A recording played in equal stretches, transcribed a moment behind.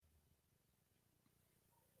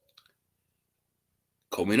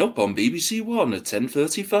Coming up on BBC One at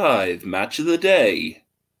 10:35, Match of the Day.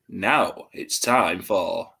 Now it's time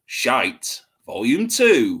for Shite,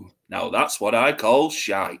 Vol.2. Now that's what I call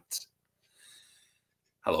shite.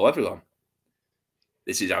 Hello everyone.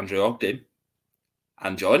 This is Andrew Ogden.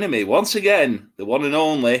 And joining me once again, the one and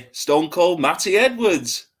only Stone Cold Matty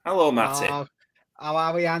Edwards. Hello, Matty. How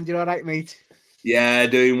are we, Andrew? All right, mate? Yeah,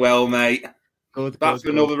 doing well, mate. Good. Back for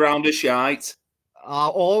another round of shite.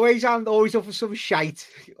 Always, and always up for some shite.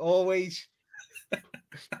 Always.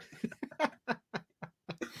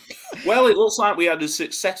 Well, it looks like we had a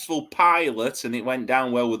successful pilot and it went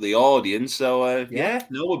down well with the audience. So,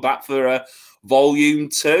 we're back for Volume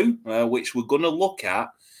 2, which we're going to look at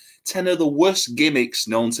 10 of the worst gimmicks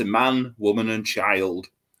known to man, woman, and child.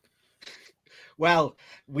 Well,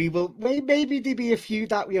 we will. Maybe there'll be a few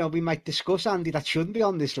that we might discuss, Andy, that shouldn't be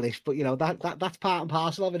on this list. But that's part and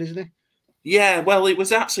parcel of it, isn't it? Yeah. Well, it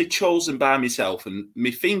was actually chosen by myself, and my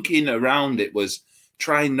thinking around it was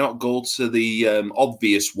try and not go to the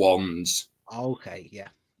obvious ones. Okay.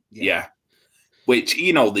 Yeah. Which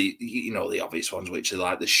the obvious ones, which are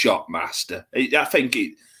like the Shotmaster. I think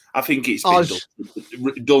it's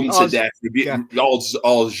been done to death. Yeah.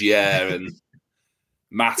 Oz, and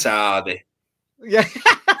Matt Hardy. Yeah,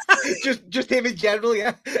 just him in general,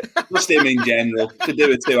 yeah. Just him in general. To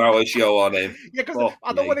do a 2-hour show on him. Yeah, because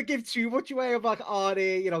I don't want to give too much away about our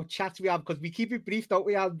chats we have, because we keep it brief, don't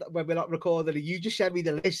we? And when we're not recording, you just send me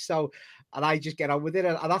the list, and I just get on with it,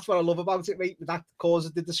 and that's what I love about it, mate. That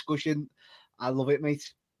causes the discussion. I love it,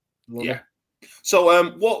 mate. Love it.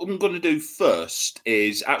 So what I'm going to do first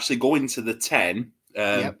is actually go into the 10.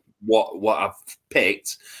 What I've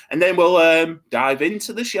picked, and then we'll dive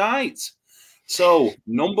into the shite. So,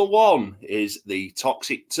 number 1 is the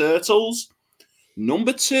Toxic Turtles.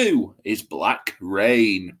 Number 2 is Black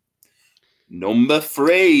Rain. Number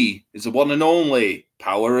 3 is the one and only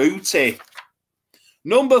Power Hootie.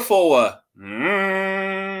 Number 4,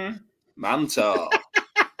 Manta.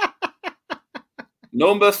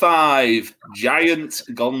 Number 5, Giant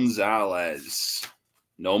Gonzalez.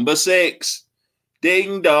 Number 6,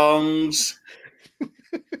 Ding Dongs.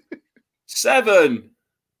 7,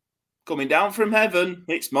 coming down from heaven,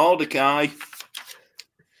 it's Mordecai.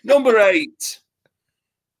 Number 8,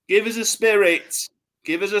 give us a spirit,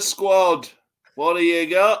 give us a squad. What do you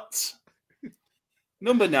got?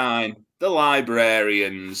 Number 9, the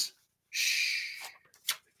Librarians. Shh.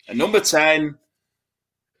 And number 10,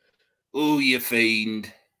 ooh, you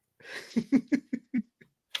fiend.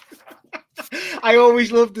 I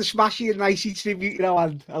always love the Smashy and Nicey tribute, and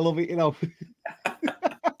I love it,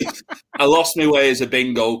 I lost my way as a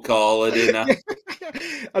bingo caller, didn't I?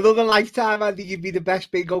 Another lifetime, I think you'd be the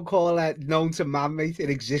best bingo caller known to man, mate,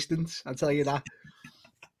 in existence. I'll tell you that.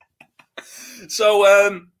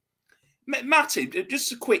 So, Matty,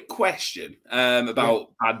 just a quick question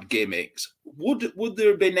about bad gimmicks. Would there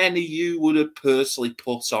have been any you would have personally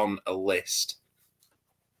put on a list?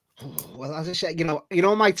 Well, as I said,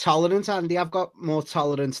 my tolerance, Andy, I've got more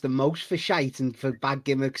tolerance than most for shite and for bad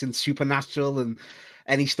gimmicks and supernatural and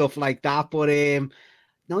any stuff like that. But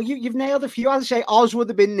no, you've nailed a few. As I say, Oz would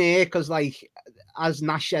have been there because, as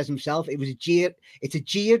Nash says himself, it's a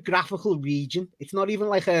geographical region. It's not even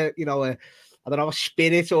like a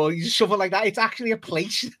spirit or something like that. It's actually a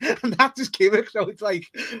place, and that's his gimmick. So it's like,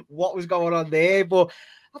 what was going on there? But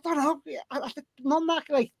I don't know. None that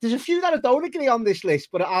there's a few that I don't agree on this list,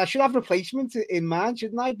 but I should have replacements in mind,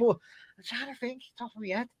 shouldn't I? But I'm trying to think, top of my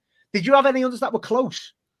head. Did you have any others that were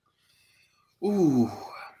close? Ooh.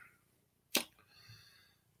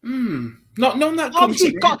 Not none that comes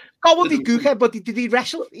to Gobbledygook Gookhead, but did he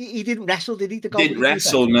wrestle? He didn't wrestle, did he? Didn't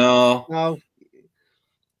wrestle, no.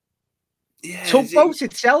 Yeah, Tugboat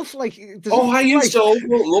itself, I used to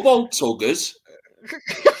love old tuggers.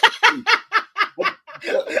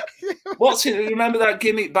 What's it? Remember that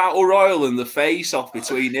gimmick battle royal and the face-off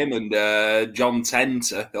between him and John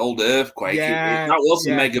Tenter, old Earthquake? Yeah, that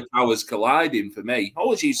wasn't Mega Powers colliding for me. I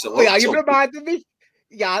always used to love you reminded me.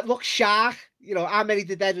 Yeah, look, Shark. How many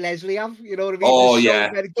did Dead Leslie have? You know what I mean? Oh,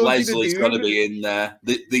 yeah. Leslie's got to be in there.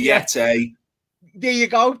 The Yeti. There you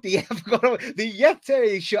go. The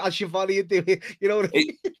Yeti, as Shivani do it. You know what I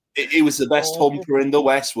mean? He was the best humper in the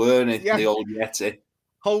West, weren't he? Yeah. The old Yeti.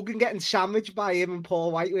 Hogan getting sandwiched by him and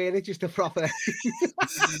Paul White, weren't it? Just a proper...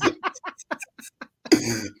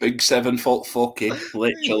 Big 7-foot fucking,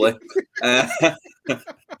 literally.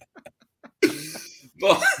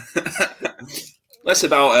 But less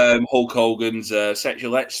about Hulk Hogan's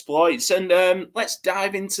sexual exploits, and let's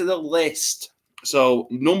dive into the list. So,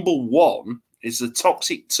 number 1 is the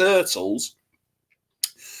Toxic Turtles.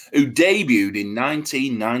 who debuted in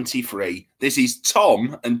 1993. This is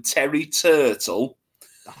Tom and Terry Turtle.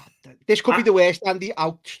 This could be the worst, Andy.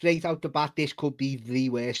 Straight out the bat, this could be the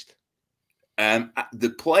worst. They're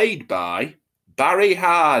played by Barry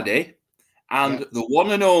Hardy and the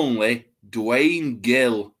one and only Dwayne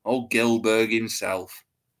Gill. Oh, Gilbert himself.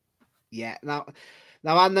 Yeah. Now,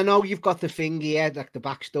 I know you've got the thing here, like the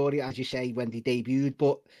backstory, as you say, when they debuted,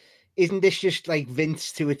 but isn't this just like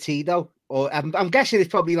Vince to a T, though? Or I'm guessing it's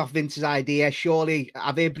probably not Vince's idea. Surely,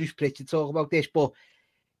 I've heard Bruce Pritchard talk about this, but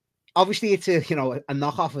obviously it's a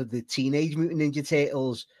knockoff of the Teenage Mutant Ninja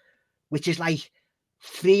Turtles, which is like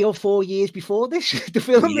 3 or 4 years before this, the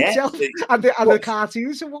film itself and the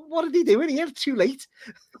cartoons. So what are they doing here? Too late.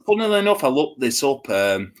 Funnily enough, I looked this up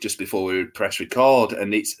just before we press record,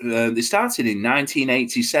 and it's they started in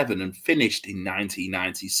 1987 and finished in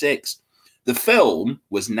 1996. The film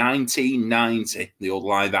was 1990, the old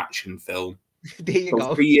live action film. There you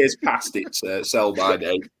go. 3 years past its sell by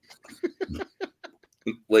date.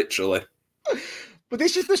 Literally. But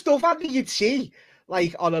this is the stuff I think you'd see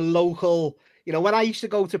like on a local, when I used to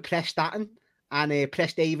go to Prestatyn and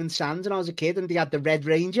Presthaven Sands when I was a kid, and they had the Red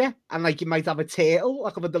Ranger, and like you might have a turtle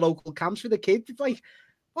like at the local camps for the kids. It's like,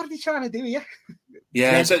 what are they trying to do here?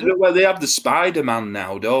 Yeah, so, well, they have the Spider-Man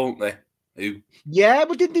now, don't they? Yeah,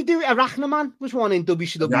 but didn't they do Arachnaman? Was one in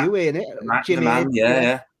WCW, ain't it? Arachnaman,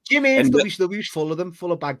 yeah. Jim Haynes, WCW's full of them,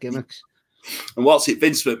 full of bad gimmicks. And what's it?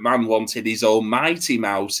 Vince McMahon wanted his own Mighty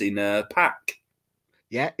Mouse in a pack.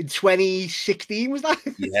 Yeah, in 2016 was that?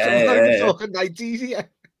 Yeah, talking 90s, yeah.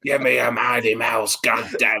 Give me a Mighty Mouse, god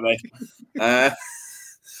damn it.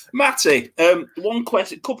 Matty,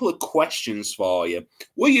 couple of questions for you.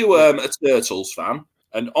 Were you a Turtles fan?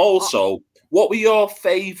 And also, what were your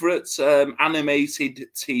favourite animated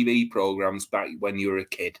TV programs back when you were a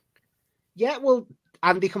kid? Yeah, well,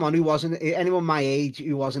 Andy, come on, anyone my age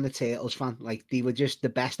who wasn't a Turtles fan? Like, they were just the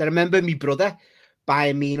best. I remember my brother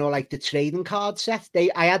buying me, like the trading card set.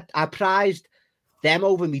 I prized them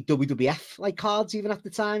over me WWF like cards even at the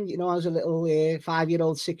time. I was a little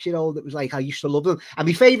 5-year-old, 6-year-old. It was like I used to love them. And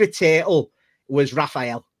my favourite turtle was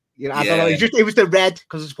Raphael. I don't know. It was the red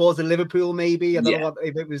because it's supposed to Liverpool, maybe. I don't know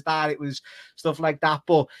if it was that. It was stuff like that.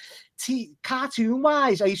 But cartoon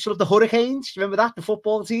wise, I used to love the Hurricanes. Do you remember that? The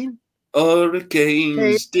football team.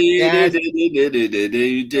 Hurricanes. Yeah,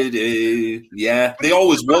 they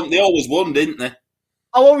always won, didn't they?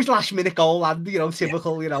 Always last minute goal and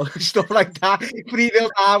typical, stuff like that. 3-0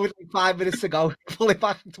 down with like 5 minutes to go, pull it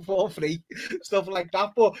back to 4-3, stuff like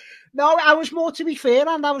that. But no, I was more, to be fair,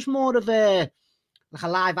 and I was more of a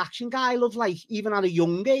live action guy. I love, like, even at a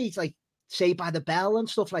young age, like Saved by the Bell and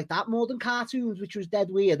stuff like that, more than cartoons, which was dead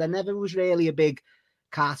weird. I never was really a big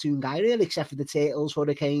cartoon guy, really, except for the Turtles,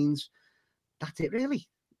 Hurricanes. That's it, really.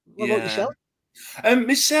 What about yourself?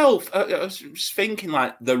 Myself, I was thinking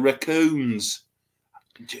like the Raccoons.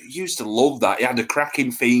 Used to love that. He had a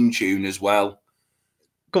cracking theme tune as well.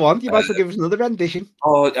 Go on, you might as well give us another rendition.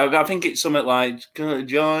 Oh, I think it's something like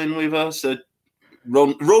 "Join with us,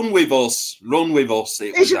 run with us."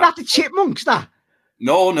 Isn't that the Chipmunks? That?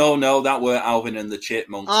 No, that were Alvin and the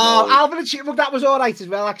Chipmunks. Oh, no. Alvin and Chipmunks, that was all right as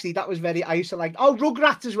well. Actually, that was I used to like. Oh,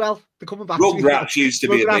 Rugrats as well. They're coming back. Rugrats used to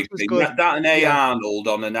be a big thing. Good. That and Arnold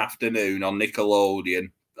on an afternoon on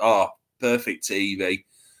Nickelodeon. Oh, perfect TV.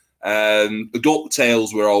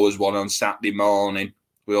 DuckTales were always one on Saturday morning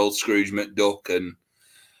with old Scrooge McDuck and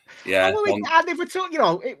and if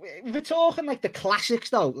we're talking like the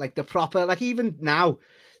classics though, like the proper, like even now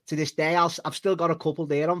to this day, I've still got a couple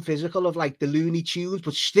there on physical of like the Looney Tunes,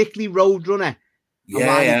 but strictly Roadrunner and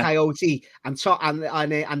Wile E. Coyote and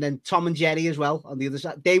then Tom and Jerry as well on the other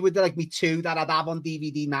side. They were like me two that I'd have on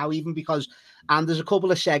DVD now, even because, and there's a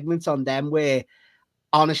couple of segments on them where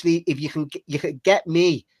honestly, if you can get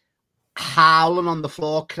me howling on the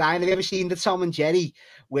floor, crying. Have you ever seen the Tom and Jerry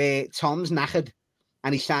where Tom's knackered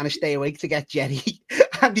and he's trying to stay awake to get Jerry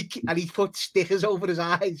and he puts stickers over his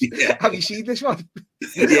eyes? Yeah. Have you seen this one?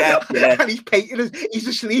 Yeah. And he's painting us, he's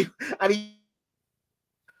asleep and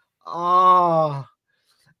and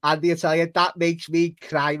I tell you, that makes me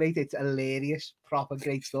cry, mate. It's hilarious. Proper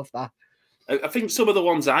great stuff, that. I think some of the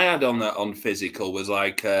ones I had on physical was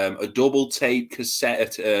like a double tape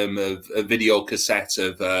cassette of a video cassette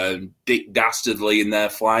of Dick Dastardly in their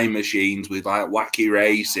flying machines with like wacky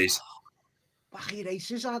races. Wacky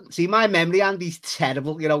races, see, my memory, Andy's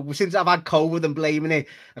terrible. Since I've had COVID and blaming it,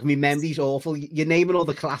 like, my memory's awful. You're naming all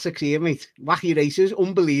the classics here, mate. Wacky races,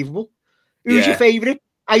 unbelievable. Who's your favourite?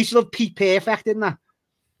 I used to love Pete Perfect in that.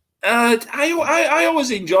 I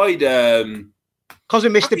always enjoyed. Because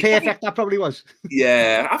of Mr. Perfect, that probably was.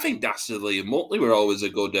 Yeah, I think Dastardly and Muttley were always a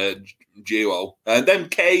good duo. Them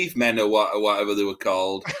cavemen or whatever they were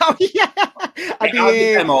called. Oh, yeah.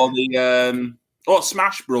 Them or the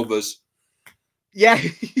Smash Brothers. Yeah.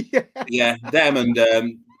 Yeah, them and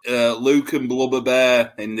Luke and Blubber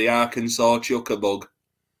Bear in the Arkansas Chuckabug.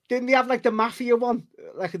 Didn't they have like the mafia one?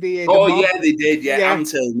 Like the Oh, mob? yeah, they did. Yeah,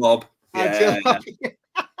 Antil Mob. Yeah.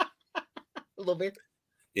 Love it.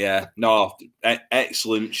 Yeah, no,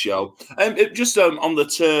 excellent show. Just on the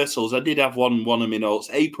Turtles, I did have one of my notes.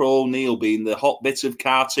 April O'Neil being the hot bit of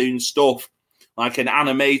cartoon stuff, like an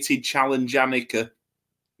animated challenge Annika.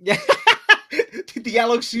 Yeah, the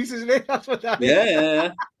yellow suit, isn't it? That's what that is.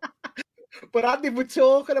 Yeah. But Andy, we're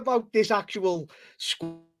talking about this actual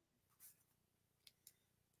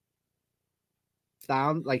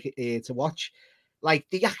down like to watch. Like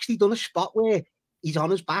they actually done a spot where he's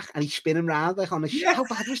on his back and he's spinning around like on a How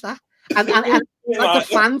bad was that? And like the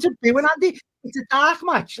fans are booing Andy. It's a dark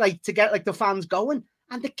match, like to get like the fans going.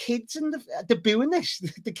 And the kids and they're booing this.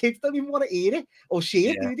 The kids don't even want to hear it or see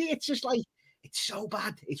it, do they? It's just like it's so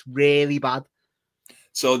bad. It's really bad.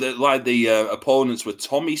 So the opponents were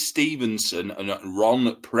Tommy Stevenson and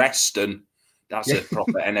Ron Preston. That's a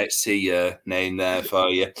proper NXT name there for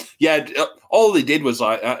you. Yeah, all they did was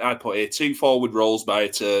like I put here 2 forward rolls by a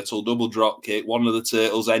turtle, double drop kick. One of the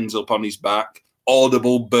turtles ends up on his back.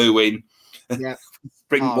 Audible booing. Yeah.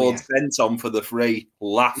 Springboard sent on for the free.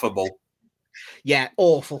 Laughable. Yeah,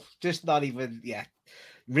 awful. Just not even. Yeah,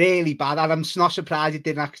 really bad. And I'm not surprised it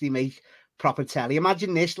didn't actually make proper telly.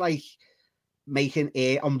 Imagine this like making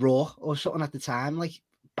air on Raw or something at the time. Like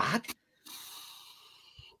bad.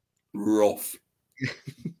 Rough.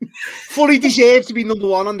 Fully deserved to be number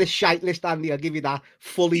 1 on the shite list, Andy. I'll give you that.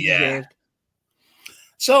 Fully deserved.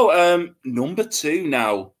 So, number 2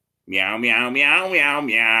 now. Meow, meow, meow, meow,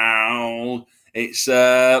 meow. It's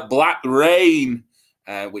Black Rain,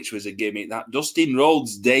 which was a gimmick that Dustin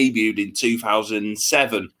Rhodes debuted in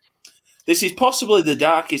 2007. This is possibly the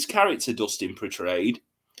darkest character Dustin portrayed.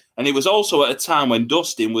 And it was also at a time when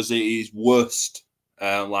Dustin was at his worst,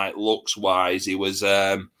 like looks-wise. He was...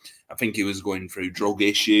 I think he was going through drug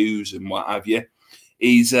issues and what have you.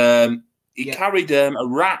 He carried a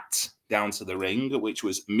rat down to the ring, which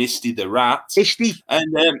was Misty the Rat. Misty.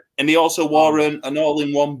 And he also wore an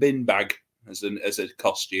all-in-one bin bag as a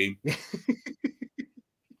costume.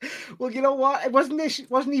 Well, you know what?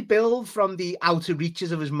 Wasn't he billed from the outer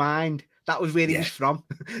reaches of his mind? That was where he was from.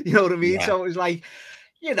 You know what I mean? Yeah. So it was like,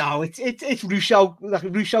 you know, it's Russo, like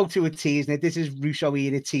Russo to a T, isn't it? This is Russo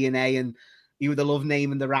era TNA, and you would have loved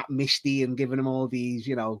naming the rat Misty and giving him all these,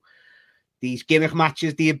 you know, these gimmick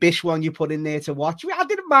matches. The Abyss one you put in there to watch. I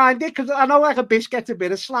didn't mind it because I know like Abyss gets a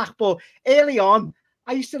bit of slack, but early on,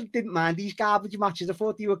 I didn't mind these garbage matches. I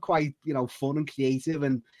thought they were quite, you know, fun and creative,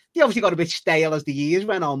 and they obviously got a bit stale as the years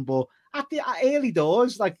went on. But at early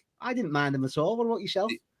doors, like I didn't mind them at all. What about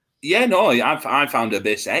yourself? Yeah, no, I found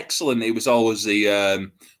Abyss excellent. It was always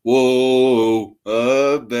the whoa,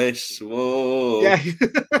 Abyss, whoa. Yeah.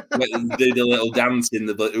 Did a little dance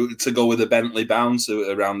to go with the Bentley bounce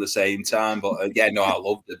around the same time. But no, I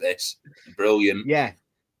loved Abyss. Brilliant. Yeah.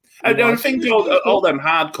 I think all them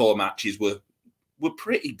hardcore matches were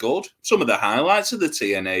pretty good. Some of the highlights of the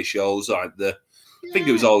TNA shows, like I think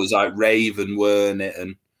it was always like Raven, weren't it?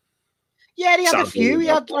 And he had a few. He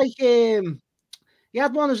had like he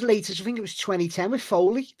had one as late as I think it was 2010 with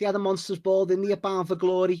Foley. They had a Monsters Ball, didn't they, at Bound for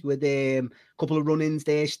Glory with a couple of run-ins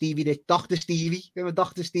there. Dr. Stevie. Remember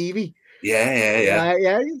Dr. Stevie? Yeah.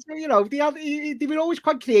 You know, they were always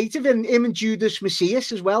quite creative, and him and Judas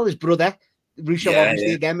Messias as well, his brother. Russo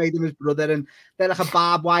obviously again made him his brother, and they're like a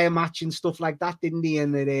barbed wire match and stuff like that, didn't he?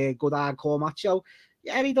 And a good hardcore match. So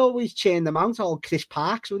yeah, he'd always chain them out, all Chris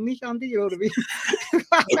Parks, wouldn't he, Andy? You know what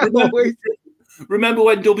I mean? Remember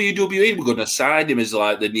when WWE were going to sign him as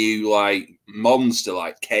like the new like monster,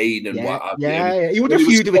 like Kane and what have you? Yeah, he would have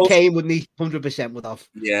feuded with Kane, wouldn't he? 100% would have.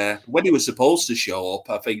 Yeah, when he was supposed to show up,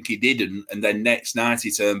 I think he didn't, and then next night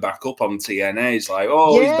he turned back up on TNA. It's like,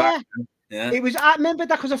 he's back. Yeah, it was. I remember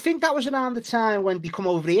that because I think that was around the time when he come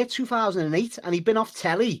over here, 2008, and he'd been off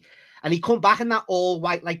telly, and he come back in that all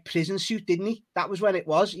white like prison suit, didn't he? That was when it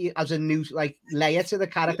was as a new like layer to the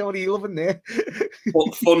character. What are you loving there?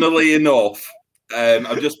 But funnily enough,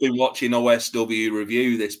 I've just been watching OSW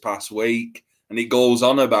review this past week, and it goes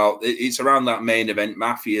on about it's around that main event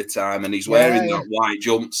Mafia time, and he's wearing that white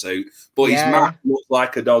jumpsuit, but his mask looks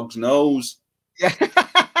like a dog's nose. Yeah.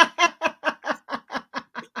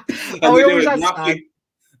 And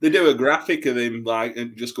they do a graphic of him like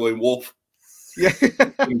and just going woof. Yeah.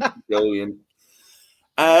 Brilliant.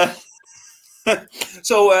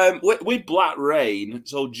 So with Black Rain,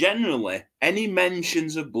 so generally any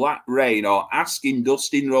mentions of Black Rain or asking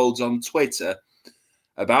Dustin Rhodes on Twitter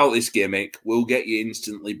about this gimmick will get you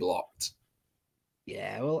instantly blocked.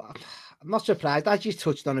 Yeah, well, I'm not surprised. I just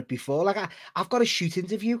touched on it before. Like I've got a shoot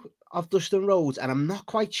interview of Dustin Rhodes, and I'm not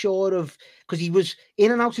quite sure of because he was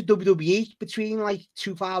in and out of WWE between like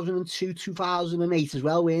 2002, 2008 as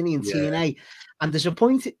well, weren't he, in TNA? And there's a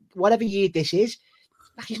point, whatever year this is,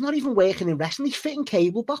 like he's not even working in wrestling. He's fitting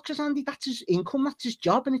cable boxes, Andy. That's his income. That's his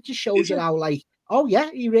job, and it just shows you how like. Oh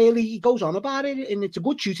yeah, he goes on about it, and it's a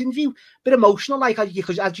good shoot interview, bit emotional, like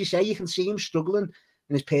because as you say, you can see him struggling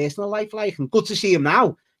in his personal life, like, and good to see him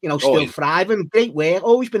now, still thriving, great work,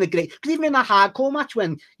 always been a great, because even in that hardcore match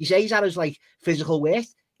when you say he's at his like physical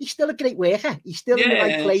worst, he's still a great worker, he's still in the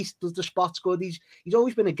right place, does the spots good, he's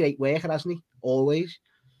always been a great worker, hasn't he? Always.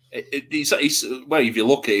 He's well, if you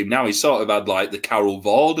look at him now, he's sort of had like the Carol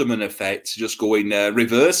Vorderman effect, just going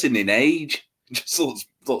reversing in age. Just looks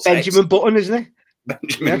Benjamin excellent. Button, isn't it?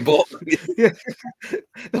 Benjamin Button. Yeah.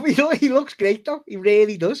 He looks great though. He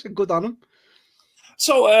really does. Good on him.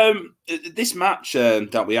 So this match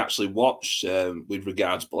that we actually watched with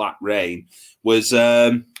regards Black Rain was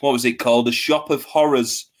what was it called? The Shop of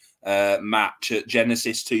Horrors match at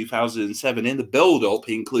Genesis 2007. In the build-up,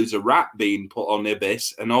 he includes a rat being put on the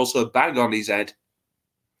Abyss and also a bag on his head.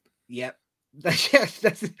 Yep.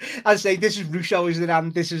 I say this is Russo, isn't it?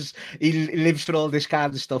 And he lives for all this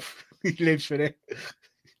kind of stuff. He lives for it.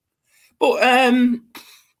 But I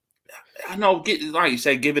know, like you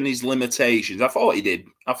said, given his limitations, I thought he did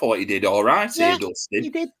all right here, Dustin. He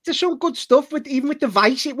did. There's some good stuff even with the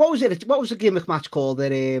Vice. What was it? What was the gimmick match called?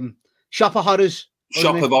 The Shop of Horrors.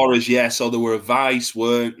 Shop of Horrors, yeah. So there were a Vice,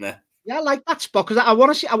 weren't there? Yeah, I like that spot because I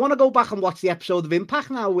want to go back and watch the episode of Impact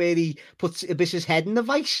now where he puts Abyss's head in the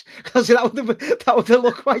Vice because that would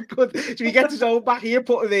look quite good. So he gets his own back here,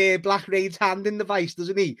 putting the Black Rain's hand in the Vice,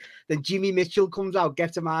 doesn't he? Then Jimmy Mitchell comes out,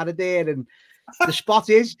 gets him out of there, and the spot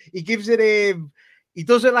is he gives it he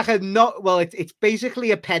does it like it's basically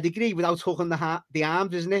a pedigree without hooking the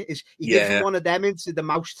arms, isn't it? He gives him one of them into the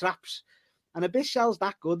mouse traps. And Abyss sells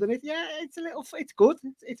that good, and it's good.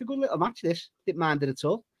 It's a good little match. This didn't mind it at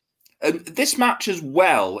all. This match as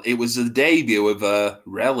well, it was the debut of a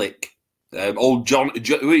relic. Old Johnny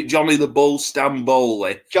the Bull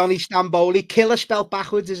Stamboli. Johnny Stamboli, killer spelled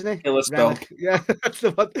backwards, isn't it? Killer spelled. Yeah, that's the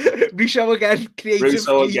one. Russo again, creative.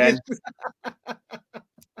 Russo again.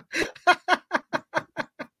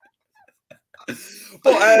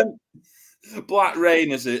 But Black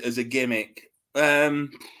Rain as a gimmick,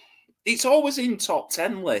 it's always in top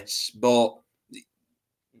 10 lists, but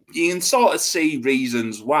you can sort of see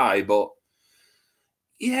reasons why. But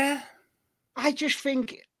yeah, I just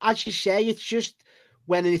think, as you say, it's just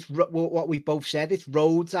when it's what we both said, it's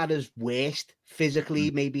Rhodes at his worst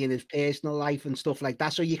physically, maybe in his personal life and stuff like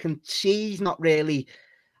that. So you can see he's not really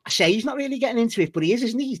getting into it, but he is,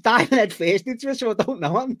 isn't he? He's diving head first into it, so I don't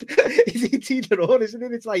know. It's either or, isn't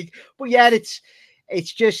it? It's like, but yeah,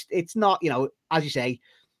 it's not, as you say,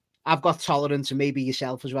 I've got tolerance, and maybe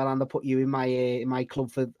yourself as well, and I'll put you in my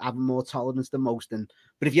club for having more tolerance than most.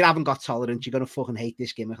 But if you haven't got tolerance, you're gonna fucking hate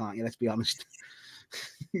this gimmick, aren't you? Let's be honest.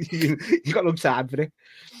 You got no time for it.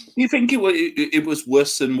 You think it was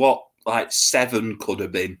worse than what like 7 could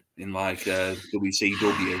have been in like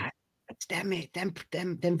WCW? It's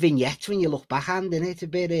them vignettes when you look back, and it's a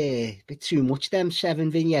bit too much. Them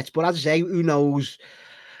 7 vignettes, but as I say, who knows?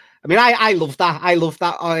 I mean, I love that. I love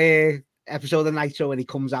that episode of Nitro when he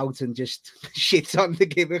comes out and just shits on the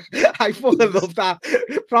gimmick. I fucking love that.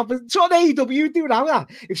 Proper. So what AEW do now, that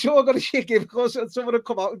if someone got a shit gimmick, or someone would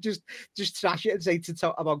come out and just trash it and say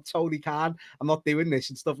about Tony Khan, I'm not doing this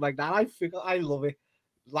and stuff like that. I love it.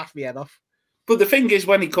 Laugh me head off. But the thing is,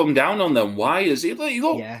 when he come down on them wires, he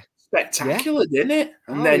looked spectacular, didn't it?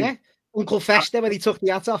 And then Uncle Fester when he took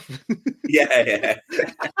the hat off. Yeah.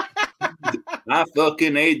 I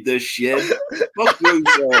fucking hate this shit. Fuck you,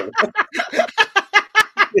 Joe.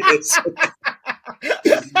 Yes.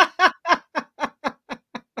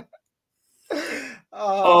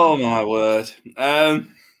 Oh my word.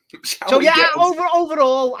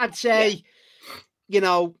 Overall, I'd say,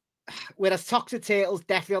 whereas Toxic Turtle's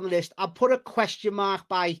definitely on the list, I'll put a question mark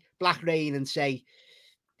by Black Rain and say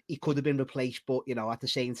he could have been replaced, but at the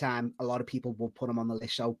same time, a lot of people will put him on the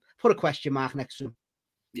list. So put a question mark next to him.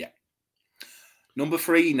 Yeah. Number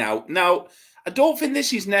 3 now. Now, I don't think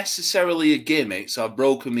this is necessarily a gimmick, so I've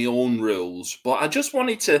broken my own rules, but I just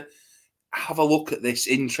wanted to have a look at this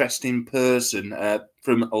interesting person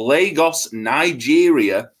from Lagos,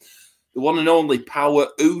 Nigeria, the one and only Power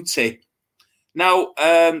Uti. Now,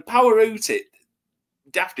 Power Uti,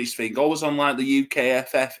 daftest thing. Always on like the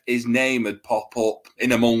UKFF, his name would pop up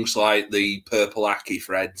in amongst like the purple Aki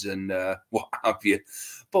threads and what have you.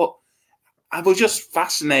 But I was just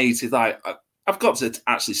fascinated. Like, I've got to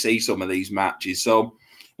actually see some of these matches. So,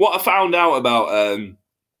 what I found out about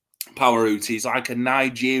Power Hootie is like a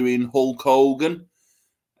Nigerian Hulk Hogan.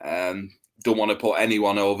 Don't want to put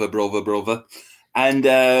anyone over, brother. And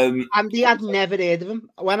Andy, I'd never heard of him.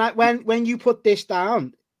 When you put this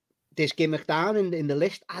gimmick down in the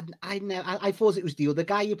list, I thought it was the other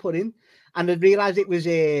guy you put in, and I realised it was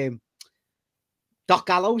Doc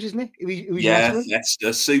Gallows, isn't it?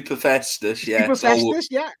 Festus, Super Festus, yeah. Super Festus,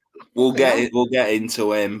 yeah. We'll get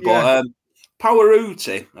into him, but Power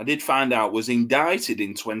Hootie, I did find out, was indicted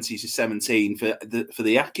in 2017 for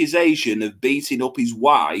the accusation of beating up his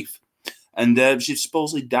wife, and she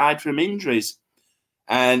supposedly died from injuries.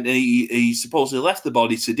 And he supposedly left the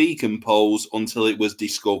body to decompose until it was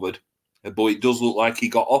discovered. But it does look like he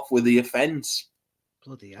got off with the offence.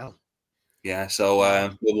 Bloody hell. Yeah, so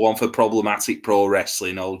the one for Problematic Pro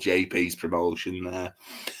Wrestling, old JP's promotion there.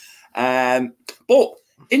 But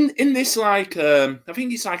in this, like, I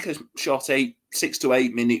think it's like a short 6 to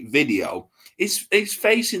 8 minute video. He's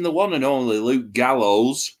facing the one and only Luke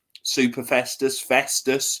Gallows, Super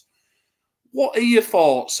Festus. What are your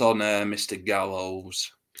thoughts on Mr.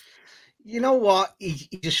 Gallows? You know what? He's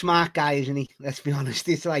a smart guy, isn't he? Let's be honest.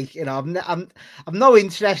 It's like, you know, I'm no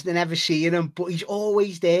interest in ever seeing him, but he's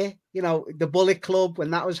always there. You know, the Bullet Club,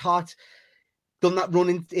 when that was hot, done that run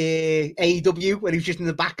in AEW when he was just in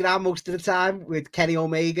the background most of the time with Kenny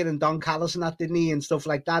Omega and Don Callis and that, didn't he? And stuff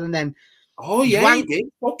like that. And then he did.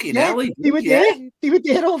 Fucking hell, he did. They were there. They were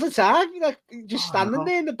there all the time. Like, just standing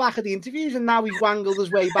there in the back of the interviews, and now he's wangled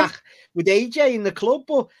his way back with AJ in the club.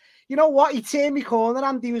 But you know what? He turned me corner,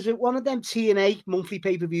 and he was at one of them TNA monthly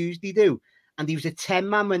pay-per-views they do. And he was a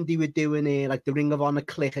 10-man when they were doing like the Ring of Honor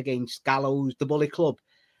click against Gallows, the Bullet Club.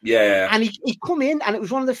 Yeah. And he come in, and it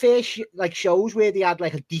was one of the first shows where they had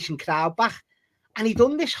like a decent crowd back. And he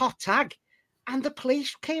done this hot tag, and the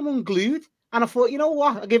place came unglued. And I thought, you know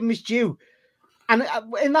what? I'll give him his due. And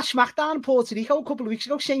in that SmackDown in Puerto Rico a couple of weeks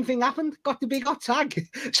ago, same thing happened. Got the big hot tag.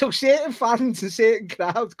 So certain fans and certain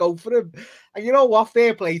crowds go for him. And you know what?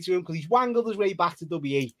 Fair play to him, because he's wangled his way back to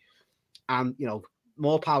WE. And, you know,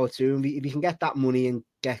 more power to him. If he can get that money and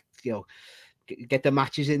get the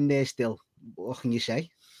matches in there still, what can you say?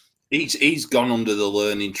 He's gone under the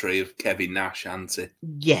learning tree of Kevin Nash, hasn't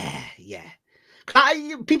he? Yeah.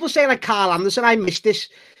 People say like Carl Anderson, I missed this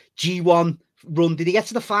G1 run. Did he get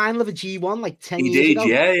to the final of a G1 like 10 years ago?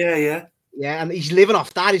 Yeah. Yeah, and he's living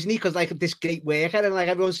off that, isn't he? Because like this great worker, and like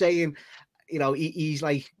everyone's saying, you know, he's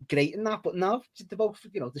like great in that. But no, they're both,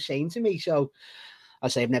 you know, the same to me. So I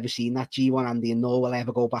say I've never seen that G1, Andy, and nor will I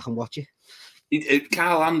ever go back and watch it.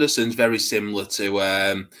 Carl Anderson's very similar to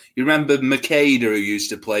you remember Makeda, who used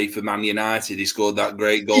to play for Man United. He scored that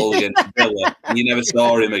great goal against Villa, and you never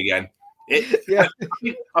saw him again. I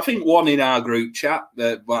think one in our group chat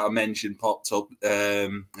that what I mentioned popped up a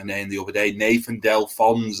name the other day, Nathan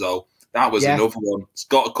Delfonso. That was another one. He's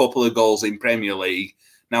got a couple of goals in Premier League.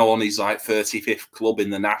 Now on his like 35th club in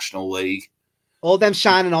the National League. All them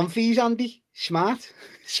signing on fees, Andy. Smart,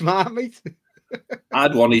 mate.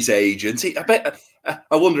 I'd want his agent. I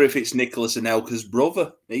wonder if it's Nicholas Anelka's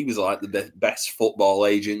brother. He was like the best football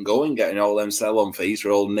agent going, getting all them sell-on fees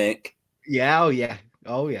for old Nick. Yeah,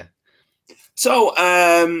 oh yeah. So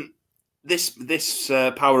this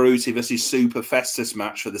Power Hootie versus Super Festus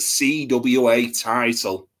match for the CWA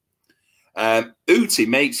title. Hootie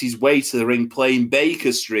makes his way to the ring playing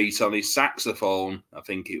Baker Street on his saxophone, I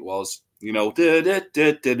think it was. You know, one of the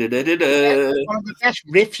best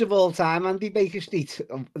riffs of all time, Andy, Baker Street.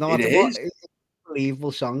 No, it is. It's an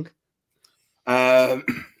unbelievable song. A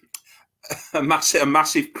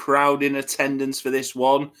massive crowd in attendance for this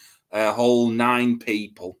one. A whole 9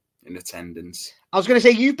 people in attendance. I was going to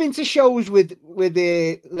say, you've been to shows with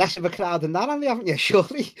less of a crowd than that, Andy, haven't you?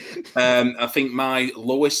 Surely. I think my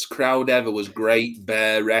lowest crowd ever was Great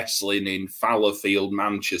Bear Wrestling in Fallowfield,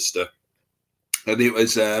 Manchester. And it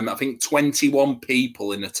was, I think, 21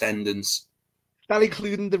 people in attendance. That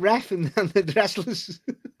including the ref and the wrestlers?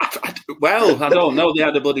 I don't know. They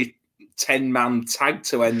had a bloody 10-man tag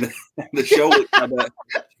to end the show,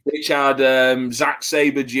 which had Zack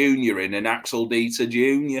Sabre Jr. in and Axel Dieter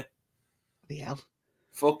Jr. Yeah.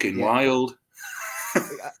 Fucking wild.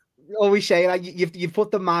 Always say, like, you've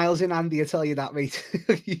put the miles in, Andy, I tell you that, mate.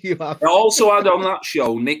 You have. I also had on that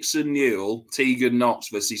show Nixon Newell, Tegan Knox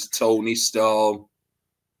versus Tony Storm.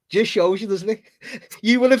 Just shows you, doesn't it?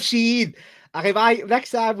 You will have seen.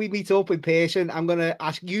 Next time we meet up in person, I'm gonna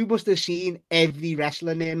ask. You must have seen every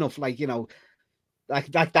wrestler enough, like, you know, like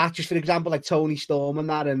that, just for example, like Tony Storm and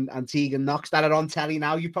that, and Tegan Knox that are on telly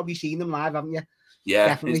now. You've probably seen them live, haven't you? Yeah,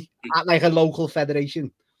 definitely at like a local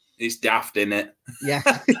federation. It's daft, isn't it? Yeah,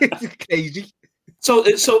 it's crazy. So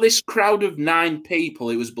this crowd of 9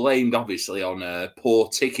 people, it was blamed obviously on poor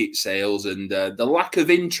ticket sales and the lack of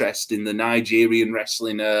interest in the Nigerian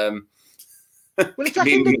wrestling. Well, it's like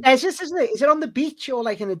in the desert, isn't it? Is it on the beach or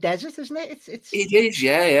like in the desert, isn't it? It is,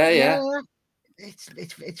 yeah.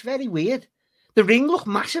 It's very weird. The ring looked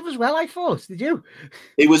massive as well, I thought. Did you?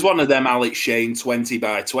 It was one of them Alex Shane 20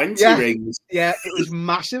 by 20 rings. Yeah, it was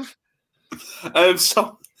massive.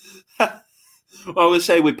 So I would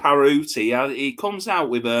say with Paruti, he comes out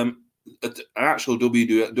with an actual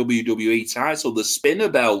WWE title, the Spinner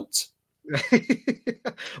Belt.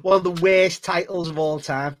 One of the worst titles of all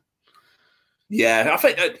time. Yeah, I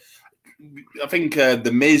think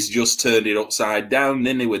the Miz just turned it upside down,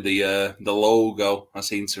 didn't he, with the logo? I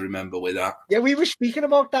seem to remember with that. Yeah, we were speaking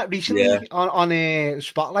about that recently on a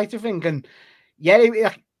Spotlight, I think, and yeah,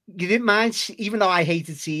 you didn't mind, even though I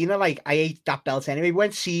hated Cena. Like, I hated that belt anyway.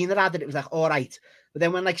 When Cena had it, it was like, all right. But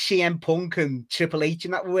then when like CM Punk and Triple H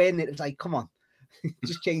and that were in it, was like, come on,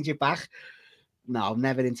 just change it back. No, I'm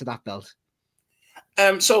never into that belt.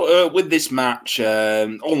 So with this match,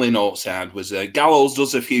 only notes I had was Gallows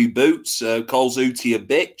does a few boots, calls Uti a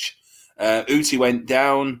bitch. Uti went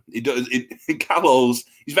down. Gallows,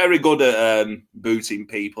 he's very good at booting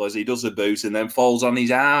people as he does a boot and then falls on his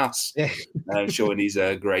ass, showing his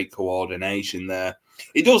great coordination there.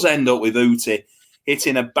 He does end up with Uti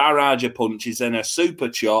hitting a barrage of punches and a super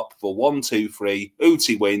chop for 1, 2, 3.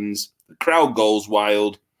 Uti wins. The crowd goes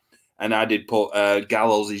wild. And I did put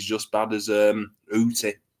Gallows is just bad as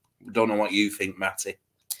Uti. Don't know what you think, Matty.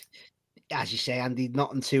 As you say, Andy,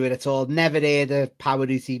 nothing to it at all. Never heard of Power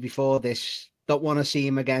Uti before this. Don't want to see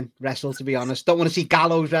him again wrestle, to be honest. Don't want to see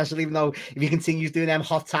Gallows wrestle, even though if he continues doing them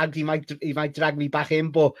hot tags, he might drag me back in.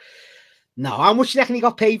 But no, how much do you reckon he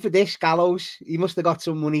got paid for this, Gallows? He must have got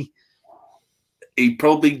some money. He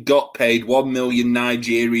probably got paid 1 million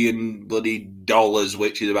Nigerian bloody dollars,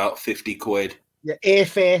 which is about 50 quid. Yeah,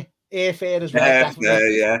 airfare as well.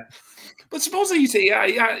 Yeah. But supposedly he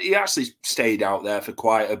actually stayed out there for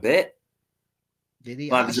quite a bit. Did he?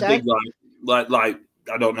 Like there's a big like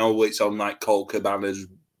I don't know, it's on like Cole Cabana's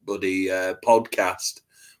bloody podcast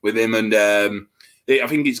with him and I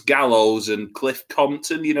think it's Gallows and Cliff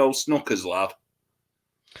Compton, you know, Snooker's lad.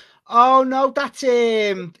 Oh no, that's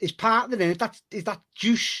his partner in it. Is that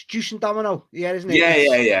Juice and Domino? Yeah, isn't it?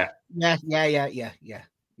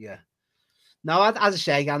 Yeah. No, as I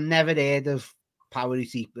say, I never heard of Power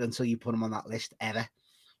Uti until you put him on that list ever.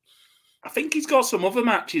 I think he's got some other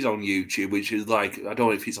matches on YouTube, which is like, I don't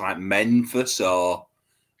know if it's like Memphis or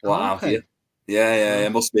what have you. Yeah.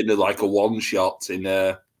 It must have been like a one shot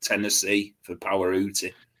in Tennessee for Power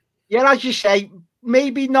Uti. Yeah, as you say,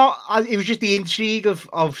 maybe not. It was just the intrigue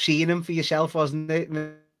of seeing him for yourself, wasn't it?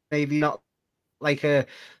 Maybe not like the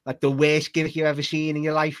worst gimmick you've ever seen in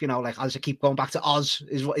your life, you know, like as I keep going back to Oz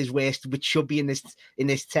is what is worst, which should be in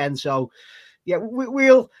this 10. So yeah,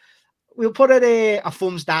 we'll put it a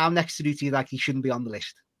thumbs down next to Uti, like he shouldn't be on the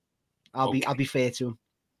list. I'll be fair to him.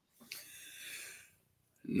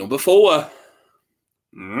 Number 4.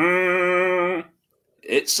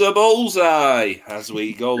 It's a bullseye as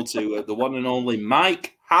we go to the one and only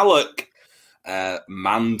Mike Halleck,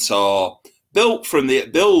 Mantor. Build from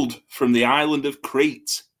the island of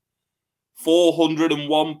Crete,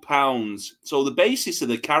 401 pounds. So the basis of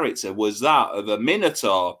the character was that of a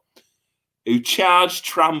minotaur who charged,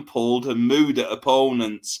 trampled, and mooed at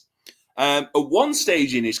opponents. At one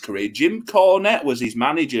stage in his career, Jim Cornette was his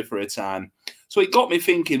manager for a time. So it got me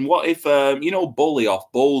thinking, what if, Bully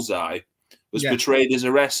off Bullseye was portrayed as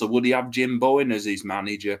a wrestler? Would he have Jim Bowen as his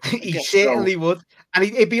manager? He certainly would. And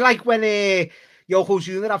it'd be like when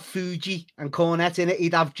Yokozuna had Fuji and Cornette in it.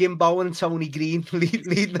 He'd have Jim Bowen and Tony Green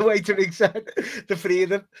leading the way to ringside, the three of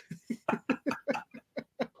them.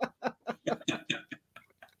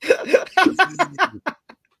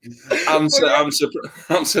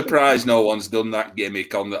 I'm surprised no one's done that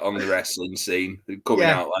gimmick on the wrestling scene, coming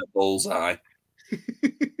out like Bullseye.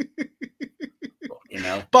 You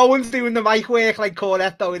know, Bowen's doing the mic work like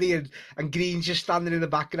Cornette, though, and Green's just standing in the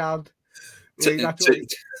background.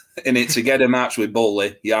 To get a match with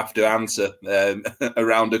Bully, you have to answer a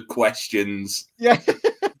round of questions. Yeah.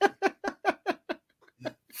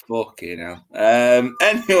 Fucking hell.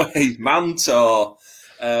 Anyway, Mantor,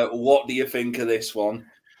 what do you think of this one?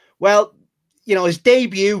 Well, his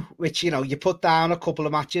debut, which, you put down a couple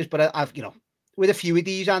of matches, but I've, with a few of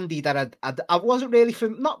these, Andy, that I wasn't really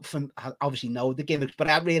I obviously know the gimmicks, but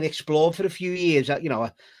I hadn't really explored for a few years.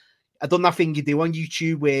 I done that thing you do on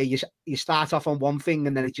YouTube where you start off on one thing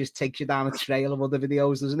and then it just takes you down a trail of other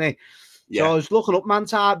videos, doesn't it? Yeah. So I was looking up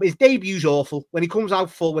Mantar. His debut's awful. When he comes out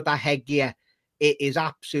full with that headgear, it is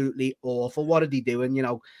absolutely awful. What are they doing, you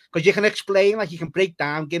know? Because you can explain, like you can break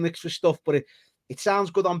down gimmicks for stuff, but it sounds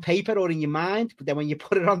good on paper or in your mind. But then when you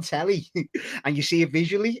put it on telly and you see it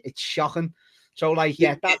visually, it's shocking. So, like,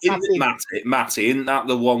 yeah, Matty, isn't that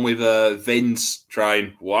the one with Vince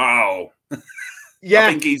trying? Wow. Yeah,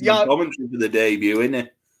 I think he's in commentary for the debut, isn't he?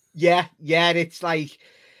 Yeah, it's like,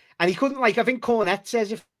 and he couldn't, like, I think Cornette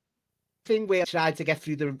says a thing where he tried to get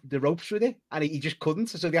through the ropes with it, and he just couldn't,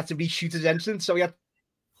 so they had to reshoot his entrance, so he had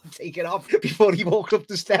to take it off before he walked up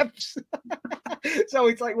the steps. So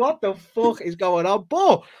it's like, what the fuck is going on?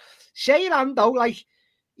 But Shane Ando, like,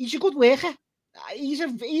 he's a good worker. He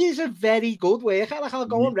is a very good worker. Like, I'll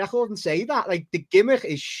go on record and say that. Like, the gimmick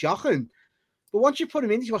is shocking. But once you put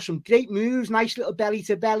him in, he's got some great moves, nice little belly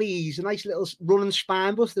to bellies, a nice little running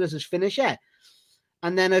spine buster as his finisher.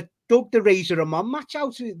 And then a Doug the Razor Ramon match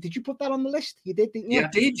out. Did you put that on the list? You did, didn't you? Yeah,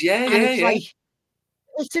 I did, yeah. And it's like,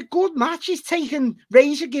 it's a good match. He's taken,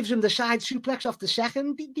 Razor gives him the side suplex off the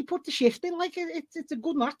second. They put the shift in. Like, it's a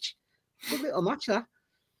good match. Good little match, that.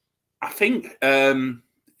 I think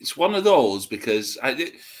it's one of those because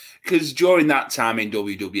during that time in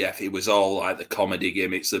WWF, it was all like the comedy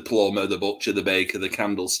gimmicks, the plumber, the butcher, the baker, the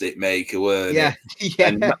candlestick maker, weren't yeah. it? Yeah.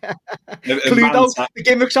 And Cluedo, the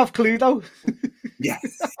gimmicks off Cluedo. Yeah.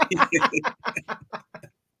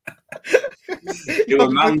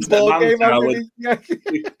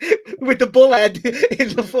 With the bull head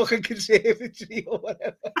in the fucking conservatory or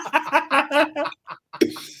whatever.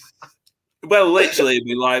 Well, literally, it'd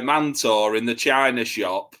be like Mantor in the china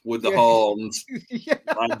shop with the horns,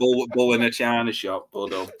 like bull in a china shop.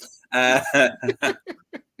 But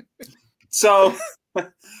so,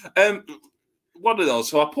 one of those.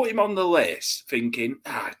 So I put him on the list, thinking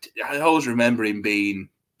I always remember him being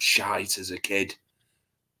shite as a kid.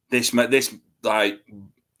 This like,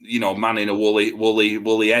 you know, man in a woolly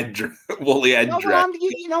head dress.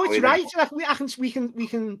 You know, it's right. Like, we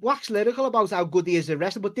can wax lyrical about how good he is as a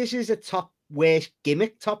wrestler, but this is a top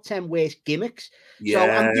 10 worst gimmicks. Yeah.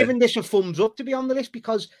 So I'm giving this a thumbs up to be on the list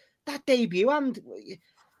because that debut, and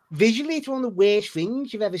visually it's one of the worst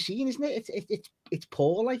things you've ever seen, isn't it? It's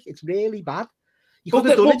poor, like, it's really bad. You could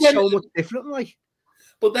have done it so much differently. Like.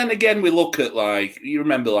 But then again, we look at, like, you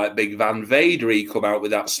remember, like, Big Van Vader, he come out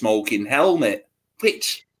with that smoking helmet,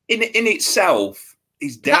 which in itself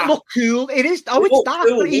is daft. That looked cool. It is. Oh, it's daft.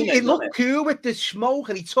 Cool, it looked cool with the smoke,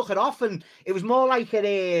 and he took it off, and it was more like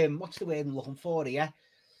a what's the word I'm looking for here?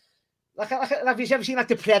 Like have you ever seen like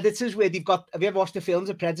the Predators where they've got? Have you ever watched the films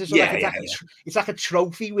of Predators? So it's like a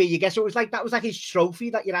trophy where you guess it was like that was like his trophy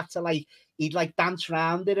that you had to like he'd like dance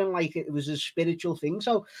around it and like it was a spiritual thing.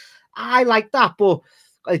 So I like that, but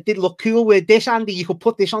it did look cool with this, Andy. You could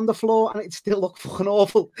put this on the floor and it still looked fucking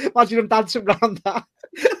awful. Imagine him dancing around that.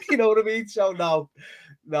 You know what I mean? So no,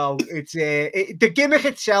 it's the gimmick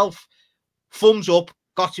itself. Thumbs up,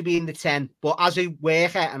 got to be in the 10. But as a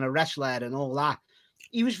worker and a wrestler and all that,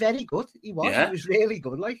 he was very good. He was really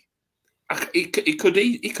good. Like he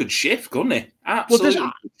could shift, couldn't he? Absolutely.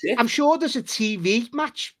 Well, I'm sure there's a TV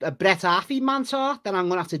match, a Bret Hartley Mantor, that I'm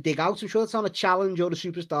gonna have to dig out. I'm sure it's on a challenge or a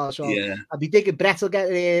superstar. So I'll be digging. Bret will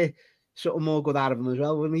get something more good out of him as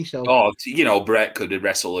well, wouldn't he? So you know, Bret could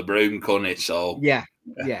wrestle a broom, couldn't he? So yeah.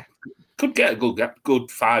 Could get a good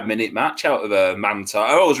 5-minute match out of a Mantor.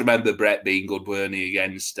 I always remember Bret being good, weren't he,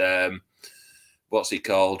 against what's he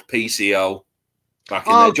called? PCO. Back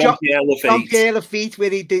in there. John Pierre Lafitte,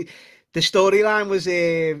 where he did the storyline was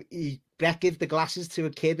Bret gave the glasses to a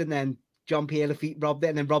kid and then John Pierre Lafitte robbed it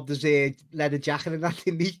and then robbed his leather jacket and that,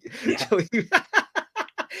 didn't he? Yeah. So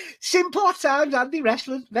simple at times, Andy,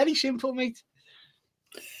 wrestling. Very simple, mate.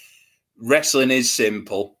 Wrestling is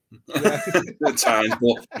simple at times,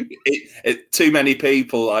 but too many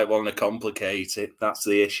people like want to complicate it. That's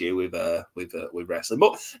the issue with wrestling.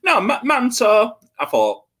 But no, Mantor, I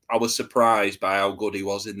thought I was surprised by how good he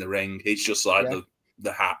was in the ring. It's just like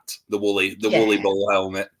the hat, the woolly bull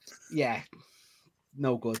helmet. Yeah,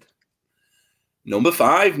 no good. Number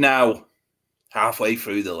 5 now, halfway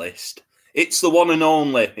through the list. It's the one and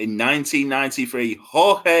only in 1993,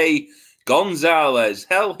 Jorge Gonzalez,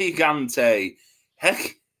 El Gigante,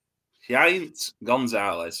 Giant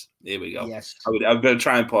Gonzalez. Here we go. Yes. I'm going to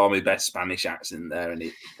try and put on my best Spanish accent there, and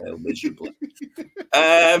it failed miserably.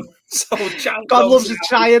 So God loves a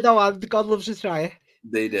trier, though, and God loves a trier.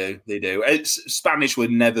 They do. Spanish were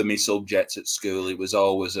never my subject at school. It was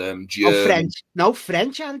always German. Oh, French. No,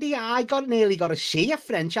 French, Andy. I nearly got a C at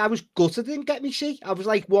French. I was gutted, didn't get me C. I was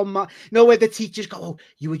like 1 mark. Where the teachers go, oh,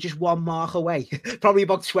 you were just 1 mark away. Probably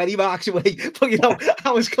about 20 marks away. But,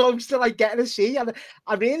 I was close to like getting a C. And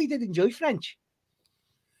I really did enjoy French.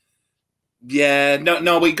 Yeah,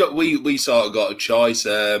 no, we sort of got a choice.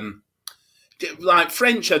 Like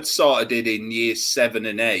French, I'd sort of did in year 7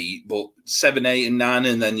 and 8, but 7, 8, and 9,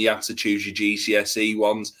 and then you have to choose your GCSE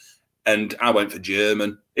ones. And I went for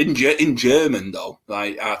German. In German, though,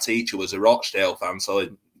 like our teacher was a Rochdale fan, so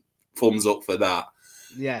thumbs up for that.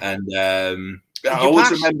 Yeah. And I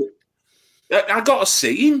always remember I got a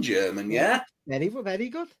C in German. Yeah, very, very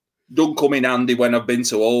good. Don't come in handy when I've been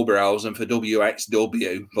to Oberhausen for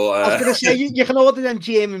WXW. But I was going to say, you can order them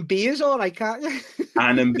German beers, all right, can't you?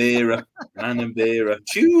 Annenbeere,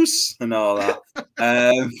 juice and all that.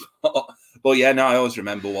 But yeah, no, I always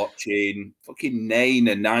remember watching fucking Nine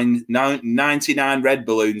and 99 Red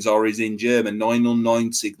Balloons, or is in German,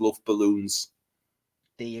 99 Luftballons.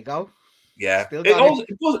 There you go. Yeah.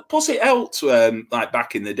 Plus it helped, like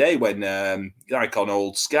back in the day when, like on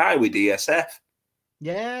Old Sky with DSF.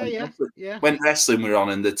 Yeah. When wrestling were on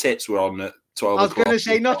and the tits were on at 12 I was going to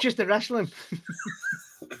say, not just the wrestling.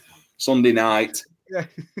 Sunday night. Yeah.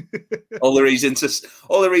 all the reason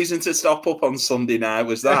to stop up on Sunday night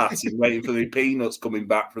was that, and waiting for me peanuts coming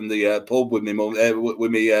back from the pub with me mum,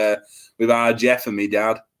 with our Jeff and me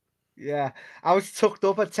dad. Yeah, I was tucked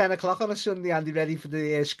up at 10 o'clock on a Sunday, Andy, ready for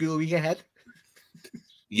the school week ahead.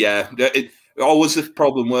 Yeah, it always the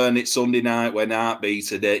problem, weren't it? Sunday night when Heartbeat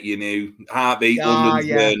had it, you knew Heartbeat, London's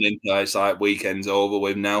burning. So it's like weekend's over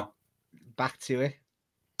with now. Back to it.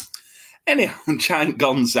 Anyhow, Giant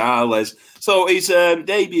Gonzalez. So his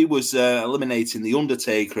debut was eliminating The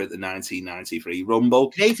Undertaker at the 1993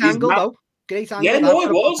 Rumble. Great angle, though. Great angle. Yeah, no,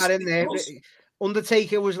 it was. In there.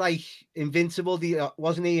 Undertaker was like invincible,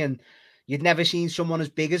 wasn't he? And you'd never seen someone as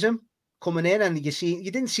big as him coming in, and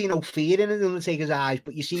you didn't see no fear in the Undertaker's eyes,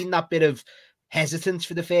 but you seen that bit of hesitance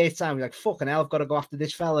for the first time. You're like, fucking hell, I've got to go after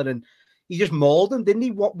this fella. And he just mauled him, didn't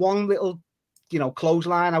he? What one little,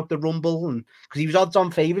 clothesline out the Rumble, and because he was odds-on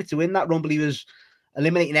favourite to win that Rumble, he was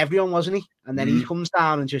eliminating everyone, wasn't he? And then he comes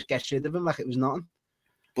down and just gets rid of him like it was nothing.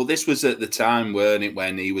 But this was at the time, weren't it,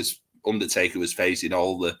 when Undertaker was facing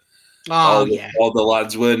all the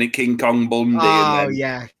lads, weren't it? King Kong Bundy. Oh,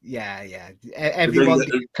 yeah. Everyone,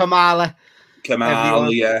 Kamala,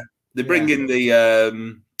 everyone. Yeah. They bring in the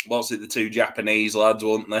the 2 Japanese lads,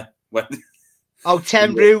 weren't they?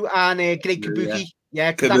 Tenryu and Great Kabuki.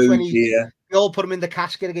 Yeah, because that's when they all put him in the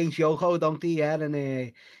casket against Yoko, don't they? Yeah,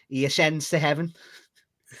 and he ascends to heaven.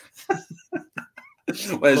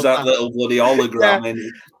 Where's that little bloody hologram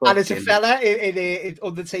in? And it's a fella in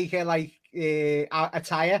Undertaker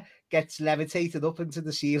attire gets levitated up into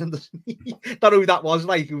the ceiling, doesn't he? Don't know who that was,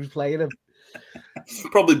 like, who was playing him.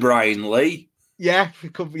 Probably Brian Lee. Yeah,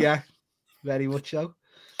 it could be, yeah. Very much so.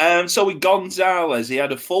 So with Gonzalez, he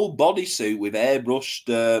had a full bodysuit with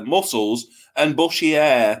airbrushed muscles and bushy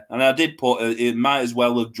hair. And I did put it might as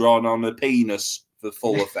well have drawn on a penis for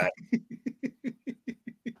full effect.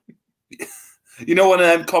 You know, one of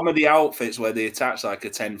them comedy outfits where they attach like a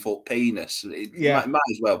 10-foot penis. Might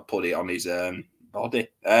as well put it on his body.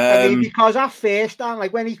 I mean, because at first, Dan,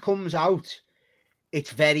 like when he comes out,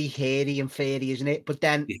 it's very hairy and fairy, isn't it? But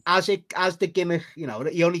then as the gimmick,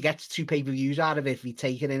 he only gets 2 pay-per-views out of it if we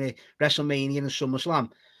take it in a WrestleMania and a SummerSlam.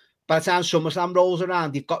 By the time SummerSlam rolls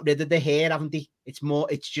around, they've got rid of the hair, haven't they?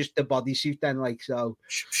 It's just the bodysuit then, like, so.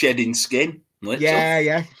 Shedding skin.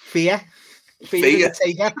 Yeah. Fear.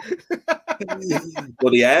 Taker.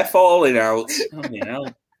 Bloody hair falling out.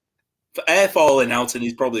 Hair falling out, and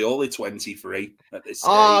he's probably only 23 at this stage.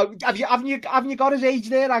 Oh, haven't you got his age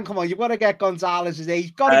there? And come on, you've got to get Gonzalez's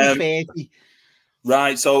age. Got to be 30.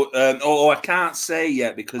 Right. So, I can't say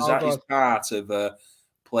yet because that is part of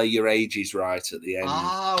play your ages right at the end.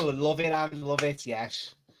 Oh, love it, I love it.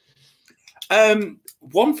 Yes.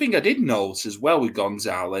 One thing I did notice as well with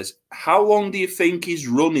Gonzalez, how long do you think his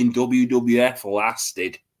run in WWF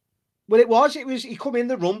lasted? Well, he come in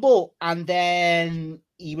the Rumble and then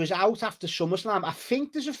he was out after SummerSlam. I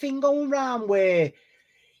think there's a thing going around where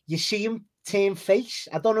you see him turn face.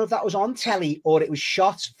 I don't know if that was on telly or it was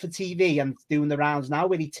shot for TV and doing the rounds now,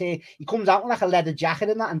 where he comes out in like a leather jacket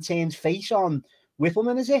and that and turns face on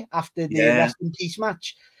Whippleman, is it? After the Rest in Peace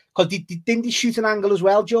match. Because didn't he shoot an angle as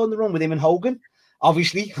well during the run with him and Hogan?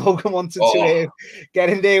 Obviously, Hogan wanted to get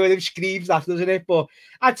in there with him, screams that, doesn't it? But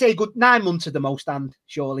I'd say good 9 months at the most, and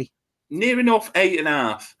surely. Near enough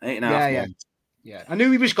 8.5 months. Yeah. I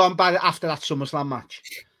knew he was gone after that SummerSlam match.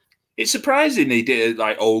 It's surprising he did.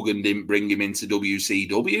 Like Hogan didn't bring him into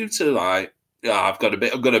WCW to like. Yeah, I've got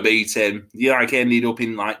to beat him. Yeah, like ended up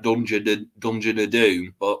in like Dungeon of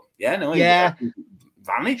Doom, but yeah, no, he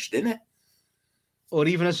vanished, didn't he? Or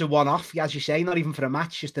even as a one-off, as you say, not even for a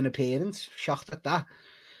match, just an appearance. Shocked at that.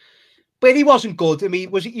 But he wasn't good. I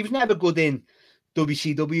mean, he was never good in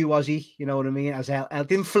WCW, was he? You know what I mean? As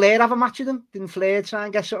didn't Flair have a match with him? Didn't Flair try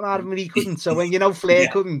and get something out of him and he couldn't? So when Flair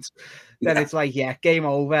couldn't, then it's like, game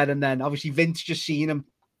over. And then obviously Vince just seen him,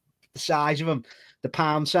 the size of him, the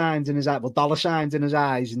pound signs in his eye, well, dollar signs in his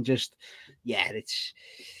eyes, and just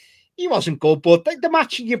he wasn't good. But the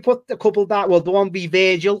match you put a couple that the one be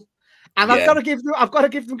Virgil, and I've got to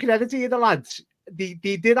give them credit here, the lads. They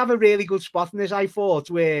did have a really good spot in this, I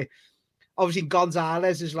thought, where obviously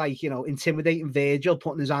Gonzalez is like, intimidating Virgil,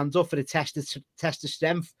 putting his hands up for the test of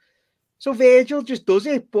strength. So Virgil just does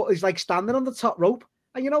it, but he's like standing on the top rope.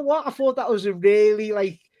 And you know what? I thought that was a really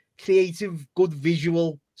like creative, good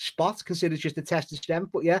visual spot, considered just a test of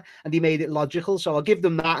strength. But and he made it logical. So I'll give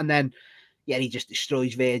them that. And then, he just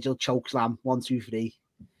destroys Virgil, chokeslam, 1, 2, 3.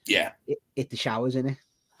 Yeah. Hit the showers, innit?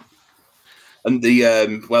 And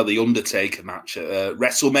the Undertaker match at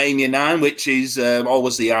WrestleMania 9, which is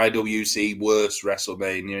always the IWC worst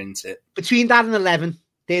WrestleMania, isn't it? Between that and 11,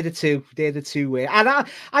 they're the two where. And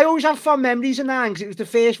I always have fond memories of 9 because it was the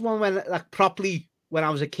first one when I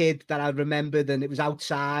was a kid that I remembered, and it was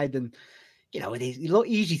outside, and it is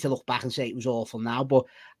easy to look back and say it was awful now, but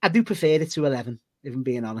I do prefer it to 11, if I'm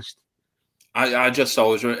being honest. I just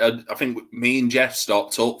always, I think me and Jeff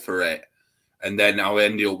stopped up for it. And then I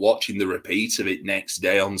ended up watching the repeat of it next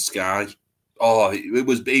day on Sky. Oh, it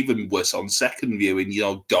was even worse on second viewing,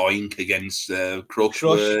 Doink against Crush.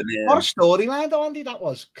 What a storyline, though, Andy, that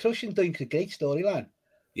was. Crush and Doink, a great storyline.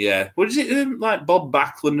 Yeah. What is it, like Bob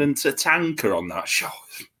Backlund and Tatanka on that show?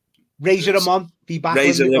 Razor Ramon.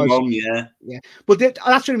 Razor Ramon, yeah. Yeah. But that's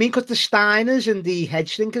what I mean, because the Steiners and the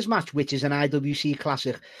Headshrinkers match, which is an IWC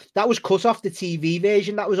classic, that was cut off the TV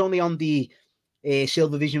version. That was only on the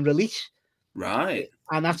Silver Vision release. Right.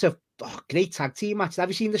 And that's a great tag team match. Have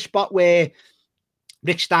you seen the spot where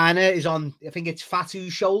Rick Steiner is on, I think it's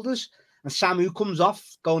Fatu's shoulders, and Samu comes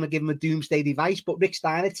off, going to give him a doomsday device, but Rick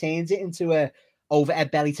Steiner turns it into a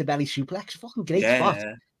overhead belly-to-belly suplex. Fucking great spot.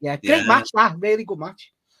 Yeah, great match, that. Really good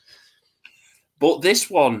match. But this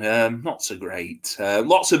one, not so great.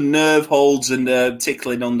 Lots of nerve holds and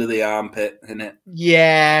tickling under the armpit, innit?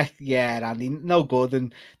 Yeah, Andy, no good.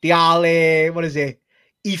 And the what is it?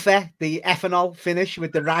 Ether, the ethanol finish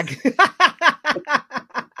with the rag.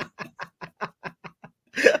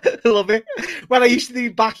 Love it. When I used to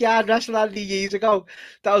do backyard wrestling years ago,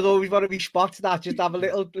 that was always one of my spots. That just have a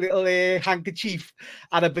little handkerchief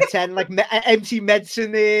and a pretend like empty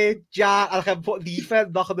medicine jar, and I can put the ether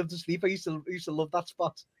and knocking them to sleep. I used to love that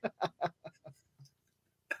spot.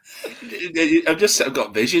 I've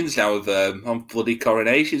got visions now of on bloody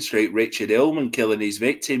Coronation Street, Richard Hillman killing his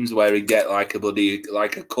victims, where he'd get like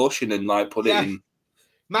a cushion and like put it in.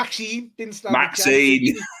 Maxine didn't stand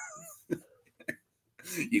Maxine.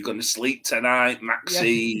 You're gonna sleep tonight,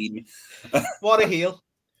 Maxine. Yeah. What a heel.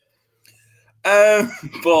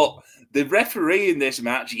 But the referee in this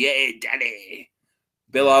match, Daddy,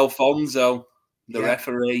 Bill Alfonso, the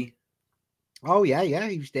referee. Oh yeah,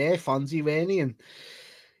 he was there, Fonzie, really, and.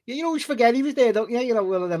 You always forget he was there, don't you?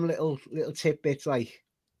 One of them little tidbits like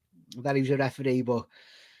that he was a referee, but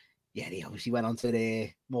he obviously went on to the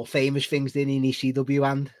more famous things, didn't he, in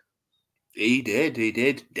ECW, and he did.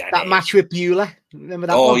 Daddy. That match with Bueller, remember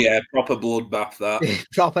that? Oh one? Yeah, proper bloodbath that.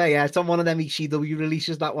 Proper, yeah. It's on one of them ECW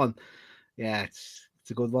releases, that one. Yeah, it's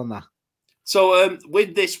a good one, that. So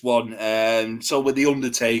with this one, with the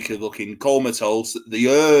Undertaker looking comatose, the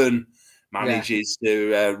urn manages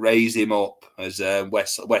to raise him up as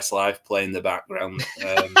Westlife playing in the background.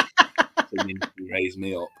 Raise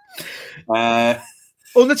me up.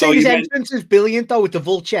 Undertaker's entrance is brilliant, though, with the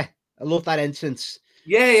vulture. I love that entrance.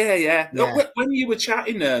 Yeah. When you were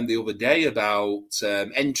chatting the other day about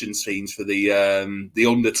entrance scenes for the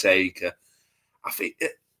Undertaker, I think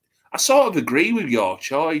I sort of agree with your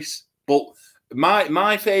choice. But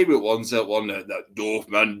my favourite one's that one that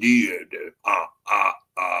Dorfman did.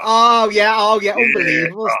 Oh yeah,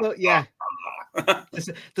 unbelievable. Yeah.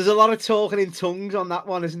 There's a lot of talking in tongues on that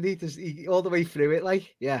one, isn't he? All the way through it,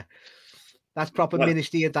 like, yeah. That's proper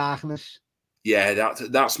Ministry of Darkness. Yeah,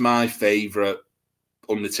 that's my favourite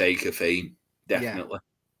Undertaker theme, definitely.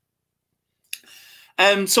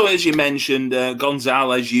 Yeah. So as you mentioned,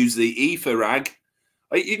 Gonzalez used the ether rag.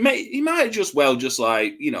 He might have just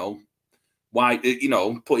like,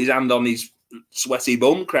 put his hand on his sweaty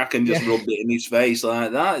bum crack and just rubbed it in his face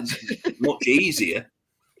like that. It's much easier.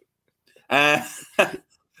 Uh,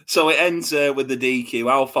 so it ends with the DQ.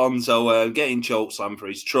 Alfonso getting chokeslam for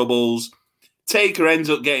his troubles. Taker ends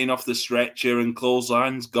up getting off the stretcher and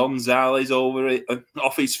clotheslines Gonzalez over it,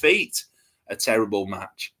 off his feet. A terrible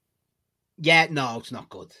match. Yeah, no, it's not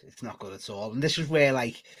good. It's not good at all. And this is where,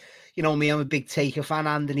 like, you know me, I'm a big Taker fan,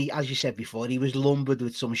 and he, as you said before, he was lumbered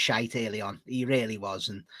with some shite early on. He really was.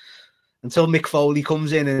 And until Mick Foley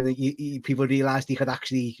comes in and people realised he could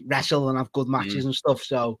actually wrestle and have good matches and stuff.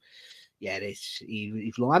 So, yeah,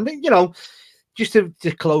 he's long. And, you know, just to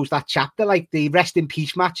close that chapter, like the rest in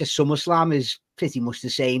peace match at SummerSlam is pretty much the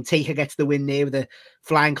same. Taker gets the win there with a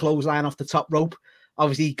flying clothesline off the top rope.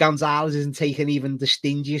 Obviously, Gonzalez isn't taking even the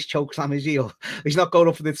stingiest chokeslam, is he? He's not going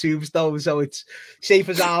up for the tombstone, so it's safe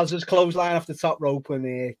as ours as clothesline off the top rope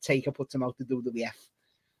when Taker puts him out the WWF.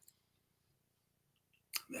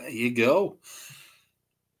 There you go.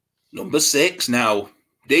 Number 6 now.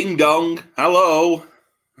 Ding Dong. Hello.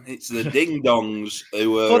 It's the Ding Dongs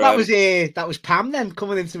who were. So that was Pam then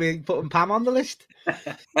coming into me, putting Pam on the list.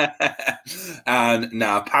 And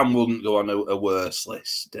now Pam wouldn't go on a worse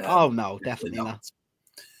list. Oh no, definitely not.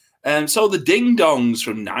 So the Ding Dongs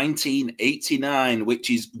from 1989, which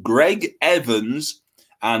is Greg Evans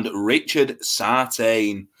and Richard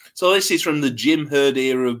Sartain. So this is from the Jim Herd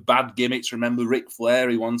era of bad gimmicks. Remember Ric Flair?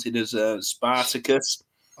 He wanted as Spartacus.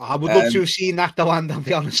 I would love to have seen that, though, and I'll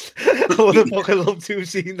be honest. I would have fucking loved to have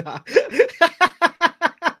seen that.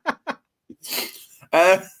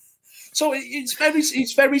 So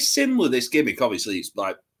it's very similar, this gimmick. Obviously, it's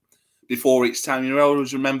like before its time. You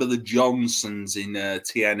always remember the Johnsons in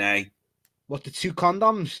TNA. What, the 2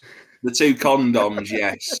 condoms? The 2 condoms,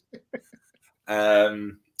 yes.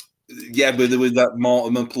 Yeah, but there was that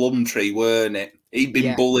Mortimer Plumtree, weren't it? He'd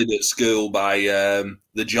been bullied at school by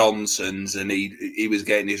the Johnsons, and he was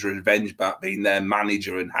getting his revenge back, being their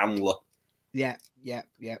manager and handler. Yeah.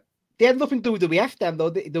 They had nothing to do with WWF then, though.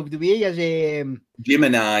 The WWE as a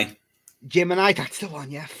Gemini, that's the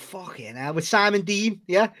one. Yeah, fucking hell, with Simon Dean.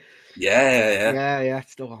 Yeah,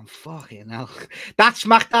 it's the one. Fucking hell, that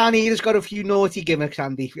SmackDown era's got a few naughty gimmicks,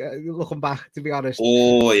 Andy. Looking back, to be honest.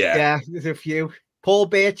 Oh yeah, there's a few. Paul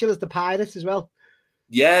Burchill as the pirate as well.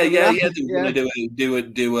 Yeah. They were going to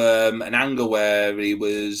do an angle where he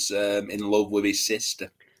was in love with his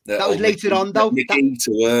sister. That was later on, though.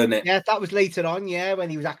 Nikita, weren't it? Yeah, that was later on. Yeah,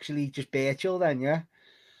 when he was actually just Burchill. Then, yeah.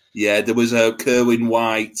 Yeah, there was a Kerwin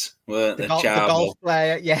White, weren't there? The golf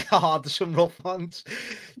player. Yeah, there's some rough ones.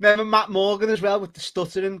 Remember Matt Morgan as well with the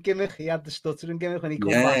stuttering gimmick? He had the stuttering gimmick when he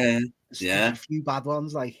come back. A few bad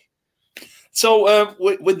ones, like. So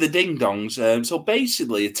with the Ding Dongs, so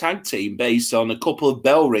basically a tag team based on a couple of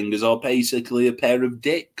bell ringers or basically a pair of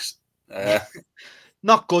dicks.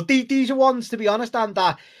 Not good. These are ones, to be honest, and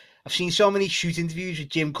I've seen so many shoot interviews with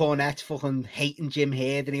Jim Cornette fucking hating Jim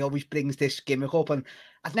Herd, and he always brings this gimmick up, and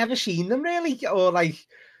I've never seen them really, or like,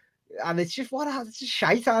 and it's just it's just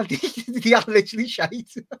shite, aren't they? They are literally shite.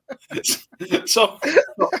 So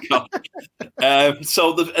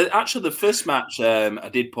the first match I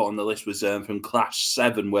did put on the list was from Clash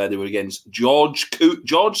 7, where they were against George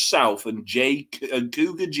South and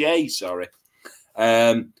Cougar J. Sorry,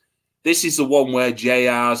 this is the one where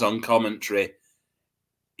JR's on commentary.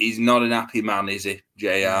 He's not an happy man, is he,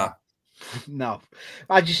 JR? No,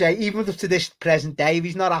 as you say, even up to this present day, if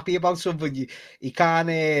he's not happy about something, he can't.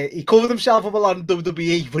 He covered himself up a lot in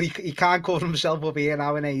WWE, but he can't cover himself up here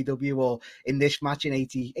now in AEW or in this match in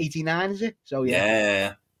 89, is it? So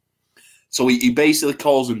yeah. So he basically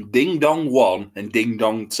calls them Ding Dong 1 and Ding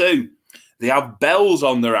Dong 2. They have bells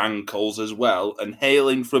on their ankles as well, and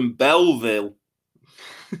hailing from Belleville.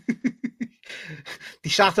 They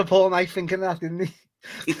sat up all night thinking that, didn't they?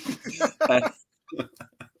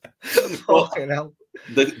 Fucking hell.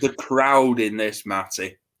 The crowd in this,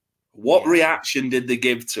 Matty, what reaction did they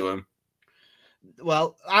give to him?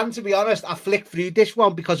 Well, and to be honest, I flicked through this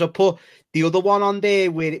one because I put the other one on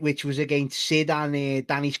there, which was against Sid and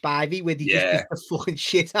Danny Spivey, where they just beat the fucking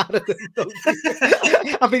shit out of them.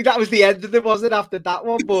 I think that was the end of it, wasn't it, after that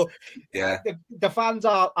one? But the fans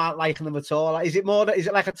aren't liking them at all. Is it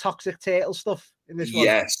like a Toxic Turtle stuff in this one?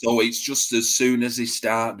 Yeah, so it's just as soon as they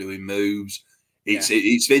start doing moves,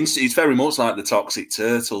 it's very much like the Toxic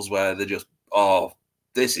Turtles, where they're just, oh,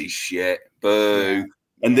 this is shit, boo.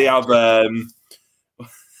 And they have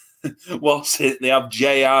they have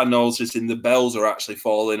JR noticing the bells are actually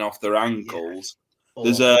falling off their ankles.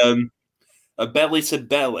 There's a belly to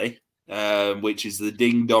belly, which is the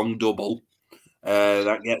Ding Dong double,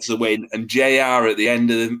 that gets the win. And JR at the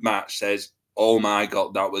end of the match says, "Oh my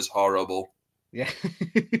god, that was horrible." Yeah,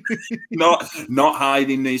 not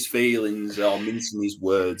hiding his feelings or mincing his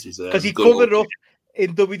words is because he covered up.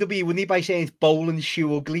 in WWE, wouldn't he, by saying it's bowl and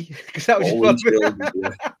shoe ugly? Because that was just Bowling one. shoe,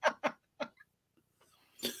 yeah.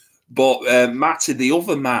 But Matty, the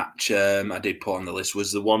other match I did put on the list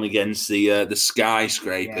was the one against the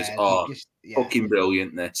skyscrapers. Fucking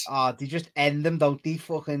brilliant! This. They just end them, don't they?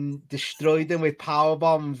 Fucking destroy them with power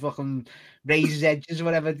bombs, fucking razor's edges,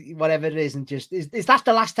 whatever it is, and just is that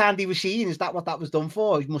the last time they were seen? Is that what that was done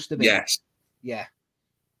for? It must have been. Yes. Yeah.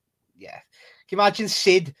 Can you imagine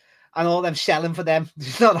Sid and all them selling for them?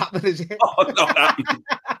 It's not happening, is it? Oh, not happening.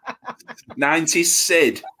 90s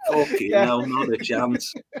Sid. Fucking hell, not a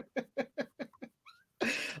chance.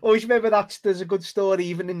 Always remember that there's a good story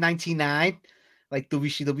even in 99, like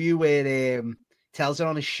WCW, where tells her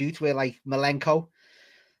on a shoot where like Malenko, I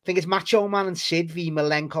think it's Macho Man and Sid v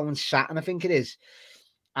Malenko and Saturn, I think it is.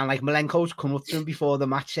 And like Malenko's come up to him before the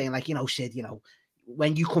match saying like, Sid,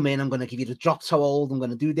 when you come in, I'm going to give you the drop toe hold. I'm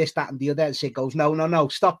going to do this, that, and the other. And Sid goes, no,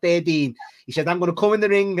 stop there, Dean. He said, I'm going to come in the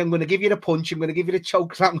ring. I'm going to give you the punch. I'm going to give you the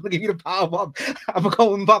choke. I'm going to give you the power bomb. I'm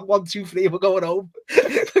going back 1, 2, 3. We're going home.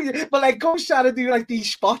 But like, goes trying to do like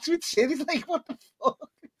these spots with Sid. It's like, what the fuck?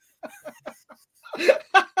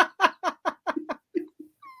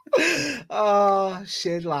 Oh,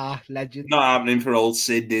 Sid, legend. Not happening for old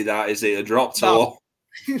Sydney, that is it? A drop toe.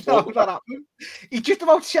 No, not happening. He's just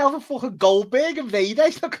about to sell the fucking Goldberg and Vader.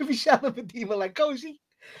 He's not going to be selling for Dean Malenko, is he?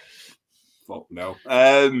 Fuck no.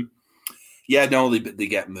 They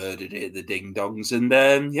get murdered here, the ding dongs, and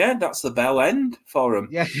that's the bell end for them.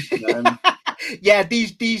 Yeah,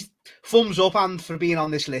 these thumbs up and for being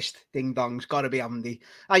on this list, ding dongs, got to be on the.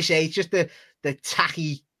 I say it's just the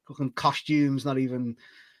tacky fucking costumes, not even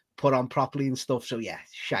put on properly and stuff. So yeah,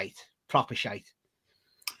 shite, proper shite.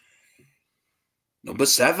 Number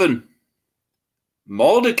 7,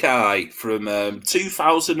 Mordecai from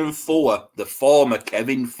 2004, the former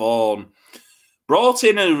Kevin Thorne. Brought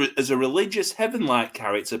in as a religious heaven-like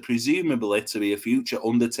character, presumably to be a future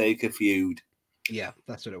Undertaker feud. Yeah,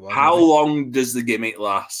 that's what it was. How long does the gimmick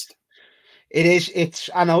last?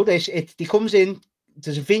 I know this. He comes in,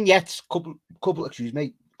 there's a vignette couple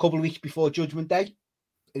of weeks before Judgment Day,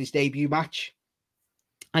 his debut match.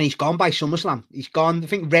 And he's gone by SummerSlam. He's gone. I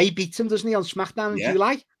think Ray beats him, doesn't he, on SmackDown in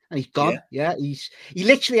July? And he's gone. Yeah, he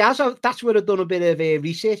literally has. That's where I've done a bit of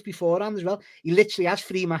research beforehand as well. He literally has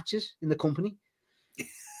 3 matches in the company.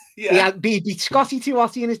 He beat Scotty 2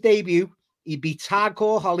 Hotty in his debut. He beats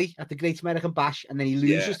Hardcore Holly at the Great American Bash, and then he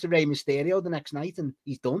loses to Rey Mysterio the next night, and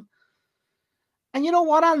he's done. And you know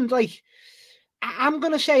what? And like, I'm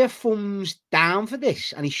gonna say a thumbs down for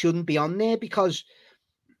this, and he shouldn't be on there because.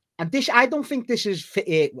 And this, I don't think this is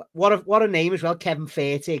what a name as well. Kevin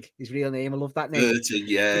Fertig, his real name. I love that name. Fertig,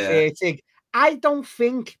 yeah. Fertig. I don't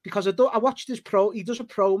think because I watched his he does a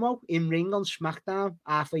promo in ring on SmackDown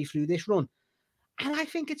halfway through this run, and I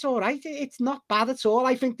think it's all right. It's not bad at all.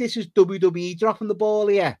 I think this is WWE dropping the ball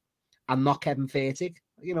here, and not Kevin Fertig.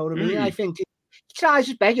 You know what I mean? I think he tries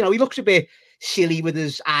his best. He looks a bit silly with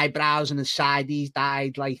his eyebrows and his side. He's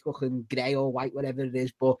dyed like fucking grey or white, whatever it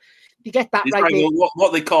is, but. You get that right. Like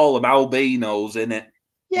what they call them, albinos, innit?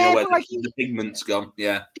 Yeah, where but like the pigment's gone.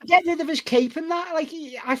 Yeah. Get rid of his cape and that. Like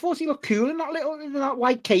I thought he looked cool in that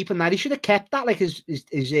white cape and that. He should have kept that like his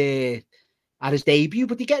at his debut.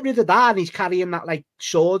 But they get rid of that and he's carrying that like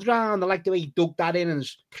sword around. I like the way he dug that in and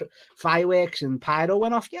his fireworks and pyro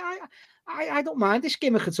went off. Yeah, I don't mind this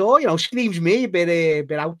gimmick at all. Screams me a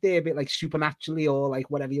bit out there, a bit like supernaturally or like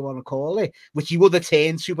whatever you want to call it. Which he would have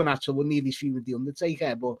turned supernatural, wouldn't he? If he's feud with the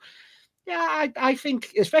Undertaker, but. Yeah, I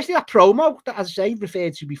think, especially that promo that, as I say,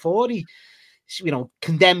 referred to before, he,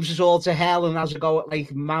 condemns us all to hell and has a go at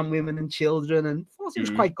like man, women, and children, and I thought it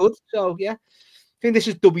was quite good. So yeah, I think this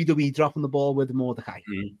is WWE dropping the ball with Mordecai.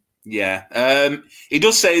 Yeah, he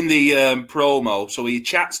does say in the promo, so he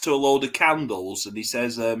chats to a load of candles and he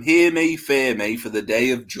says, "Hear me, fear me, for the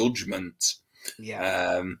day of judgment."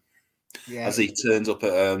 Yeah. As he turns up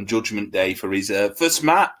at Judgment Day for his first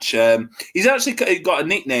match. He's actually got a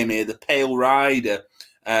nickname here, the Pale Rider.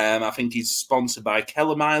 I think he's sponsored by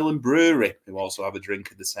Kellam Island Brewery, who also have a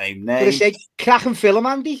drink of the same name. Did I say cracking film,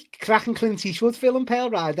 Andy? Cracking Clint Eastwood film,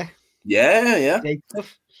 Pale Rider. Yeah.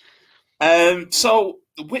 So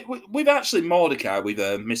we've actually Mordecai with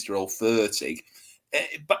Mr. Old 30.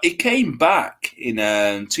 But it came back in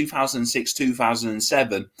 2006,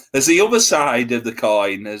 2007 as the other side of the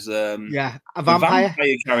coin, as a vampire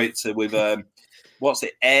character with what's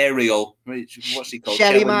it, Ariel? What's she called?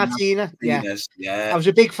 Sherry Martinez. Yeah. I was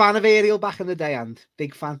a big fan of Ariel back in the day, and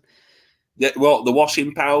big fan. The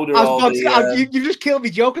washing powder? You just killed me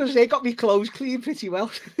joking. They got me clothes clean pretty well.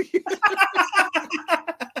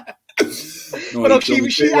 I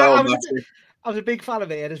was a big fan of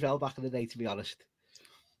her as well back in the day, to be honest.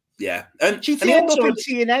 Yeah, She and he turned up also in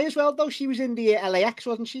TNA as well, though. She was in the LAX,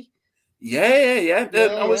 wasn't she? Yeah. I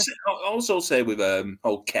Yeah. was also say with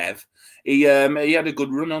old Kev, he had a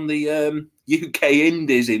good run on the UK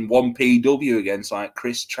Indies in 1PW against like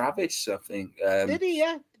Chris Travis, I think. Did he?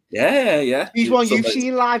 Yeah. Yeah. He's one you've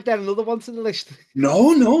seen live. Then another one to the list.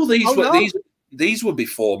 No, Oh, no. these were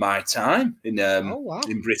before my time in Oh, wow.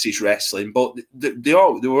 in British wrestling, but they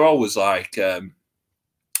were always like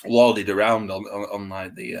lauded around on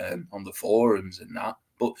like the on the forums and that.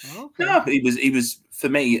 But Okay. no, he was for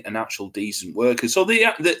me an actual decent worker. So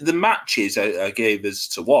the matches I gave us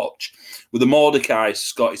to watch were the Mordecai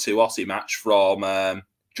Scotty 2 Aussie match from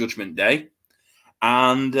Judgment Day,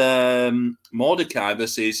 and Mordecai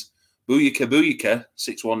versus Booyaka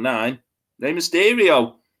 619 Rey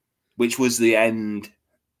Mysterio, which was the end.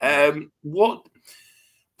 What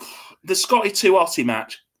the Scotty 2 Aussie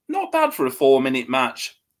match? Not bad for a 4-minute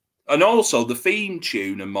match. And also the theme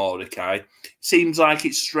tune of Mordecai seems like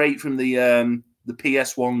it's straight from the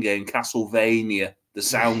PS1 game Castlevania, the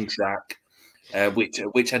soundtrack,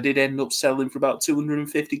 which I did end up selling for about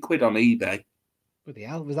 250 quid on eBay. Bloody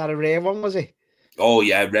hell, was that a rare one? Was it? Oh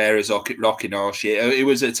yeah, rare as rocking horse shit. It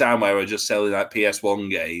was a time where I was just selling like PS1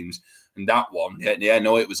 games, and that one,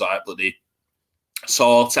 no, it was like bloody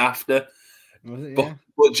sought after. Was it? Yeah.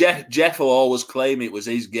 But Jeff will always claim it was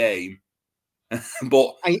his game.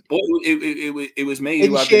 but it was me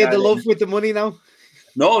who shared the love with the money now.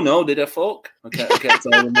 No, did I fuck? I kept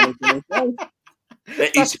all the money for myself.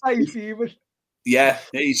 That's how you feel. Yeah,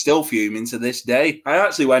 he's still fuming to this day. I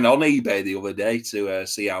actually went on eBay the other day to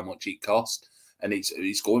see how much it cost, and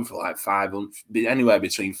it's going for like 500, anywhere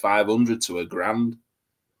between 500 to $1,000.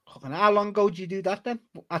 And how long ago did you do that then?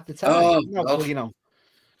 At the time?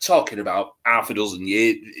 Talking about half a dozen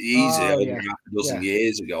years, half a dozen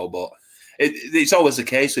years ago, but. It's always the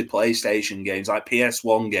case with PlayStation games. Like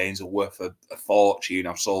PS1 games are worth a fortune.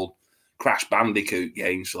 I've sold Crash Bandicoot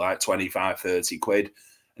games for like 25, 30 quid.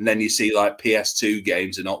 And then you see like PS2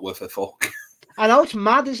 games are not worth a fuck. I know, it's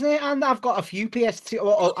mad, isn't it? And I've got a few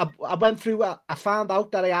PS2. I went through, I found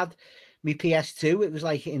out that I had my PS2. It was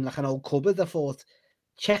like in like an old cupboard. I thought,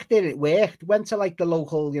 checked it worked. Went to like the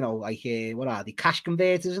local, like, what are they, cash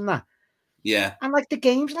converters and that. Yeah. And like the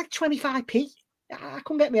game's like 25p. I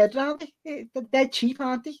couldn't get my head around it. They're dead cheap,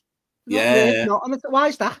 aren't they? Yeah. Why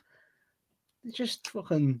is that? It's just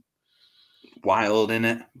fucking wild,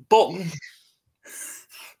 innit? But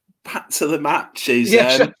back to the matches.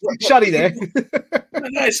 Sorry there.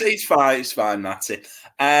 It's fine, Matty.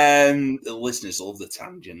 The listeners love the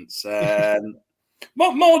tangents.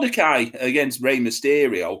 Mordecai against Rey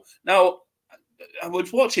Mysterio. Now, I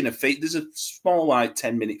was watching there's a small like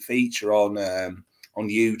 10-minute feature on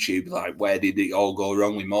YouTube, like where did it all go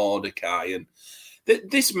wrong with Mordecai, and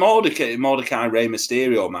this Mordecai Rey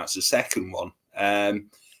Mysterio match, the second one,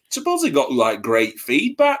 supposedly got like great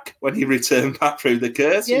feedback when he returned back through the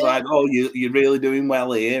curse. He's like, "Oh, you're really doing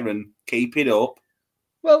well here, and keep it up."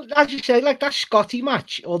 Well, as you say, like that Scotty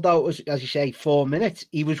match, although it was, as you say, 4 minutes,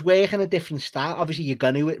 he was working a different style. Obviously, you're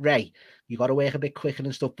going to with Ray. You got to work a bit quicker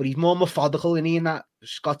and stuff, but he's more methodical in that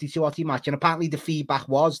Scotty 2 Aussie match. And apparently the feedback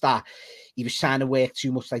was that he was trying to work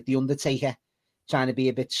too much like The Undertaker, trying to be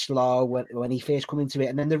a bit slow when he first come into it.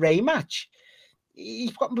 And then the Ray match,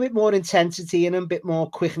 he's got a bit more intensity in him, a bit more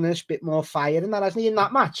quickness, a bit more fire and that, hasn't he, in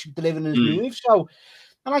that match, delivering his moves. So,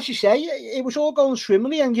 and as you say, it was all going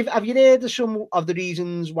swimmingly. And have you heard of some of the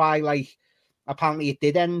reasons why, like, apparently it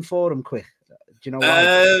did end for him quick? Do you know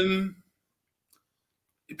why?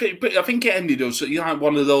 But I think it ended up, so you like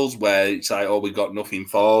one of those where it's like, oh, we got nothing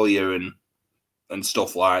for you and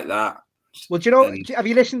stuff like that. Well, do you know, have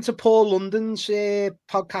you listened to Paul London's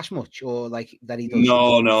podcast much, or like that he does?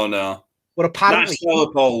 No. But apparently, nice fellow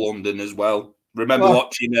Paul London as well. Remember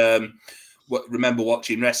watching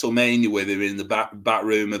WrestleMania with him in the back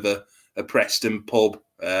room of a Preston pub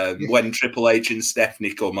when Triple H and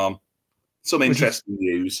Stephanie come on. Some interesting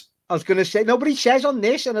news. I was going to say, nobody says on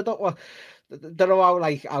this, and I don't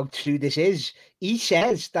know how true this is. He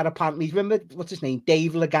says that apparently, remember what's his name,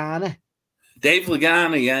 Dave Lagana. Dave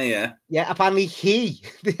Lagana, yeah. Yeah, apparently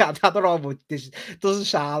I don't know, but this doesn't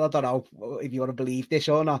sound, I don't know if you want to believe this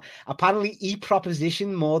or not. Apparently he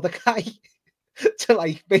propositioned Mordecai to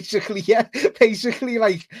like, basically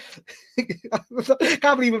like, I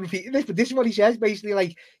can't believe I'm repeating this, but this is what he says, basically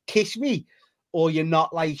like, kiss me, or you're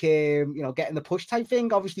not like, getting the push type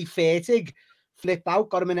thing. Obviously Fertig flipped out,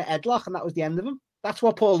 got him in a headlock, and that was the end of him. That's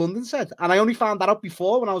what Paul London said. And I only found that out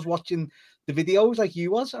before when I was watching the videos like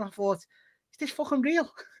you was, and I thought, is this fucking real?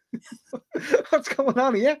 What's going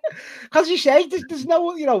on here? As you say, there's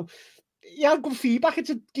no, you had good feedback. It's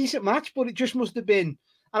a decent match, but it just must have been,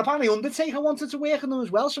 And apparently Undertaker wanted to work with them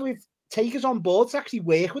as well. So if Taker's on board to actually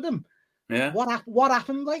work with him, Yeah. What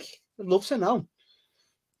happened? Like, I'd love to know.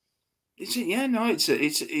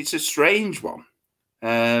 It's a strange one.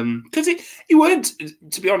 Because he weren't,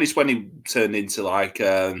 to be honest, when he turned into like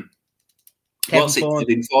Kevin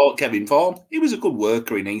Thorne, he was a good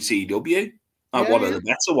worker in ECW. Like one of the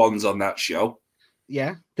better ones on that show.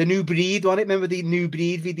 Yeah, the New Breed one. Remember the New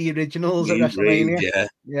Breed with the originals New at WrestleMania? Breed,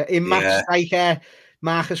 yeah. In match like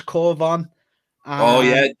Marcus Corvon. Oh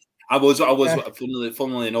yeah, I was.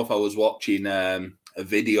 Funnily enough, I was watching a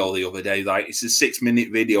video the other day. Like it's a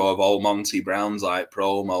 6-minute video of all Monty Brown's like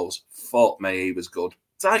promos. Fuck me, he was good.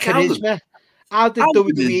 It's like charisma. How did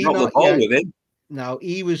WWE drop the ball with him? No,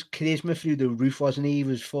 he was charisma through the roof, wasn't he? He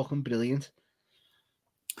was fucking brilliant.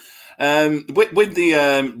 With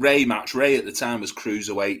the Ray match, Ray at the time was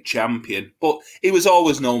Cruiserweight champion, but he was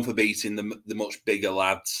always known for beating the much bigger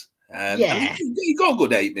lads. And he got a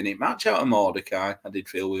good 8-minute match out of Mordecai. I did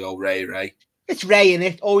feel with old Ray. It's Ray in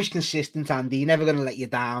it, always consistent, Andy. Never going to let you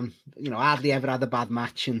down. You know, hardly ever had a bad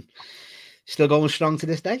match, and still going strong to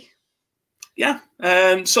this day. Yeah.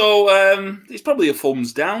 So it's probably a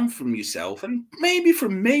thumbs down from yourself, and maybe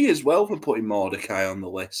from me as well for putting Mordecai on the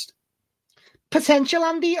list. Potential,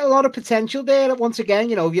 Andy. A lot of potential there. Once again,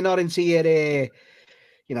 you know, if you're not into your,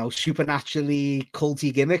 supernaturally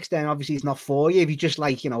culty gimmicks, then obviously it's not for you. If you just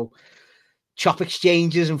like, chop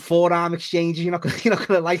exchanges and forearm exchanges, you're not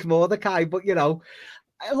gonna like Mordecai. But a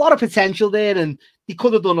lot of potential there, and he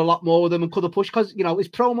could have done a lot more with him and could have pushed because his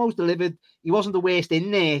promos delivered. He wasn't the worst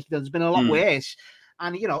in there. There's been a lot worse,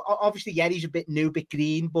 and obviously he's a bit new, a bit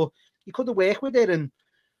green, but he could have worked with it. And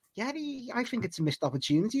I think it's a missed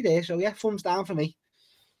opportunity there. So thumbs down for me.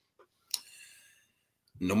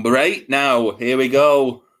 Number 8 now. Here we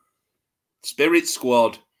go. Spirit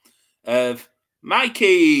Squad of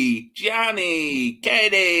Mikey, Gianni,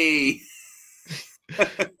 Kenny,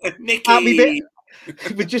 Nikki.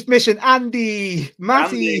 We're just missing Andy,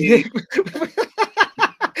 Matty.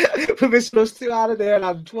 We're missing us two out of there.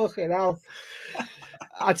 I'm fucking hell.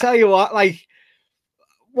 I tell you what, like,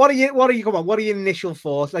 what are your initial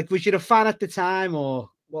thoughts? Like, was you a fan at the time,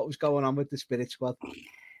 or what was going on with the Spirit Squad?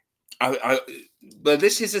 But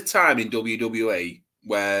this is a time in WWE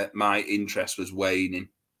where my interest was waning.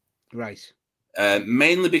 Right.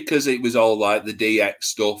 Mainly because it was all like the DX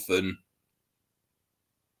stuff and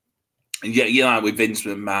like with Vince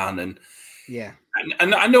McMahon and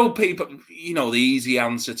I know people, the easy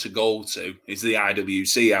answer to go to is the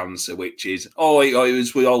IWC answer, which is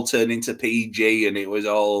we all turned into PG and it was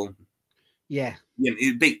all it was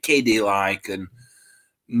a bit kiddie like and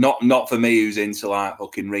not for me who's into like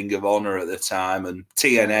fucking Ring of Honor at the time and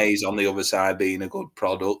TNA's on the other side being a good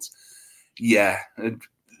product. Yeah.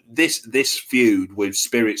 This feud with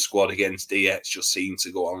Spirit Squad against DX just seemed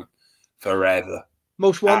to go on forever.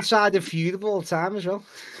 Most one-sided feud of all time as well.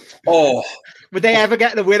 Oh. Would they ever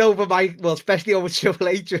get the win over especially over Triple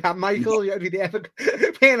H and Michael? Did they ever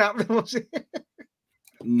pay that? Was it?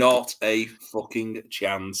 Not a fucking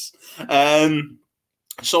chance.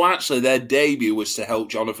 So actually their debut was to help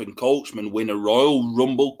Jonathan Coachman win a Royal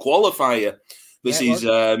Rumble qualifier. This is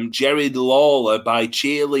Jerry Lawler by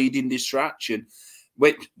cheerleading distraction,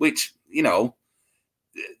 which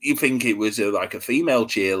you think it was like a female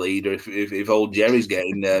cheerleader if old Jerry's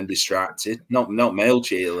getting distracted, not male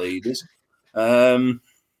cheerleaders.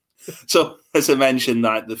 So as I mentioned,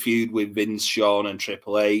 like the feud with Vince, Shawn, and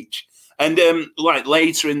Triple H, and like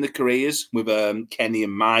later in the careers with Kenny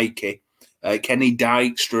and Mikey, Kenny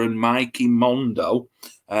Dykstra and Mikey Mondo,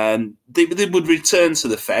 they would return to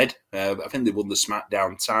the Fed. I think they won the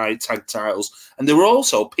SmackDown tag titles, and they were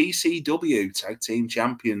also PCW tag team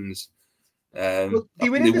champions. Well, they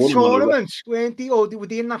were in the tournament, weren't they? Or were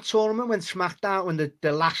they in that tournament when SmackDown, when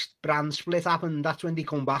the last brand split happened? That's when they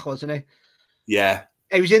come back, wasn't it? Yeah.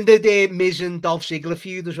 It was in the Miz and Dolph Ziggler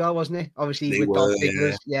feud as well, wasn't it? Obviously, with Dolph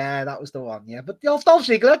Ziggler. Yeah, that was the one. Yeah, but Dolph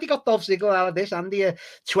Ziggler, they got Dolph Ziggler out of this, and the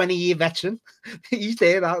 20-year veteran. He's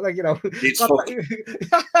there, It's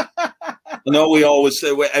I know we always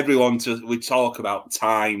say we talk about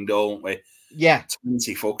time, don't we? Yeah.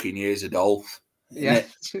 20 fucking years of Dolph. Yeah.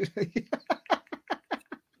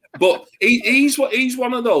 But he's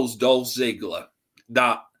one of those Dolph Ziggler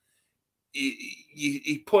that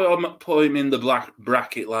you put him in the black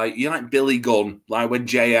bracket like Billy Gunn, like when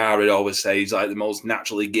JR would always say he's like the most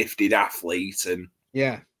naturally gifted athlete and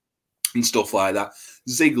stuff like that.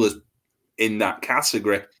 Ziggler's in that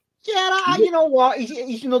category. Yeah, you know what?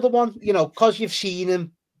 He's another one, because you've seen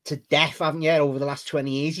him to death, haven't you, over the last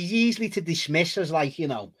 20 years. He's easily to dismiss as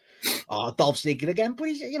Oh, Dolph Ziggler again, but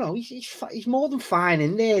he's more than fine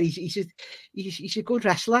in there. He's a good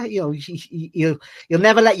wrestler. He'll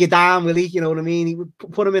never let you down, will he? You know what I mean? He would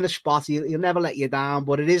put him in a spot. He'll never let you down.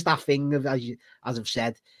 But it is that thing of, as I've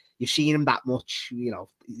said, you've seen him that much.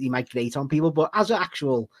 He might grate on people, but as an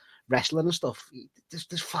actual wrestler and stuff,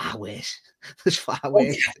 there's far worse. There's far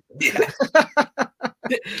worse. Yeah.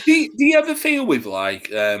 do you ever feel with like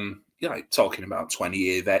talking about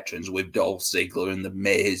 20-year veterans with Dolph Ziggler and The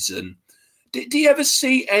Miz, and do you ever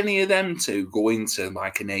see any of them two go into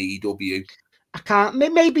like an AEW? I can't.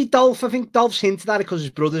 Maybe Dolph. I think Dolph's hinted at it because his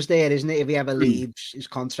brother's there, isn't it? If he ever leaves his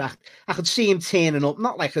contract, I could see him turning up.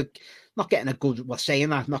 Not getting a good. Well, saying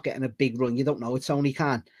that, not getting a big run. You don't know. It's only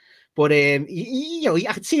can. But I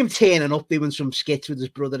could see him turning up, doing some skits with his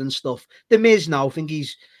brother and stuff. The Miz now, I think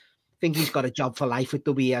he's got a job for life with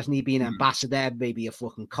WWE, hasn't he? Being an ambassador, maybe a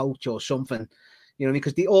fucking coach or something.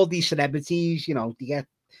 Because all these celebrities, they get,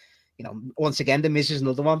 once again, the Miz is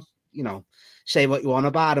another one. Say what you want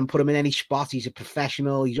about him, put him in any spot. He's a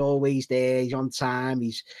professional. He's always there. He's on time.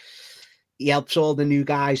 He helps all the new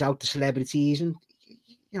guys out, the celebrities, and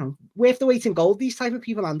worth the weight in gold. These type of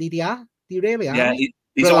people, Andy, they are. They really are. Yeah,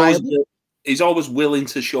 he's always willing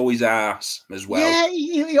to show his ass as well. Yeah,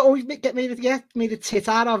 he always get made a tit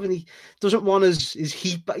out of, and he doesn't want his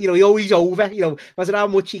heat. He always over. No matter how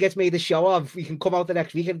much he gets made a show of, he can come out the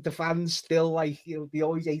next week and the fans still they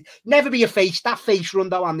always never be a face. That face run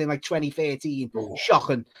down in like 2013,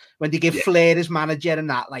 shocking when they give Flair his manager and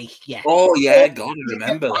that. Oh yeah, God, I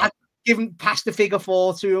remember that. Give him past the figure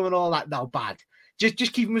 4 to him and all that. No, bad.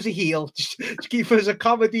 Just keep him as a heel. Just keep him as a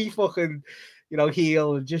comedy fucking.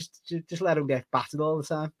 Heel, and just let him get battered all the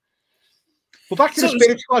time. But back to the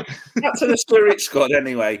Spirit Squad. Back to the Spirit Squad,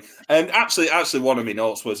 anyway. And actually, one of my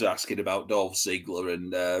notes was asking about Dolph Ziggler,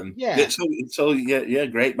 and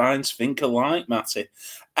great minds think alike, Matty.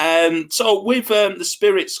 So with the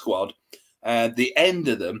Spirit Squad, the end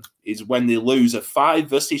of them is when they lose a 5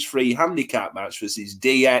 versus 3 handicap match versus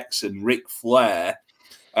DX and Ric Flair.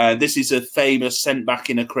 This is a famous sent back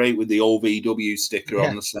in a crate with the OVW sticker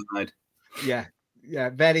on the side. Yeah,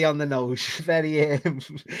 very on the nose, very,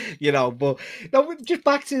 but no, just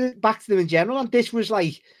back to them in general. And this was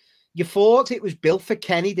like, you thought it was built for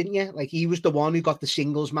Kenny, didn't you? Like, he was the one who got the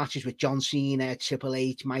singles matches with John Cena, Triple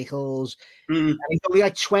H, Michaels. And he's only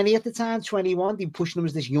like 20 at the time, 21. They pushing him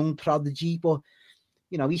as this young prodigy, but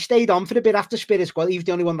he stayed on for a bit after Spirit Squad. He was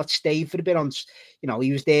the only one that stayed for a bit on.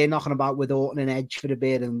 He was there knocking about with Orton and Edge for a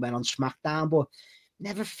bit and went on SmackDown, but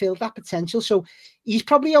never filled that potential. So he's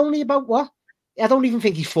probably only about what? I don't even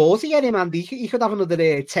think he's 40 yet, him, Andy. He could have another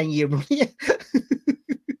 10-year run here.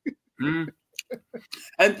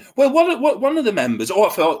 And one of the members, I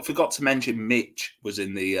forgot to mention Mitch was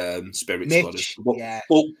in the Spirit Squad.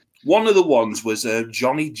 But one of the ones was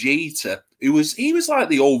Johnny Jeter, who was like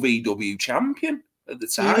the OVW champion at the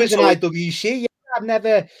time. He was an IWC. Yeah,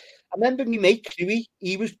 I remember me mate Louis,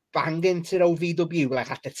 he was banging to OVW like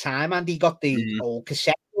at the time, and he got the old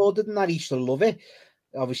cassette ordered and that. He used to love it.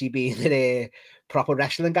 Obviously being a proper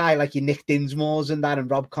wrestling guy like your Nick Dinsmores and that, and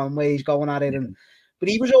Rob Conway's going at it. But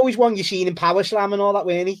he was always one you seen in Power Slam and all that,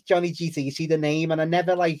 weren't he? Johnny Jeter, you see the name, and I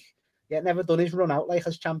never never done his run out like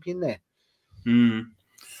as champion there.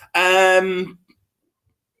 I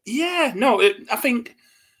think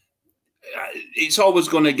it's always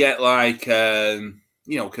going to get like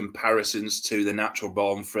comparisons to the Natural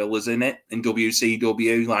Born Thrillers in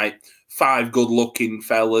WCW, like 5 good-looking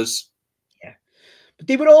fellas. Yeah, but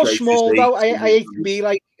they were all small though. I hate to be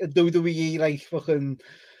like a WWE like fucking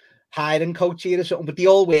hiring coach here or something, but they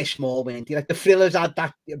all were small, weren't they? Like the Thrillers had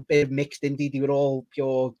that bit mixed, didn't they? They were all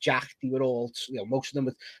pure jacked. They were all, most of them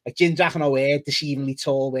were like Jindrak and O'Hare, deceivingly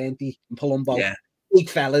tall, weren't they? And Palumbo, big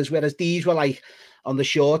fellas, whereas these were like on the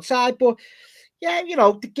short side. But yeah,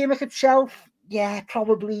 the gimmick itself,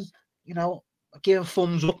 probably, give a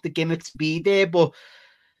thumbs up the gimmick to be there, but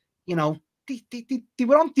they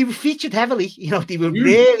were featured heavily. They were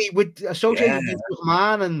really associated with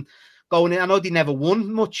McMahon and going in. I know they never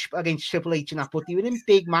won much against Triple H and that, but they were in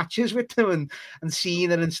big matches with them and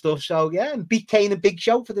Cena and stuff. So and beat Kane and Big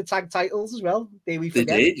Show for the tag titles as well. They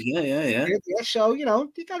did, yeah. So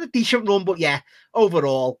they got a decent run, but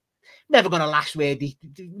overall, never going to last. Where the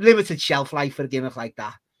limited shelf life for a gimmick like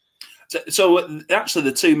that. So actually,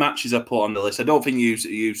 the 2 matches I put on the list, I don't think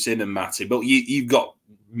you've seen them, Matty, but you've got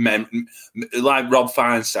like Rob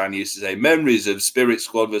Feinstein used to say, memories of Spirit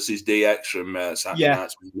Squad versus DX from Saturday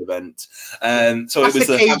night's event. So that's it was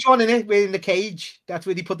the cage one, isn't it? We're in the cage. That's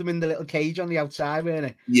where they put them in the little cage on the outside, weren't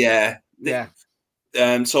it? Yeah.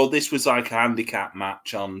 So this was like a handicap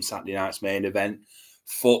match on Saturday night's main event.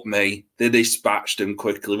 fuck me, they dispatched them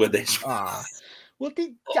quickly with this. Well,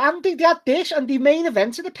 they had this, and the main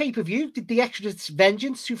event of the pay-per-view, the Exodus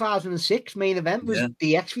Vengeance 2006 main event was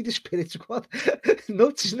DX v the Spirit Squad.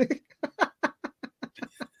 Nuts, isn't it?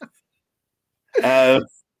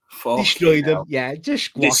 Destroyed them. Yeah, just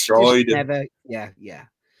squashed. Destroyed them. Never. Yeah.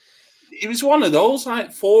 It was one of those,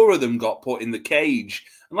 like, 4 of them got put in the cage.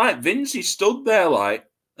 And, like, Vince, he stood there like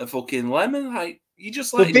a fucking lemon. Like, you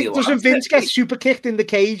just like. Doesn't Vince get super kicked in the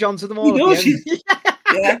cage onto them all? He does.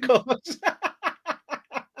 Yeah. Of course.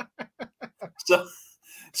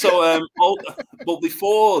 But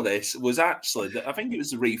before this was actually, I think it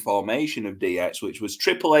was the reformation of DX, which was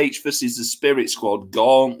Triple H versus the Spirit Squad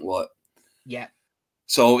Gauntlet. Yeah.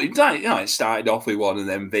 So it started off with one, and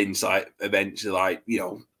then Vince eventually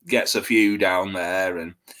gets a few down there,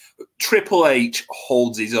 and Triple H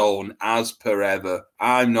holds his own as per ever.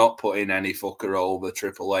 I'm not putting any fucker over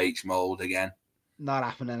Triple H mode again. Not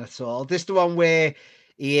happening at all. This is the one where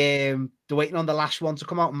they're waiting on the last one to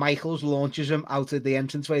come out. Michaels launches him out of the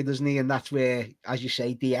entranceway, doesn't he? And that's where, as you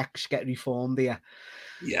say, DX get reformed here.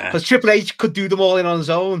 Yeah. Because Triple H could do them all in on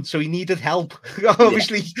his own, so he needed help.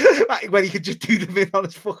 Obviously, when he could just do them in on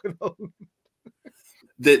his fucking own.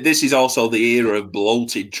 This is also the era of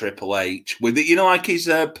bloated Triple H with like his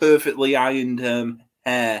perfectly ironed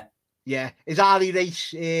hair. Yeah, his Harley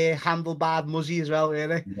Race handlebar muzzy as well,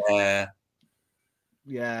 really. Yeah.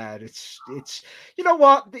 Yeah, it's you know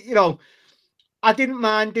what, I didn't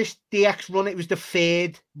mind this DX run. It was the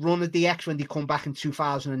 3rd run of DX when they come back in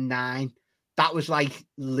 2009. That was like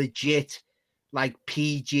legit, like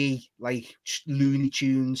PG, like Looney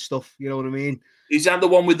Tunes stuff. You know what I mean? Is that the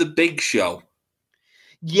one with the Big Show?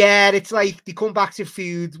 Yeah, it's like they come back to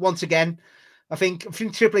feud once again. I think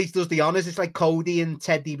Triple H does the honors. It's like Cody and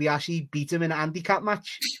Ted DiBiase beat him in a handicap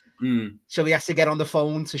match. So he has to get on the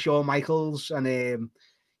phone to Shawn Michaels, and it's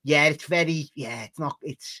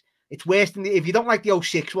worse than if you don't like the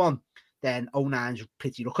 06 one, then 09's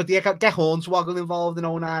pretty rough. Because they get Hornswoggle involved in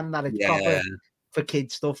 09, and that it's proper for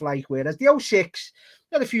kid stuff. Like, whereas the 06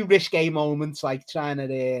 had a few risque moments, like trying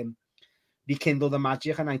to rekindle the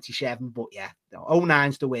magic in 97. But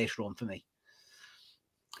 09's the worst run for me.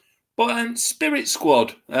 But Spirit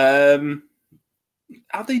Squad, are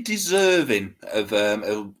they deserving of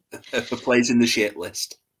a place in the shit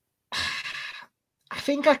list? I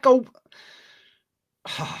think I go.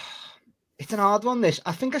 It's an hard one, this.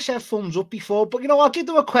 I think I said thumbs up before, but I'll give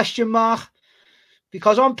them a question mark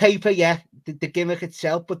because on paper, the gimmick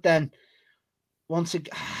itself, but then once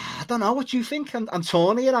again, I don't know what you think. I'm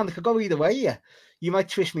torn here, and it could go either way. Yeah, you might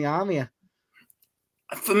twist my arm here.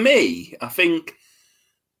 For me, I think.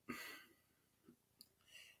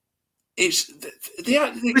 It's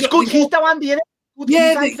good heat though, Andy, isn't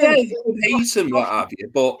it? They hate him, what have you.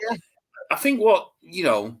 But I think what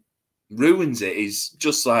ruins it is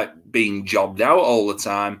just like being jobbed out all the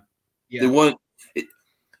time. Yeah.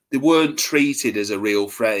 They weren't treated as a real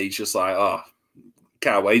threat. It's just like,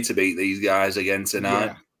 can't wait to beat these guys again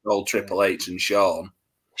tonight. Old Triple H and Shawn.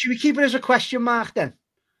 Should we keep it as a question mark then?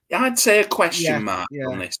 I'd say a question mark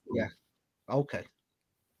on this one. Yeah. Okay.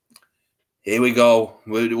 Here we go.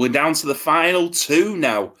 We're down to the final 2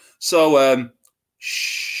 now. So,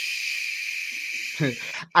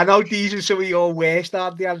 I know these are some of your worst,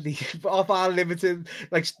 aren't they, Andy? Off our limited,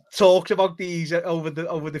 talks about these over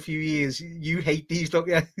the few years. You hate these, don't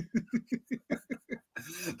you?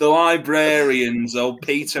 The Librarians,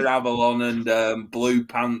 Peter Avalon and Blue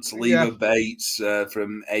Pants, Leva Bates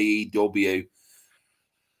from AEW.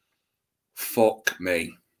 Fuck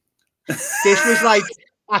me. This was like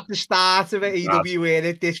at the start of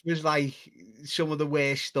AEW, this was like some of the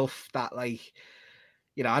worst stuff that, I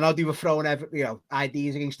know they were throwing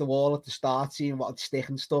ideas against the wall at the start, seeing what would stick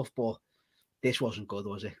and stuff, but this wasn't good,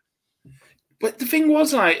 was it? But the thing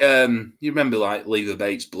was, you remember, Leva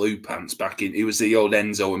Bates' Blue Pants back in, it was the old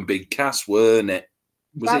Enzo and Big Cass, weren't it?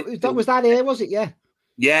 Was that here, was it? Yeah.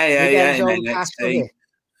 Yeah. NXT.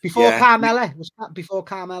 Before Carmella, was that before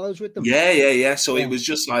Carmella's with them? Yeah. So it was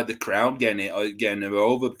just like the crowd getting her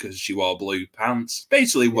over because she wore blue pants.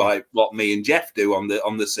 Basically, like what me and Jeff do on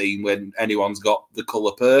the scene when anyone's got the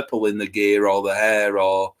colour purple in the gear or the hair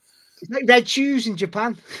or like red shoes in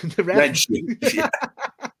Japan. The red shoes. Yeah.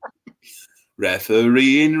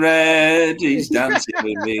 Referee in red, he's dancing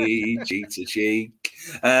with me, cheek to cheek.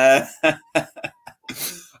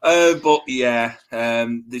 But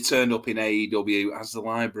they turned up in AEW as the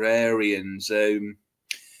Librarians.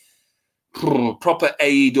 Proper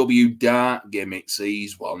AEW dark gimmicks,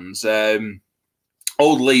 these ones.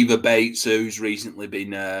 Old Leva Bates, who's recently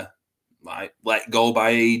been like let go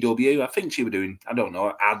by AEW. I think she was doing, I don't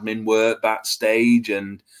know, admin work backstage,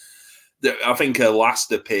 and I think her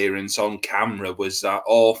last appearance on camera was that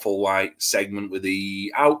awful like segment with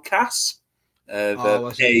the Outcasts.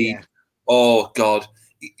 Was it? Yeah. Oh God,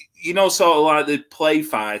 you know, sort of like the play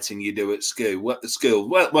fighting you do at school.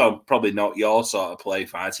 Well, probably not your sort of play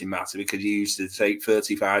fighting, Matty, because you used to take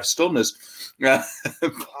 35 stunners.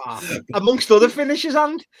 Amongst other finishes,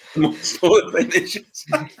 and amongst other finishes.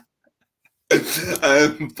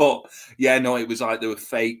 But yeah, no, it was like they were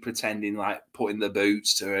fake pretending, like putting the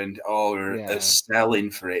boots to her and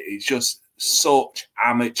selling for it. It's just such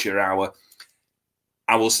amateur hour.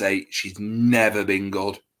 I will say she's never been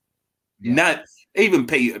good. Yeah. Even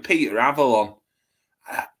Peter Avalon.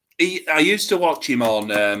 I used to watch him on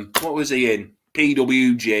what was he in?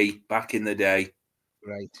 PWG back in the day.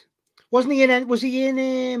 Right. Wasn't he in? Was he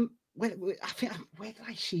in? Where did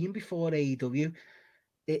I see him before AEW?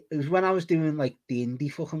 It was when I was doing like the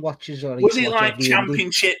indie fucking watches. Or was it like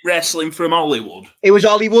Championship Wrestling from Hollywood? It was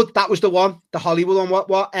Hollywood. That was the one. The Hollywood one.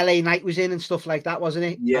 What LA Knight was in and stuff like that, wasn't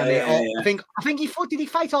it? Yeah. I think did he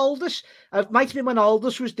fight Aldous? It might have been when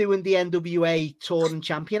Aldous was doing the NWA touring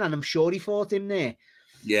champion, and I'm sure he fought him there.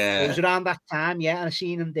 Yeah. It was around that time, yeah. And I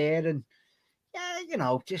seen him there, and yeah, you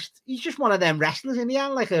know, he's just one of them wrestlers, and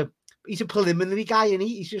he's a preliminary guy, and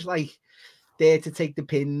he's just like there to take the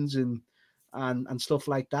pins and stuff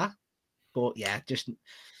like that. But yeah, just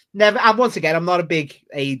never. And once again, I'm not a big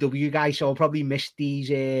AEW guy, so I'll probably miss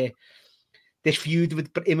this feud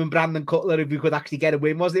with him and Brandon Cutler if we could actually get a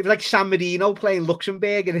win. Wasn't it? It was like San Marino playing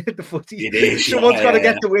Luxembourg and the footy. It is. Someone's got to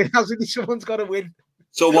get the win, hasn't he? Someone's got to win.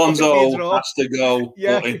 Someone's all has to go.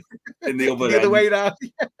 Yeah, in the other the other way around.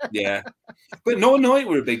 Yeah. But no, it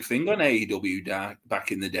were a big thing on AEW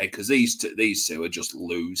back in the day because these two would just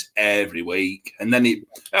lose every week, and then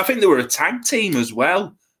I think they were a tag team as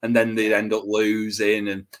well, and then they'd end up losing,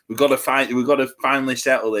 and we've got to fight. We've got to finally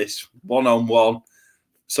settle this 1-on-1.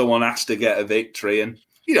 Someone has to get a victory, and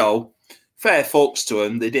you know, fair fucks to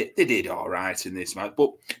them. They did all right in this match.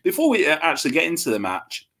 But before we actually get into the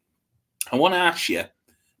match, I want to ask you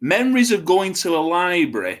memories of going to a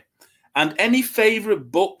library. And any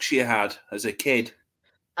favourite books you had as a kid?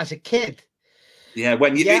 As a kid? Yeah,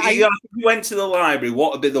 when you went to the library,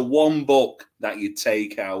 what would be the one book that you'd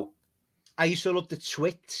take out? I used to love the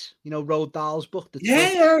Twits, you know, Roald Dahl's book.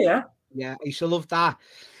 Yeah. Yeah, I used to love that.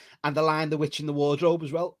 And The Lion, the Witch and the Wardrobe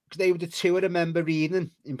as well. Because they were the two I remember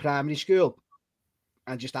reading in primary school.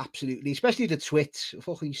 And just absolutely, especially the Twits. I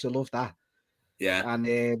fucking used to love that. Yeah. And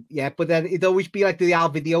but then it'd always be like the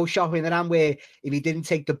old video shop in around where if you didn't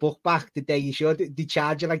take the book back the day you should, they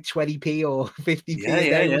charge you like 20p or 50p a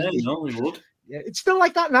day. Yeah, no, we would. Yeah, it's still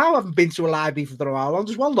like that now. I haven't been to a library for a while.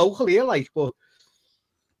 There's one local here, but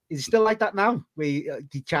is it still like that now? Where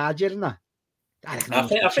they charge you and that? I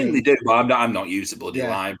think they do, but I'm not used to bloody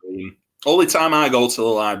library. Only time I go to the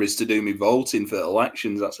library is to do me voting for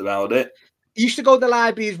elections. That's about it. I used to go to the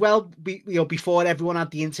library as well, before everyone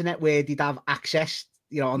had the internet, where they'd have access,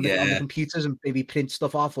 on the computers and maybe print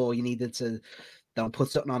stuff off, or you needed to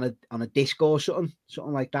put something on a disc or something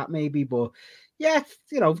like that, maybe. But yeah,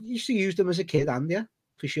 used to use them as a kid, and yeah,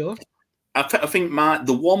 for sure. I think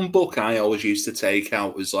the one book I always used to take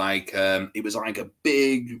out was like it was like a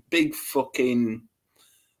big fucking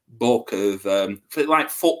book of like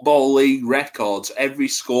football league records, every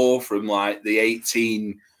score from like the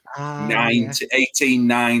 1890s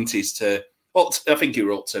to I think you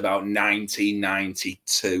were up to about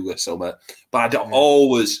 1992 or something. But I'd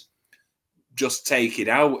always just take it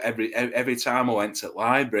out every time I went to the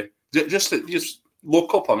library. Just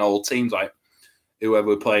look up on old teams like whoever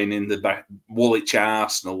were playing in the back, Woolwich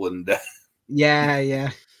Arsenal and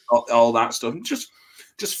all that stuff.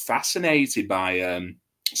 Just fascinated by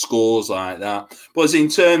scores like that. But as in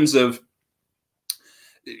terms of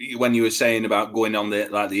when you were saying about going on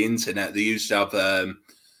the internet, they used to have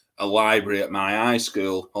a library at my high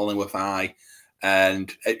school, Hollingworth High,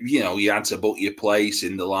 and you had to book your place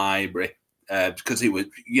in the library because it was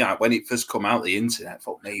when it first come out the internet.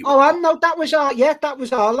 Fuck me. I know that was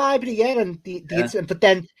our library, and the internet. But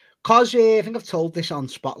then, because I think I've told this on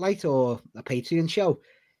Spotlight or a Patreon show,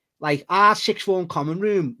 like our sixth form common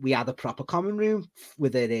room, we had a proper common room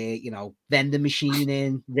with a vending machine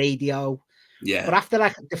in, radio. Yeah. But after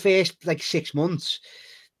like the first 6 months,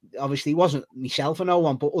 obviously it wasn't myself or no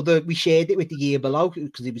one, but we shared it with the year below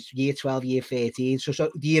because it was year 12, year 13, so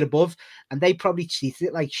the year above, and they probably treated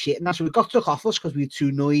it like shit. And that's so we got took off us because we were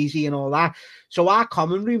too noisy and all that. So our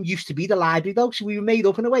common room used to be the library though, so we were made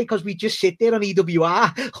up in a way because we just sit there on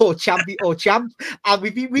EWR or Champ, and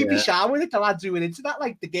we'd be showering with the lads who were into that,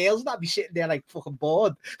 like the girls that'd be sitting there like fucking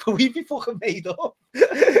bored, but we'd be fucking made up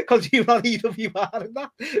because we were on EWR and that.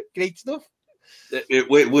 Great stuff.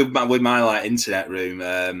 With my like internet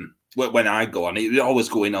room, when I go on, it was always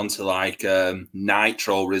going on to like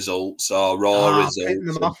Nitro results or Raw results,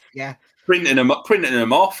 printing them off, printing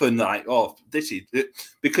them off, and like, oh, this is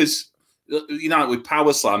because with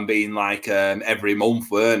Power Slam being like every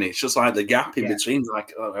month, weren't it? It's just like the gap in between.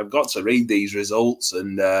 Like, oh, I've got to read these results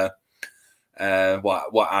and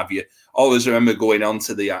what have you. Always remember going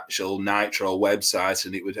onto the actual Nitro website,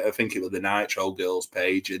 and I think it was the Nitro Girls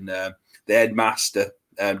page, and the headmaster,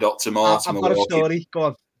 Dr. Mortimer. I've got a story. Go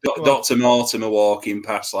on. Dr. Mortimer walking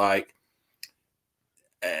past, like,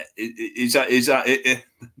 is that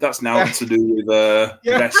that's now to do with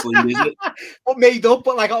wrestling, is it? What made up,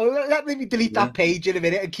 but like, let me delete that page in a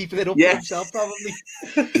minute and keeping it up for himself, probably.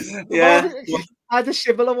 I had a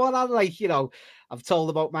similar one. I'm like, I've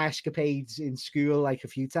told about my escapades in school like a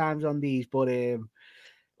few times on these, but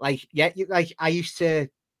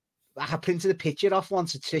I had printed a picture off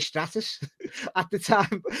once of Trish Stratus at the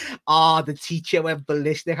time. Oh, the teacher went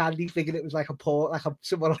ballistic. He figured it was like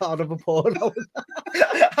someone out of a porno.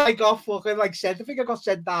 I got fucking I think I got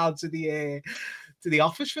sent down to the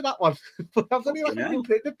office for that one. But I've only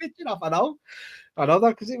printed the picture off. I know that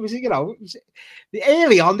because it was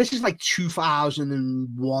early on. This is like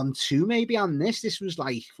 2001, 2 maybe. On this was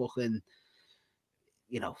like fucking,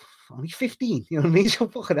 only 15. You know what I mean? So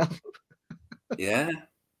fucking hell. Yeah.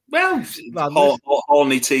 Well,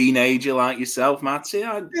 horny teenager like yourself, Matty.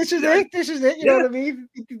 This is it. You know what I mean?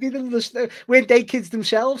 Weren't they kids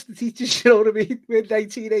themselves, the teachers? You know what I mean? Weren't they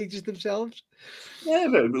teenagers themselves? Yeah,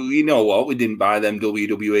 but you know what? We didn't buy them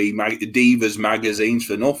WWE Divas magazines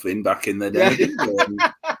for nothing back in the day. The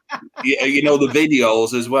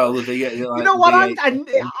videos as well.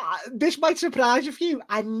 This might surprise a few.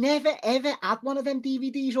 I never ever had one of them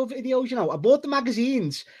DVDs or videos. I bought the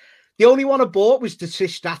magazines. The only one I bought was the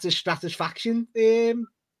Stratisfaction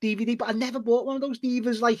DVD, but I never bought one of those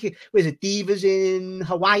Divas. Like, was it Divas in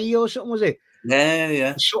Hawaii or something? Was it?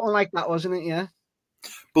 Yeah. Something like that, wasn't it? Yeah.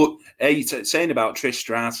 But saying about Trish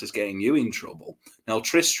Stratus getting you in trouble. Now,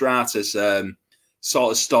 Trish Stratus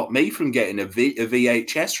sort of stopped me from getting a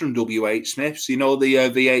VHS from W.H. Smith's. The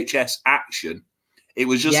VHS action. It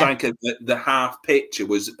was just like the half picture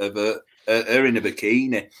was of her in a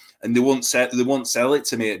bikini, and they won't sell it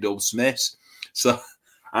to me at Dub Smith's. So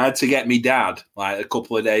I had to get me dad like a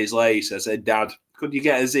couple of days later. I said, Dad, could you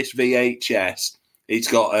get us this VHS? It's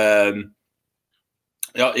got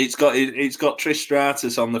Trish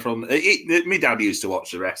Stratus on the front. My dad used to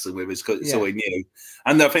watch the wrestling with us, so he knew.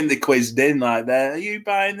 And I think they quizzed in like, "Are you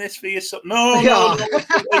buying this for your son?" No,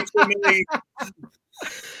 it's for me.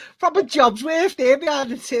 Proper jobs worth there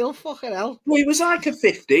behind the till, fucking hell. Well, it was like a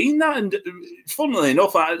 15, that, and funnily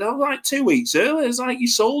enough, like 2 weeks earlier, it's like you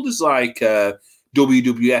sold us like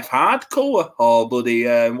WWF Hardcore or bloody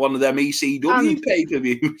one of them ECW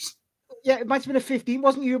pay-per-views. Yeah, it might have been a 15.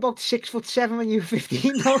 Wasn't you about 6'7" when you were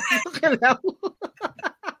 15? No, fucking hell.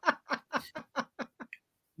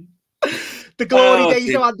 The glory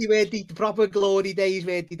days, though, Andy, were the proper glory days,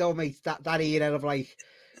 where they don't make that era of like,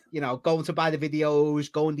 going to buy the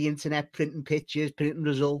videos, going the internet, printing pictures, printing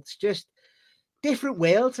results, just different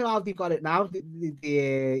world to how they've got it now.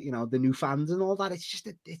 The new fans and all that. It's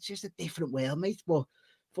just a different world, mate. But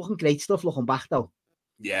fucking great stuff looking back though.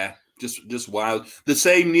 Yeah, just wild. The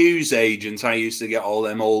same news agents I used to get all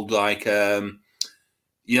them old like like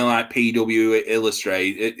PW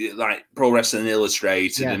Illustrated, like Pro Wrestling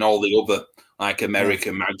Illustrated, and all the other like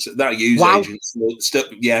American mags. That news agent's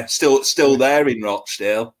still there in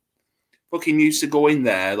Rochdale. Fucking used to go in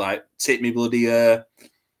there, like tip me bloody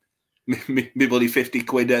me bloody 50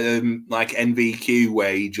 quid like NVQ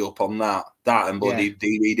wage up on that and bloody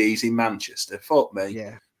DVDs in Manchester. Fuck me.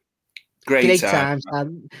 Yeah. Great times.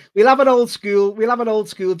 We'll have an old school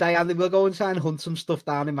day, and we'll go and try and hunt some stuff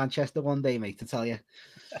down in Manchester one day, mate, to tell you.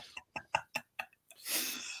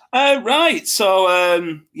 Right. So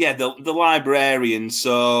the librarian.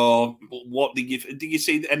 So what did you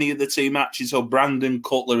see any of the two matches? So Brandon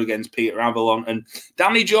Cutler against Peter Avalon and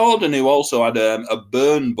Danny Jordan, who also had a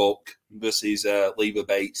burn book versus Lever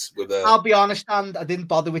Bates with a. I'll be honest, and I didn't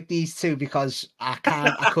bother with these two because I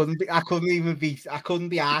couldn't be asked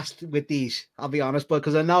with these. I'll be honest,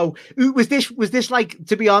 because I know was this like,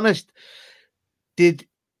 to be honest, did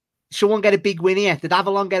someone get a big win here? Did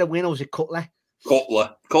Avalon get a win, or was it Cutler?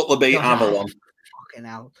 Cutler beat Avalon. Fucking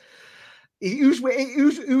hell.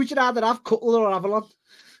 Who'd you rather have, Cutler or Avalon?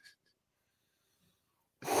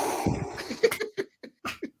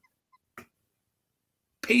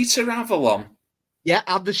 Peter Avalon. Yeah,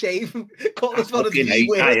 I'm the same. Cutler's one of the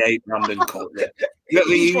I hate Brandon Cutler.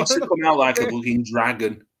 He used to come out like a fucking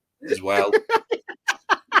dragon as well.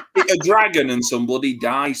 A dragon and some bloody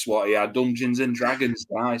dice, what he had, Dungeons and Dragons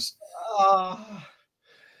dice. Oh,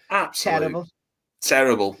 absolutely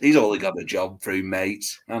terrible. He's only got a job through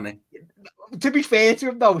mates, hasn't he? To be fair to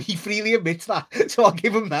him, though, he freely admits that, so I'll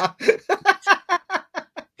give him that.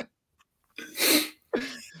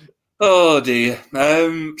 Oh dear.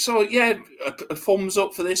 So yeah, a thumbs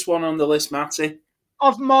up for this one on the list, Matty.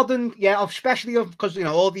 Of modern, yeah, especially because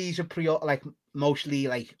all these are mostly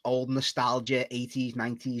like old nostalgia, 80s,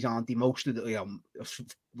 90s, aren't they? Most of the, a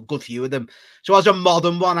good few of them. So as a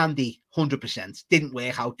modern one, Andy, 100% didn't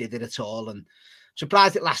work out, did it at all? And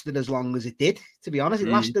surprised it lasted as long as it did. To be honest, it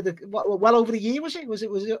lasted well over a year. Was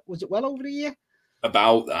it well over a year?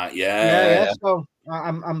 About that, yeah. So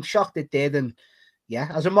I'm shocked it did, and yeah,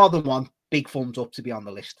 as a modern one, big thumbs up to be on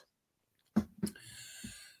the list.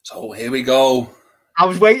 So here we go. I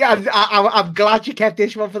was waiting. I'm glad you kept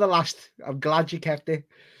this one for the last. I'm glad you kept it.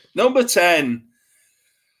 Number 10.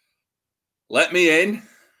 Let me in.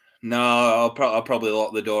 No, I'll probably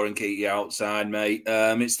lock the door and keep you outside, mate.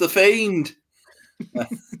 It's The Fiend.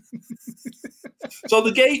 So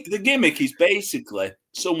the gimmick is basically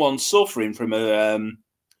someone suffering from a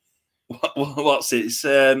what's it? It's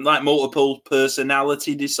like multiple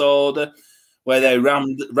personality disorder, where they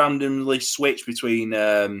randomly switch between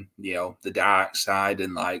the dark side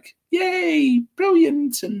and like, yay,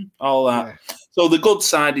 brilliant, and all that. Yeah. So the good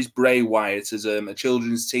side is Bray Wyatt as a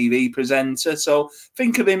children's TV presenter. So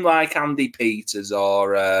think of him like Andy Peters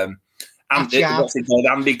or what's it called,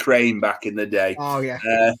 Andy Crane back in the day. Oh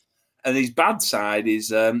yeah. And his bad side is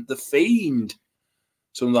the Fiend,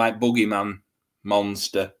 something like Boogeyman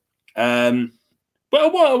monster. But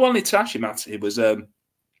what I wanted to ask you, Matty, was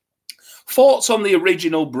thoughts on the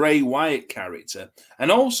original Bray Wyatt character, and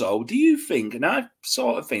also, do you think? And I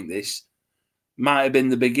sort of think this might have been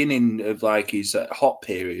the beginning of like his hot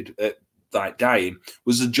period, like dying.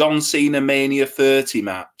 Was the John Cena Mania 30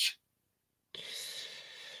 match?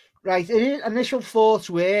 Right. Initial thoughts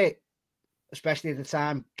were, especially at the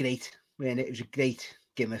time, great. It was a great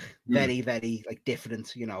gimmick, very, very like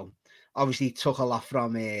different. Obviously took a lot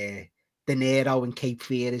from De Niro and Cape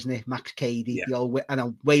Fear, isn't it? Max Cady. Yeah. The old, I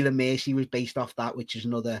know Waylon Mercy was based off that, which is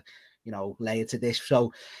another, layer to this.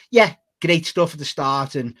 So yeah, great stuff at the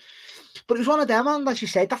start. But it was one of them, and as you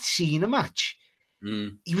said, that Cena match.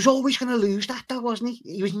 He was always going to lose that, though, wasn't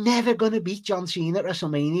he? He was never going to beat John Cena at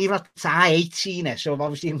WrestleMania. Even at the time, I hate Cena, so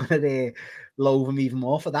obviously I'm going to loathe him even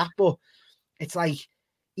more for that. But it's like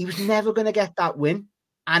he was never going to get that win.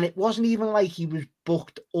 And it wasn't even like he was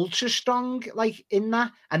booked ultra strong, like in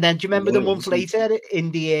that. And then do you remember the month later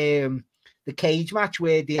in the cage match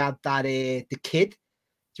where they had that the kid? Do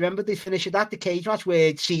you remember the finish of that, the cage match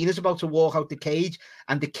where Cena's about to walk out the cage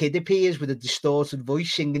and the kid appears with a distorted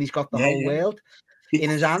voice singing he's got the whole world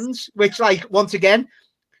in his hands? Which, like, once again,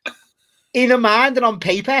 in a mind and on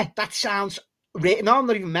paper, that sounds written on, I'm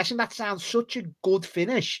not even messing, that sounds such a good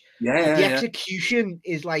finish. The execution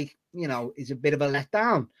is like, is a bit of a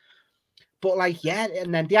letdown. But like,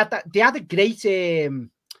 and then they had a great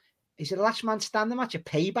is it a last man standing match? A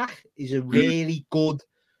Payback is a really good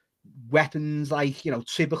weapons, like,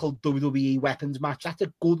 typical WWE weapons match. That's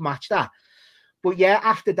a good match, that. But yeah,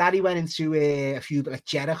 after that he went into a few like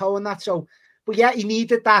Jericho and that. So, but yeah, he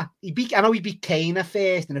needed that. I know he beat Kane at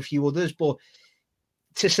first and a few others, but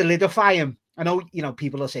to solidify him, I know,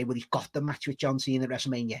 people will say, well, he's got the match with John Cena at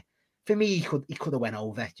WrestleMania. For me, he could have went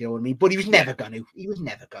over, do you know what I mean? But he was never going to. He was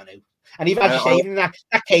never going to. And even as you say, even that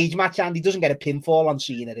cage match, and he doesn't get a pinfall on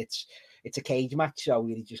Cena. It's a cage match, so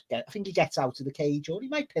I think he gets out of the cage, or he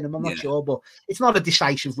might pin him, I'm not sure, but it's not a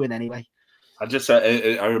decisive win anyway.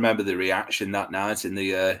 I remember the reaction that night in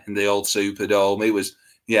the old Superdome. It was,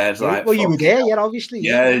 it's like, well, you were there, obviously.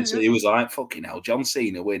 It was like, fucking hell, John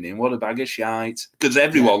Cena winning, what a bag of shite. Because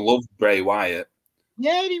everyone loved Bray Wyatt.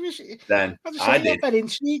 Yeah, he was. Then I did. He had that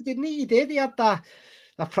intrigue, didn't he? He did. He had that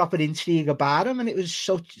proper intrigue about him, and it was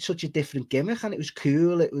such a different gimmick, and it was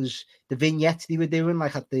cool. It was the vignettes they were doing,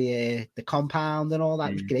 like at the compound and all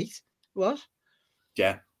that. It was great. It was.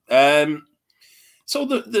 Yeah. So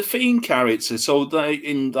the Fiend character, so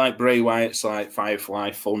in like Bray Wyatt's like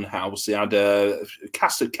Firefly Funhouse, they had a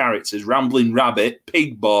cast of characters: Rambling Rabbit,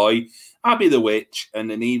 Pig Boy, Abby the Witch,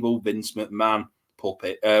 and an evil Vince McMahon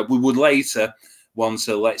puppet. We would later once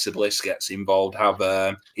Alexa Bliss gets involved,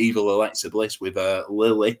 have evil Alexa Bliss with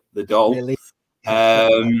Lily, the doll. Lily.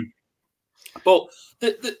 But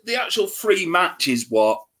the actual 3 matches,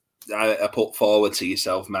 what I put forward to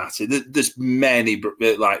yourself, Matty. There's many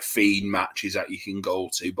like Fiend matches that you can go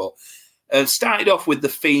to, but started off with the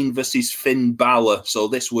Fiend versus Finn Balor. So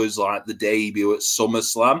this was like the debut at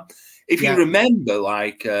SummerSlam. If you remember,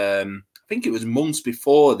 like I think it was months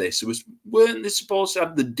before this, weren't they supposed to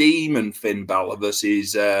have the Demon Finn Balor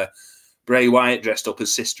versus Bray Wyatt dressed up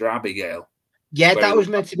as Sister Abigail? Yeah, that was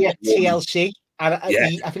meant to be at TLC. And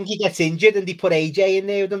I think he gets injured and they put AJ in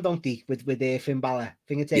there with them, don't they? With Finn Balor. I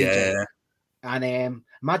think it's AJ. Yeah. And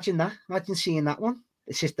imagine that. Imagine seeing that one.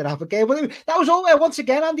 The Sister Abigail. But that was all, once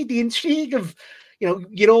again, Andy, the intrigue of,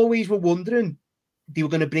 you always were wondering they were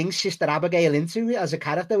going to bring Sister Abigail into it as a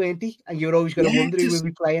character, weren't they? And you were always going to wonder who would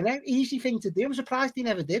be playing it. Easy thing to do. I'm surprised he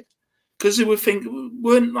never did. Because they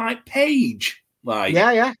weren't like Paige. Like,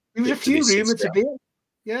 yeah. There was a few rumored to be.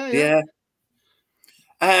 Yeah.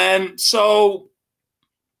 So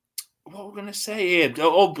what we're going to say here?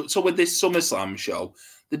 So with this SummerSlam show,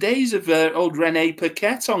 the days of old Renee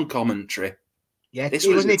Paquette on commentary. Yeah, this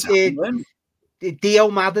wasn't it.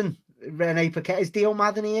 Dio Madden, Renee Paquette. Is Dio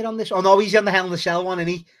Madden here on this? Oh no, he's on the Hell in a Cell one,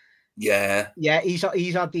 isn't he? Yeah, he's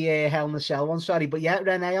on the Hell in a Cell one. Sorry, but yeah,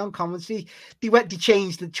 Renee on commentary. They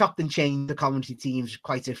chopped and changed the commentary teams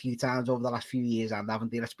quite a few times over the last few years, and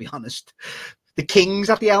haven't they? Let's be honest. The King's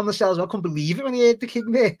at the Hell in a Cell. I couldn't believe it when he heard the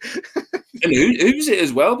King there. And who's it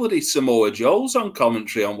as well? Bloody Samoa Joe's on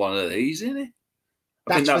commentary on one of these, isn't he?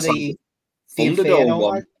 I think that's the Thunderdome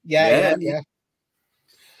one. Yeah.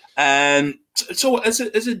 So as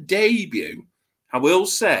a debut, I will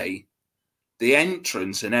say the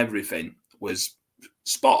entrance and everything was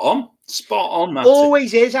spot on. Matty.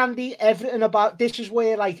 Always is, Andy. Everything about this is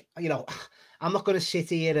where, like, I'm not going to sit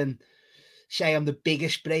here and say I'm the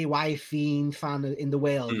biggest Bray Wyatt Fiend fan in the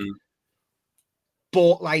world,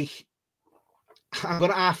 but like,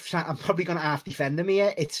 I'm probably going to half defend him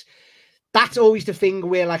here. That's always the thing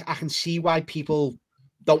where, like, I can see why people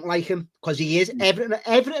don't like him, because he is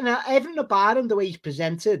everything about him, the way he's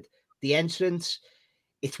presented, the entrance.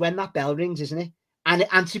 It's when that bell rings, isn't it? And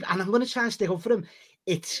I'm going to try and stick up for him.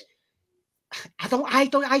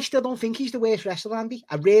 I still don't think he's the worst wrestler, Andy.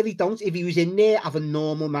 I really don't. If he was in there having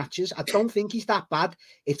normal matches, I don't think he's that bad.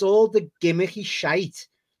 It's all the gimmicky shite.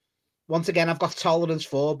 Once again, I've got tolerance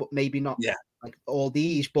for, but maybe not like all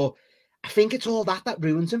these. But I think it's all that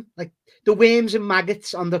ruins him. Like the worms and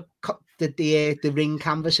maggots on the ring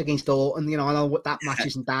canvas against Orton. I know what that match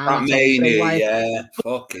isn't down.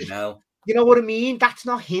 Fucking hell. You know what I mean? That's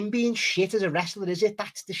not him being shit as a wrestler, is it?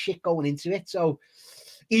 That's the shit going into it. So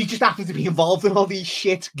he just happens to be involved in all these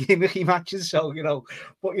shit gimmicky matches. So,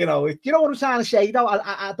 but you know what I'm trying to say, though?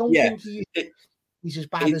 I don't think he's as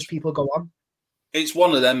bad as people go on. It's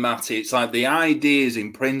one of them, Matty. It's like the ideas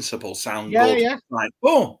in principle sound good. Yeah. Like,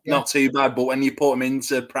 not too bad. But when you put them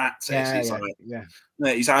into practice,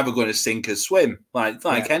 it's either going to sink or swim.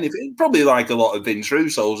 Like anything. Probably like a lot of Vince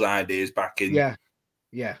Russo's ideas back in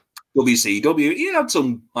WCW. He had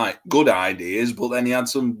some like good ideas, but then he had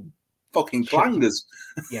some fucking clangers.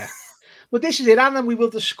 Yeah. But this is it, and then we will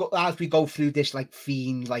discuss as we go through this like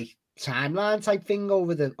Fiend like timeline type thing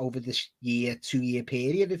over this 2-year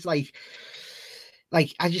period. It's like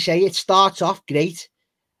as you say, it starts off great,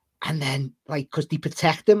 and then like because they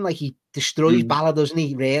protect him, like he destroys Balor, doesn't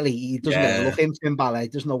he? Really, he doesn't look into him. Balor, he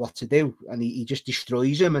doesn't know what to do, and he just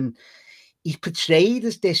destroys him. And he's portrayed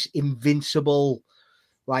as this invincible,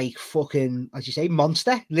 like fucking, as you say,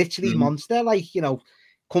 monster, literally monster. Like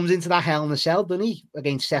comes into that Hell in a Cell, doesn't he,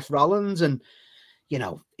 against Seth Rollins, and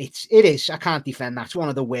it is. I can't defend that. It's one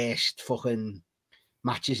of the worst fucking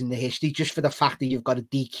matches in the history, just for the fact that you've got a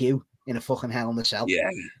DQ in a fucking Hell in a Cell. Yeah.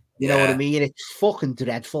 You know what I mean? It's fucking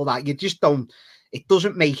dreadful that you just don't. It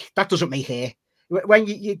doesn't make hair. When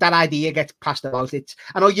that idea gets passed about,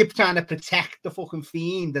 I know you're trying to protect the fucking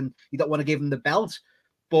Fiend and you don't want to give him the belt,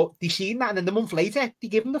 but they seen that, and then the month later they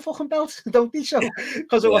give him the fucking belt, don't they? So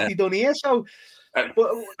because of what they done here, so. But,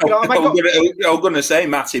 I'm going to say,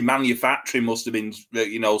 Matty, manufacturing must have been,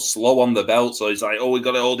 slow on the belt. So he's like, we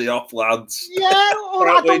got to hold it off, lads. Yeah,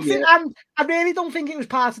 I really don't think it was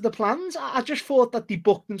part of the plans. I just thought that they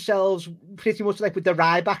booked themselves pretty much like with the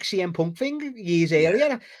Ryback CM Punk thing years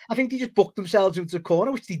earlier. I think they just booked themselves into the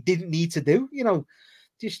corner, which they didn't need to do.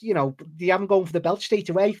 They haven't gone for the belt straight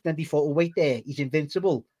away. Then they thought, wait there, he's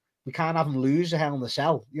invincible. We can't have him lose a Hell in a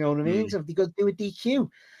Cell. You know what I mean? So they got to do a DQ.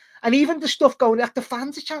 And even the stuff going, like the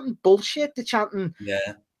fans are chanting bullshit. They're chanting,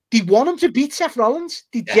 they want him to beat Seth Rollins.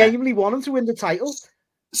 They genuinely want him to win the title.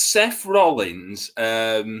 Seth Rollins,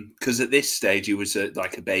 because at this stage he was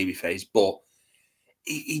like a babyface, but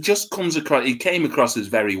he just comes across. He came across as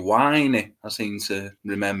very whiny. I seem to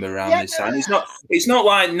remember around this time. It's not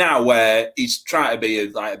like now where he's trying to be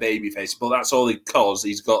like a babyface, but that's all because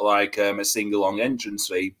he's got like a single-long entrance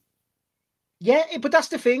fee. Yeah, but that's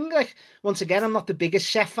the thing. Like, once again, I'm not the biggest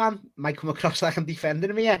Seth fan. Might come across like I'm defending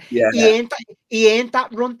him here. Yeah. He ain't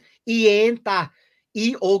that run. He ain't that.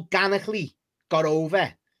 He organically got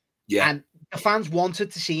over. Yeah. And the fans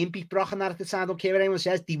wanted to see him beat Brock, and that at the time, I don't care what anyone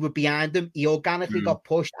says, they were behind him. He organically got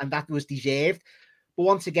pushed, and that was deserved. But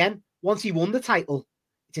once again, once he won the title,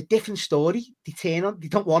 it's a different story. They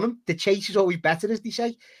don't want him. The chase is always better, as they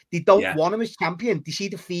say. They don't want him as champion. They see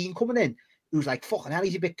the Fiend coming in, who's like, fucking hell,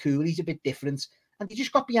 he's a bit cool, he's a bit different. And they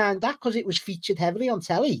just got behind that because it was featured heavily on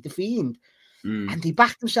telly, the Fiend. And they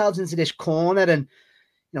backed themselves into this corner, and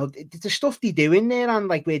the stuff they do in there, and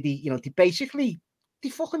like where they basically they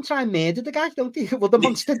fucking try and murder the guy, don't they? Well, the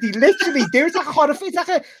monster, they literally do. It's like horrifying. It's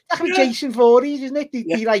like a Jason Voorhees, isn't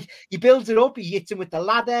it? He builds it up, he hits him with the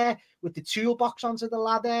ladder, with the toolbox onto the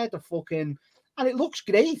ladder, and it looks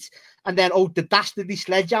great. And then, the dastardly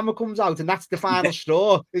sledgehammer comes out, and that's the final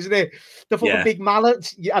straw, isn't it? The fucking big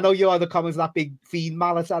mallet. I know you are the comments, that big Fiend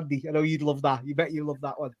mallet, Andy. I know you'd love that. You bet you love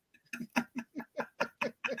that one.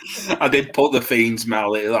 I did put the Fiend's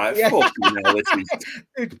mallet like, fucking hell,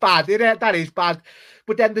 it's bad, isn't it? That is bad.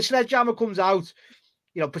 But then the sledgehammer comes out,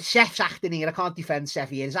 but Seth's acting here. I can't defend Seth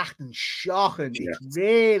here. He's acting shocking. Yeah. It's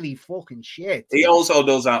really fucking shit. He also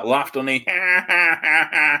does that laugh, doesn't he?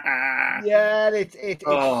 Yeah, it's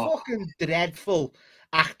fucking dreadful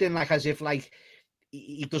acting, like as if like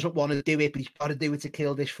he doesn't want to do it, but he's got to do it to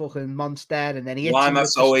kill this fucking monster. And then he hits why am I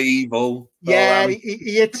so evil? Yeah,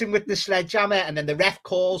 he hits him with the sledgehammer, and then the ref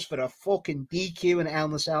calls for a fucking DQ in a Hell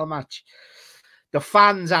in a Cell match. The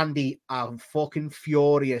fans, Andy, are fucking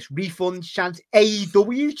furious. Refunds chants,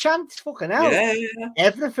 AEW chants, fucking hell. Yeah.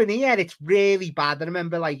 Everything here, it's really bad. I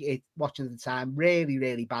remember watching at the time, really,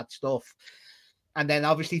 really bad stuff. And then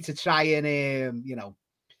obviously to try and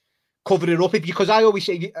cover it up, because I always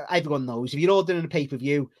say, everyone knows, if you're ordering a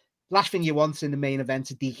pay-per-view, last thing you want in the main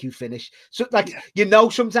event is a DQ finish. So,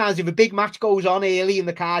 sometimes if a big match goes on early in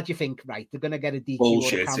the card, you think, right, they're going to get a DQ.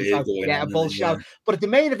 Bullshit. A bullshit. But at the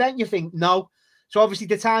main event, you think, no. So obviously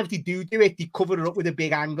the times they do it, they cover it up with a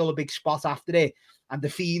big angle, a big spot after it. And the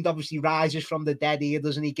Fiend obviously rises from the dead here,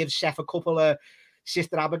 doesn't he? Gives Seth a couple of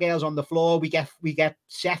Sister Abigails on the floor. We get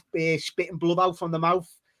Seth spitting blood out from the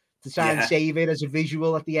mouth to try and save it as a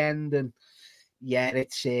visual at the end. And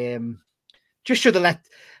it's just should have let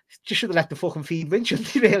the fucking Fiend win, shouldn't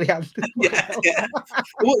he, really?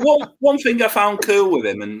 One thing I found cool with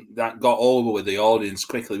him, and that got over with the audience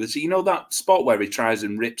quickly, was that spot where he tries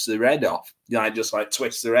and rips the head off, just like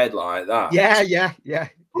twists the head like that. Yeah.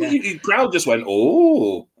 The crowd just went,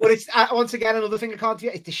 oh. But it's once again another thing I can't do.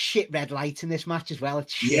 It's the shit red light in this match as well.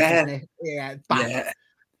 It's shit, isn't it? Yeah, bad. Yeah.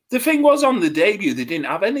 The thing was, on the debut, they didn't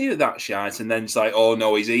have any of that shite, and then it's like, oh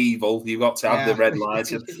no, he's evil. You've got to have the red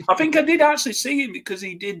light. I think I did actually see him because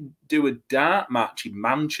he did do a dart match in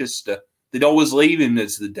Manchester. They'd always leave him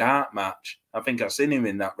as the dart match. I think I've seen him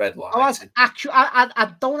in that red light.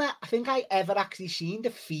 I don't think I ever actually seen the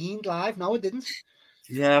Fiend live. No, I didn't.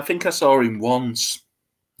 Yeah, I think I saw him once.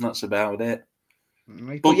 That's about it.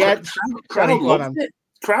 Right. But crowd loved it.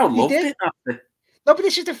 Crowd loved it. No, but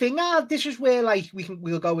this is the thing. This is where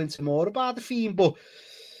we'll go into more about the Fiend, but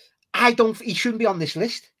he shouldn't be on this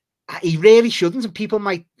list. He really shouldn't, and people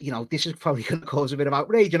might, this is probably going to cause a bit of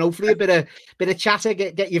outrage, and hopefully a bit of chatter.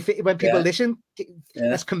 Get you when people listen.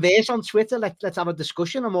 Let's converse on Twitter. Let's have a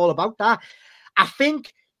discussion. I'm all about that. I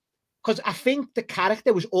think the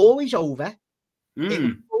character was always over. It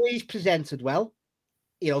was always presented well.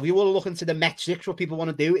 If you want to look into the metrics, what people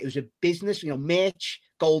want to do, it was a business, merch,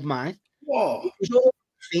 gold mine. Whoa. It was all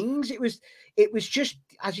things. It was just,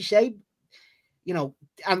 as you say,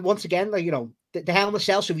 and once again, the Hell in a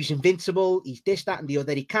Cell, so he's invincible, he's this, that, and the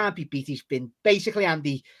other. He can't be beat. He's been basically,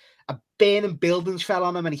 Andy, a burning buildings fell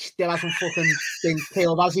on him, and he still hasn't fucking been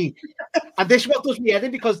killed, has he? And this is what does me head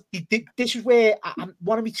in, because this is where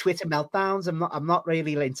one of my Twitter meltdowns. I'm not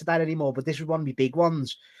really into that anymore, but this was one of my big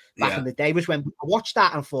ones back in the day. Was when I watched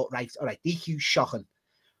that and thought, right, all right, DQ's shocking.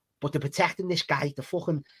 But they're protecting this guy.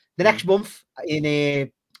 The next month in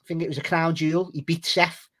I think it was a Crown Jewel, he beat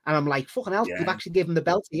Seth, and I'm like, fucking hell, you've actually given him the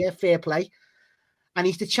belt here, fair play. And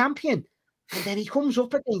he's the champion. And then he comes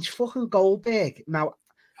up against fucking Goldberg. Now,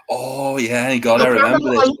 he got. I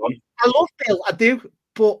remember this one. I love Bill, I do,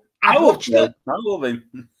 but I love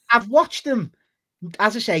him. I've watched him,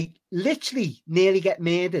 as I say, literally nearly get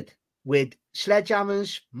murdered with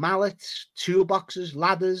sledgehammers, mallets, toolboxes,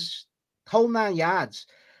 ladders, whole 9 yards.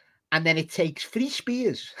 And then it takes 3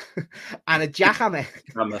 spears and a jackhammer,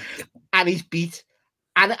 and he's beat.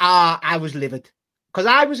 And I was livid. Because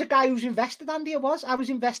I was a guy who's invested, Andy. I was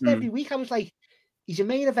invested every week. I was like, he's a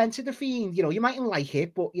main eventer, The Fiend. You know, you mightn't like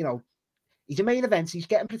it, but, you know, he's a main event. He's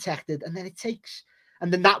getting protected. And then it takes...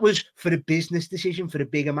 And then that was for a business decision for the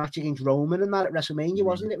bigger match against Roman and that at WrestleMania,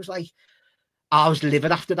 wasn't it? It was like... I was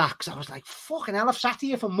livid after that because I was like, fucking hell, I've sat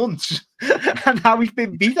here for months and now he's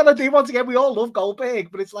been beat. And I do, once again, we all love Goldberg,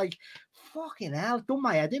 but it's like, fucking hell, done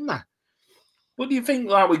my head in that. What do you think,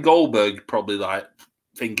 like, with Goldberg, probably, like,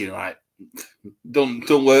 thinking, like, don't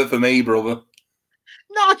work for me, brother?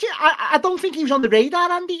 No, I don't think he was on the radar,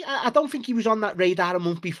 Andy. I don't think he was on that radar a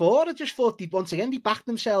month before. I just thought, once again, they backed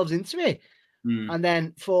themselves into it. And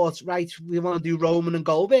then thought, right, we want to do Roman and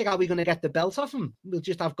Goldberg. How are we going to get the belt off him? We'll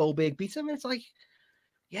just have Goldberg beat him. It's like,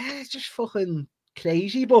 yeah, it's just fucking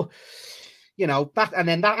crazy. But, you know, that, and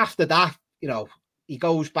then that after that, you know, he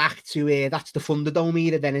goes back to, that's the Thunderdome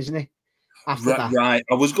era then, isn't it? After that. Right.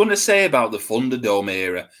 I was going to say about the Thunderdome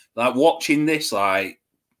era, like watching this, like,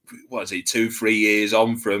 what is it, 2-3 years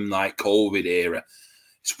on from, like, COVID era.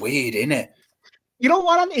 It's weird, isn't it? You know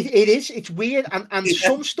what? It is. It's weird. And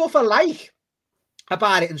some stuff I like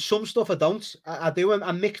about it and some stuff I don't. I do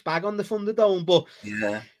a mixed bag on the Thunderdome, but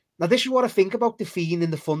now this is what I think about the Fiend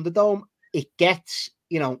in the Thunderdome. It gets,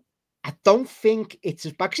 you know, I don't think it's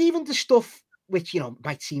as bad, because even the stuff which, you know,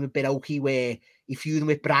 might seem a bit oaky, where he feuding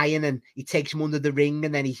with Brian and he takes him under the ring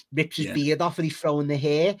and then he rips his beard off and he's throwing the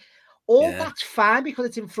hair, that's fine because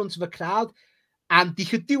it's in front of a crowd. And they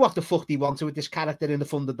could do what the fuck they wanted with this character in the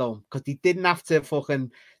Thunderdome, because they didn't have to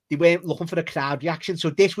they weren't looking for a crowd reaction. So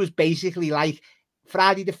this was basically like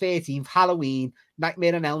Friday the 13th, Halloween,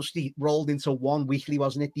 Nightmare on Elm Street rolled into one weekly,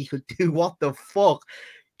 wasn't it? They could do what the fuck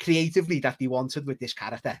creatively that they wanted with this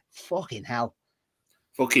character. Fucking hell.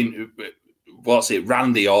 Fucking, what's it,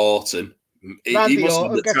 Randy Orton. He must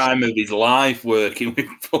have the time of his life working with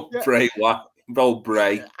Bray Wyatt. Old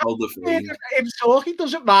Bray, old The Fiend. He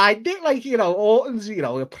doesn't mind it. Like, you know, Orton's, you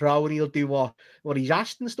know, a pro and he'll do what he's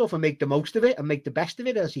asked and stuff and make the most of it and make the best of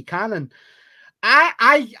it as he can. And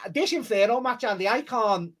this Inferno match, Andy, I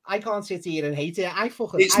can't sit here and hate it.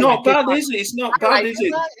 It's not bad, is it? It's not bad, is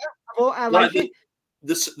it? I like it.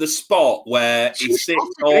 The spot where he sits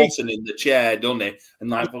Orton in the chair, doesn't he? And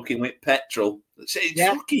like fucking with petrol.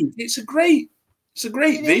 It's a great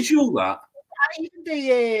visual, that. And even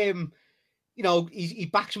the you know, he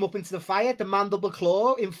backs him up into the fire, the mandible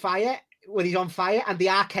claw in fire when he's on fire, and the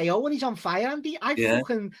RKO when he's on fire. And I've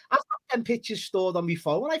got them pictures stored on my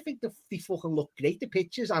phone. I think they fucking look great. The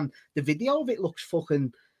pictures and the video of it looks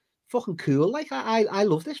fucking cool. Like, I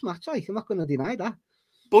love this match. Like, I'm not going to deny that.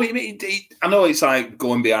 But I know it's like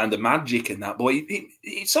going behind the magic and that, but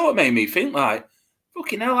it sort of made me think, like,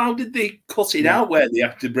 fucking hell, how did they cut it out where they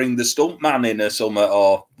have to bring the stunt man in or something?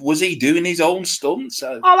 Or was he doing his own stunts?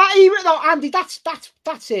 Andy, that's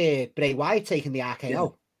Bray Wyatt taking the RKO. Yeah.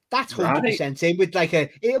 That's 100% in with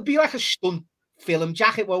it'll be like a stunt film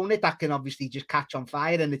jacket, won't it? That can obviously just catch on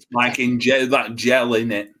fire and it's like in that gel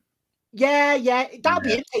in it. Yeah, that'll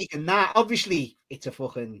be it taking that. Obviously, it's a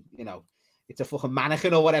fucking, you know, it's a fucking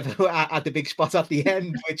mannequin or whatever at the big spot at the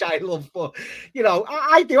end, which I love. But, you know,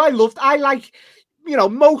 I like, you know,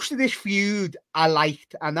 most of this feud I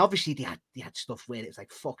liked. And obviously they had stuff where it was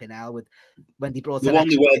like fucking hell with when they brought the one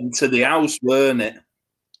they went to the house, weren't it?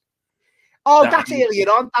 Oh, that's earlier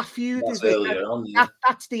on. That feud is earlier on. Yeah.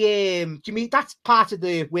 That's the do you mean that's part of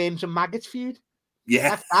the Worms and Maggots feud? Yeah.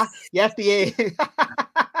 That's that. Yeah,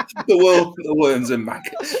 the Worms and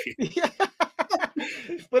Maggots feud. Yeah.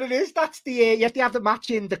 But it is. That's the you have to have the match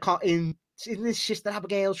in his sister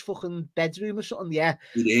Abigail's fucking bedroom or something. Yeah,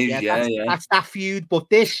 it is. Yeah, that's that feud. But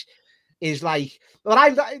this is like,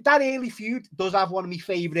 that early feud does have one of my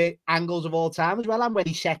favorite angles of all time as well. And when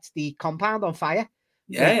he sets the compound on fire.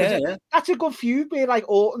 Yeah. That's a good feud where like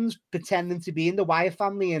Orton's pretending to be in the Wyatt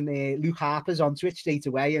family and Luke Harper's onto it straight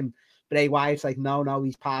away, and Bray Wyatt's like, no,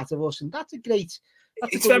 he's part of us, and that's a great.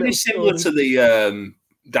 It's very similar to the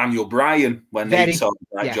Daniel Bryan when he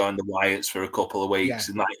joined the Wyatts for a couple of weeks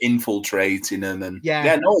and like infiltrating them, and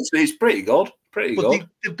it's pretty good, good.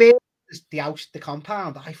 The house, the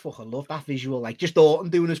compound, I fucking love that visual, like just Orton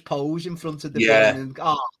doing his pose in front of the building,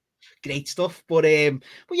 and great stuff. But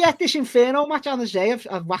yeah, this Inferno match, on the day,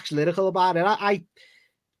 I've waxed lyrical about it. I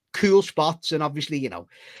cool spots, and obviously, you know,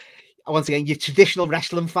 once again, your traditional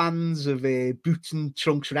wrestling fans of boots and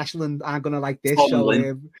trunks wrestling aren't gonna like this.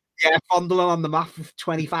 Fondling. So fondling on the mat for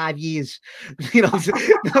 25 years, you know.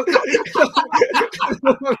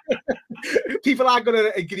 people aren't going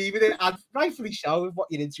to agree with it, and rightfully so. What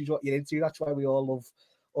you're into is what you're into. That's why we all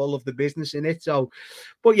love the business in it. So,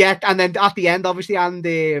 but yeah, and then at the end, obviously,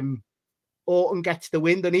 and Orton gets the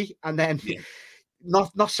win, doesn't he? And then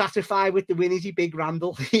not satisfied with the win, is he? Big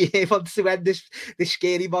Randall. He wants to end this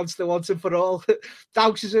scary monster once and for all.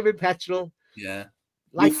 Douses him in petrol. Yeah.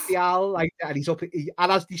 Like the owl, like that, and he's up. And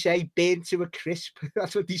as they say, burned to a crisp.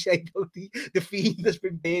 That's what they say. The Fiend has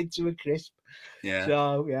been burned to a crisp. Yeah.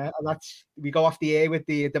 So yeah, and we go off the air with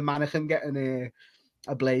the mannequin getting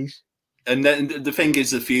a blaze. And then the thing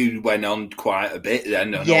is, the feud went on quite a bit.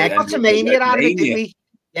 Then got to Mania out of it, didn't we?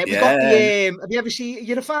 Yeah, we got the. Have you ever seen?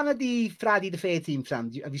 You're a fan of the Friday the 13th,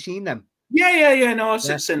 Sam? Have you seen them? Yeah. No, I've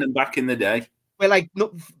seen them back in the day. Well, like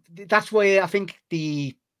no, that's where I think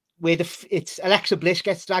it's Alexa Bliss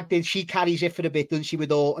gets dragged in. She carries it for a bit, doesn't she,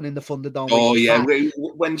 with Orton in the Thunderdome? Oh yeah,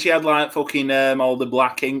 when she had like fucking all the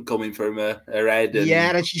black ink coming from her head. And...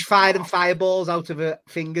 Yeah, and she's firing fireballs out of her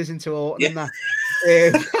fingers into Orton and that.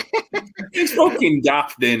 It's fucking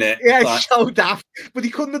daft, isn't it? Yeah, it's so daft. But he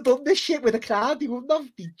couldn't have done this shit with a crowd. He wouldn't have.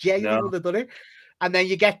 He genuinely would have done it. And then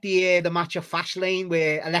you get the match of Fastlane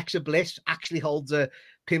where Alexa Bliss actually holds a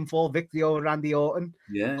pinfall victory over Randy Orton.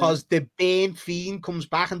 Yeah. Because the Bane Fiend comes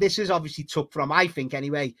back. And this is obviously took from, I think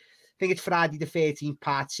anyway, I think it's Friday the 13th,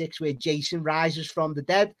 part 6, where Jason rises from the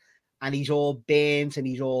dead and he's all burnt and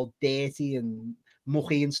he's all dirty and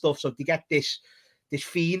mucky and stuff. So they get this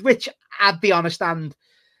Fiend, which I'll be honest, and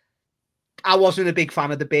I wasn't a big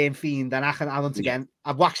fan of the Bane Fiend, and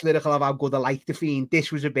I've watched lyrical of how good I like the Fiend.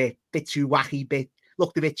 This was a bit too wacky,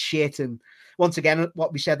 looked a bit shit, and once again,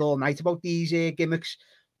 what we said all night about these gimmicks,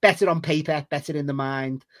 better on paper, better in the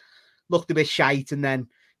mind, looked a bit shite, and then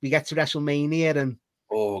we get to WrestleMania, and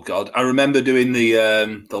oh god, I remember doing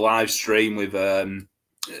the live stream with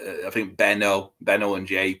I think Benno and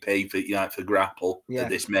JP for Grapple at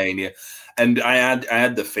this Mania, and I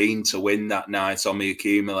had the Fiend to win that night on my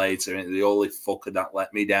accumulator, and the only fucker that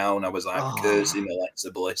let me down. I was like cursing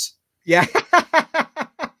Alexa Bliss. Yeah.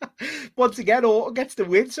 Once again, Orton gets the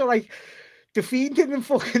win, so like the Fiend didn't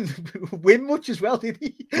fucking win much as well, did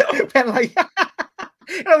he? And like,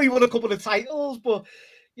 he won a couple of titles, but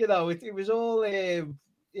it was all it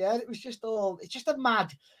was just it's just a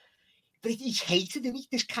mad. But he's hated, isn't he?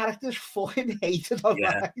 This character's fucking hated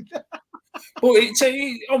online. Well,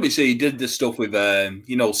 obviously he did the stuff with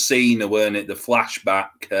Cena, weren't it? The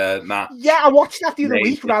flashback match. Yeah, I watched that the other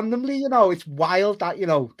week randomly. It's wild that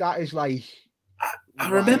that is like.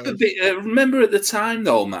 I remember at the time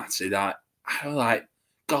though, Matty, that I was like,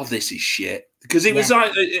 God, this is shit, because it was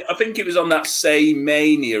like I think it was on that same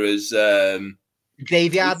Mania as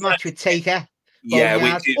Graveyard match with Taker.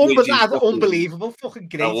 Yeah, unbelievable, fucking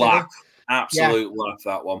great. Absolute laugh,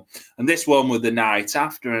 that one. And this one with the night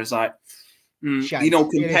after, I was like, comparing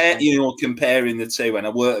the two, and I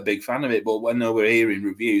weren't a big fan of it, but when I were hearing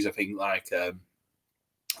reviews, I think like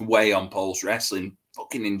Way on Pulse Wrestling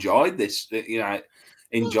fucking enjoyed this.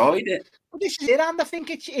 Enjoyed it. Well, this is it, and I think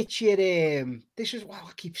it's your this is what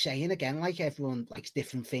I keep saying again. Like everyone likes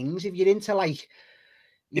different things. If you're into like.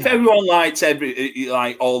 If everyone liked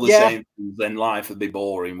all the same things, then life would be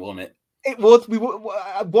boring, wouldn't it? It would.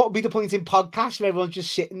 What would be the point in podcasts where everyone's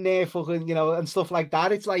just sitting there fucking, and stuff like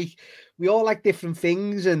that? It's like we all like different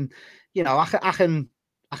things, and I can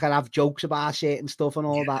have jokes about certain stuff and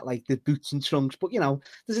all that, like the boots and trunks. But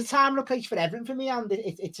there's a time and a place for everything for me, and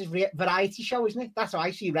it's a variety show, isn't it? That's how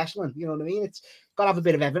I see wrestling. You know what I mean? It's got to have a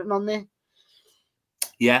bit of everything on there.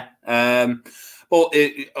 Yeah. But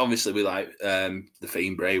obviously we like the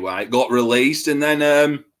Fiend Bray Wyatt got released, and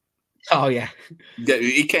then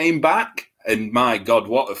he came back, and my God,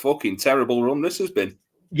 what a fucking terrible run this has been.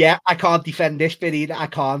 Yeah, I can't defend this bit either. I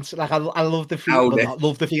can't. Like I love the Fiend. Well, not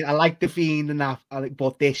love the Fiend. I like the Fiend and that.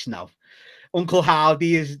 But this now, Uncle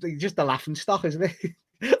Howdy is just a laughing stock, isn't it?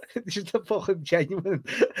 It's just a fucking genuine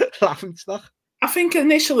laughing stock. I think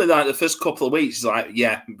initially, like the first couple of weeks, like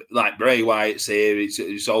Bray Wyatt's here,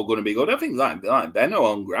 it's all going to be good. I think like Benno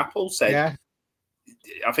on Grapple said,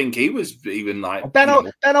 I think he was even like Benno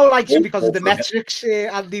likes him because of the metrics,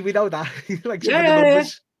 Andy. We know that. He likes some of the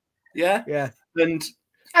numbers. Yeah.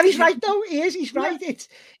 And he's right though. He's right.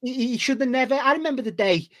 He should have never. I remember the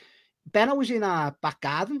day Benno was in our back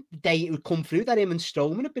garden. The day it would come through that him and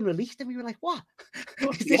Strowman had been released, and we were like, "What?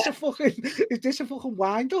 Is this a fucking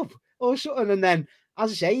wind up or something?" And then,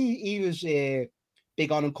 as I say, he was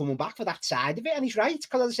big on him coming back for that side of it, and he's right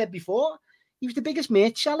because, as I said before, he was the biggest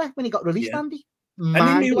merch seller when he got released, Andy.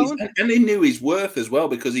 And he knew his worth as well,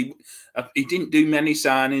 because he didn't do many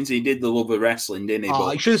signings. He did the Love of Wrestling, didn't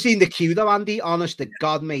he? You should have seen the queue though, Andy. Honest to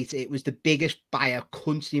God, mate, it was the biggest by a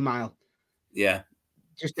country mile. Yeah.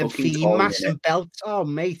 just them fucking theme coin masks in it. and belts. Oh,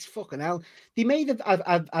 mate, fucking hell. They made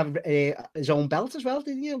his own belt as well,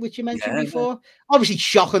 didn't you? Which you mentioned before. Obviously,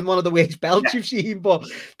 shocking, one of the worst belts you've seen, but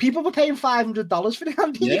people were paying $500 for it,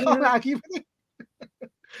 Andy. You can't argue with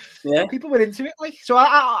it. Yeah. People were into it. Like, so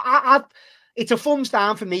it's a thumbs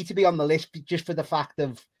down for me to be on the list just for the fact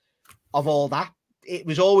of all that. It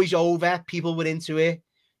was always over. People were into it.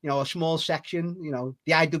 You know, a small section, you know,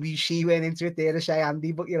 the IWC went into it, dare to say,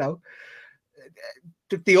 Andy, but, you know,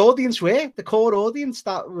 the audience were, the core audience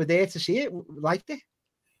that were there to see it, liked it.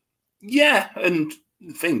 Yeah, and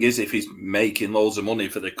the thing is, if he's making loads of money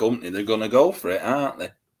for the company, they're going to go for it, aren't they?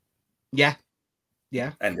 Yeah.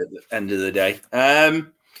 End of the day.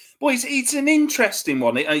 But it's an interesting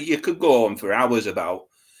one. You could go on for hours about,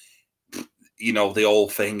 you know, the whole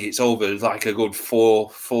thing. It's over like a good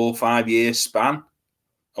 4-5 year span.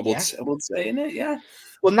 I would say, in it, yeah.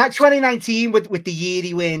 Well, that 2019 with the year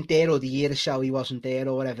he weren't there, or the year the show he wasn't there,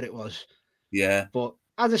 or whatever it was. Yeah. But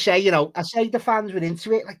as I say, you know, the fans were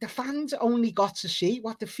into it. Like, the fans only got to see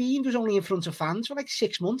what the Fiend was only in front of fans for like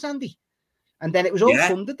 6 months, Andy. And then it was all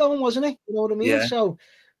Thunderdome, wasn't it? You know what I mean? Yeah. So,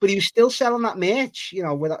 but he was still selling that merch, you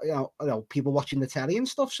know, with you know people watching the telly and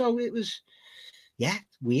stuff. So it was,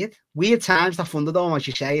 weird times, that Thunderdome, as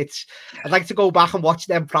you say. I'd like to go back and watch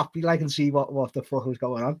them properly, like, and see what the fuck was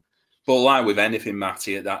going on. But like with anything,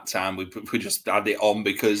 Matty, at that time, we just had it on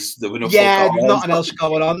because there were no nothing else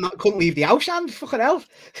going on. Couldn't leave the house, and fucking hell.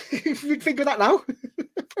 Think of that now.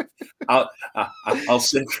 I'll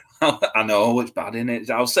sit. I know it's bad, isn't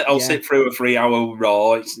it? I'll sit through a 3-hour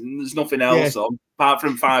Raw. There's nothing else on apart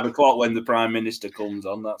from 5 o'clock when the Prime Minister comes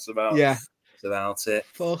on. That's about it.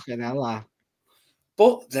 Fucking hell.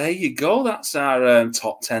 But there you go. That's our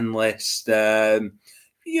top 10 list.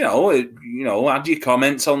 You know, add your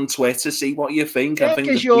comments on Twitter, see what you think. Yeah, I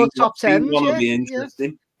think your top 10 will be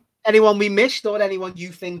interesting. Anyone we missed, or anyone you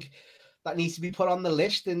think that needs to be put on the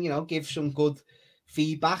list, and, you know, give some good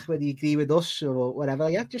feedback, whether you agree with us or whatever.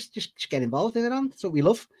 Yeah, just get involved in it, and that's what we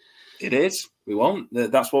love. It is.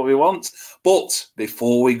 That's what we want. But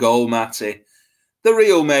before we go, Matty, the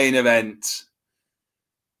real main event.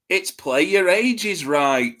 It's Play Your Ages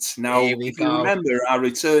Right. Now, if you remember, our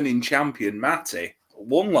returning champion, Matty,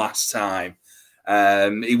 won last time.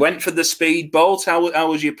 He went for the speedboat. How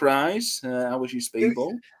was your prize? How was your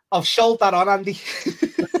speedboat? I've sold that on, Andy.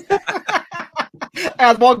 I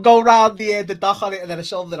had one go round the dock on it, and then I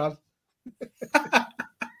sold it on.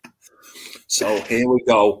 So here we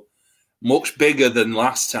go. Much bigger than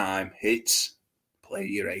last time. It's Play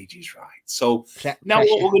Your Ages Right. So now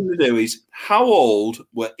what we're going to do is, how old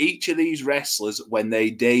were each of these wrestlers when they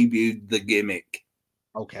debuted the gimmick?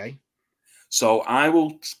 Okay. So I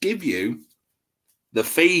will give you The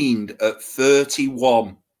Fiend at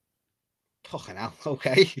 31. Fucking hell.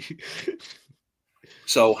 Okay.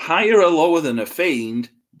 So higher or lower than a Fiend,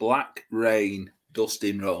 Black Rain,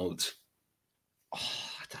 Dustin Rhodes. Oh,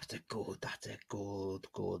 that's a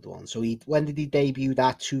good one. So when did he debut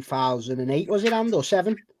that? 2008, was it, and or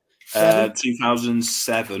 7?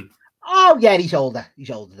 2007. Oh yeah, he's older. He's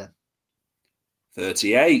older then.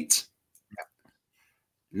 38. Yep.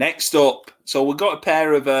 Next up, so we've got a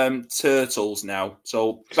pair of turtles now.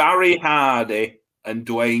 So Barry Hardy and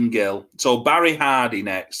Dwayne Gill. So Barry Hardy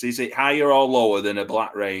next. Is it higher or lower than a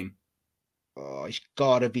Black Rain? Oh, it's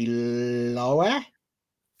got to be lower.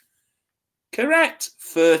 Correct,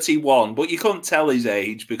 31. But you couldn't tell his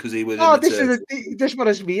age because he was. Oh, this is what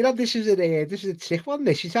I mean. This is a trick one.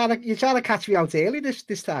 This you're trying to catch me out early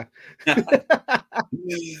this time.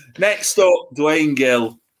 Next up, Dwayne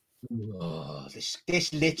Gill. Oh, this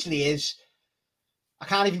literally is. I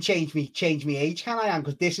can't even change me age, can I?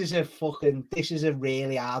 Because this is a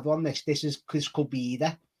really hard one. This could be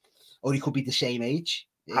either, or he could be the same age.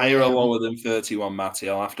 Higher or lower than 31, Matty?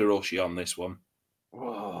 I'll have to rush you on this one.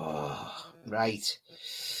 Oh, right.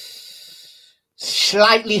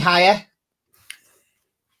 Slightly higher.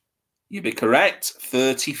 You'd be correct.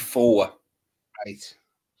 34. Right.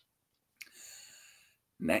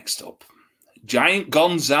 Next up, Giant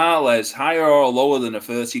Gonzalez. Higher or lower than a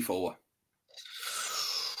 34?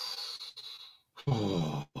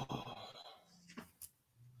 Oh,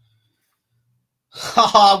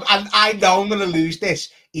 I know I'm going to lose this.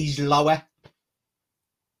 He's lower.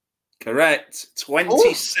 Correct.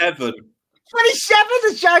 27. 27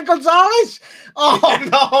 is Giant Gonzalez. Oh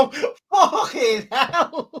no! Fucking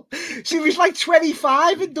hell! She was like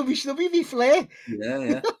 25 in WCW Flair.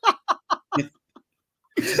 Yeah.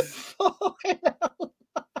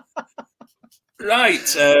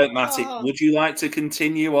 Right, Matty. Would you like to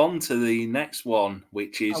continue on to the next one,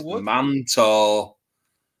 which is Mantor?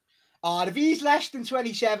 Oh, if he's less than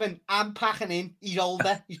 27, I'm packing in. He's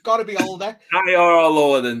older. He's got to be older. Higher or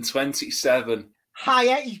lower than 27?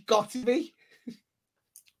 Higher, he's got to be.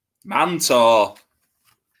 Mantor.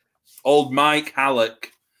 Old Mike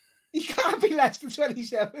Halleck. He can't be less than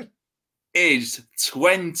 27. Is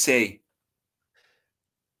 26.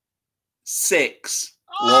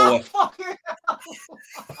 Oh, Lower. fucking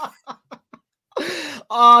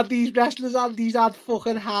oh, these wrestlers had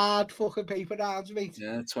fucking hard fucking paper rounds, mate.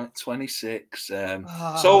 Yeah, 26.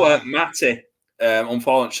 So, Matty,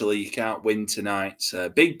 unfortunately, you can't win tonight's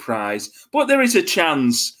big prize, but there is a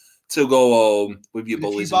chance to go home with your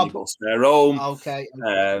bullies and your bus fare home. Okay.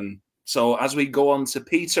 So, as we go on to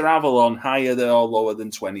Peter Avalon, higher or lower than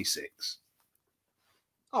 26?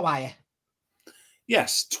 Oh, are you?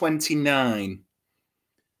 Yes, 29.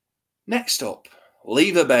 Next up,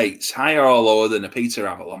 Lever Bates, higher or lower than a Peter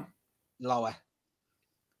Avalon? Lower.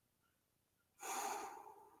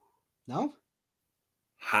 No?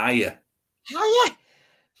 Higher. Higher?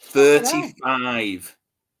 35.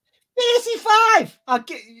 35!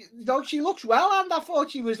 She looks well, and I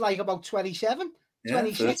thought she was like about 27, Yeah,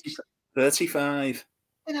 26. 35.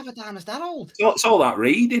 I never down as that old. It's all that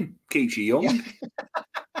reading. Keeps you young. Yeah.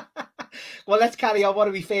 Well, let's carry on. What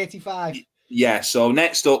are we, 35? Yeah, so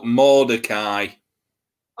next up, Mordecai.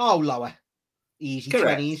 Oh, lower. Easy.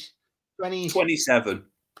 Correct. 20s. 27.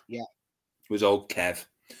 Yeah. Was old Kev.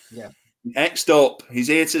 Yeah. Next up, he's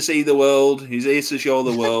here to see the world. He's here to show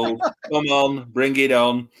the world. Come on, bring it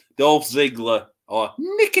on. Dolph Ziggler or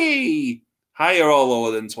Nikki. Higher or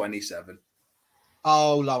lower than 27?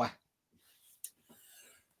 Oh, lower.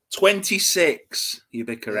 26. You'd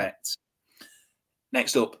be correct. Yeah.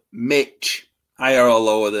 Next up, Mitch. Higher or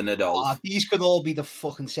lower than Adolf? Oh, these could all be the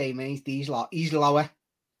fucking same age. He's lower.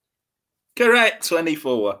 Correct,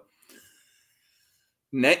 24.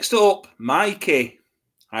 Next up, Mikey.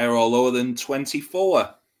 Higher or lower than 24?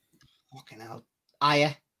 Fucking hell.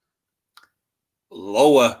 Higher.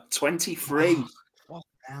 Lower, 23. Oh, fucking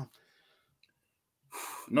hell.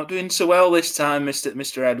 Not doing so well this time,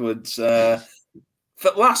 Mr. Edwards. For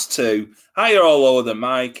the last two, higher or lower than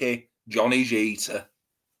Mikey? Johnny Jeter.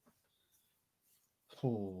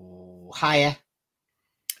 Oh, higher.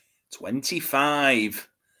 25.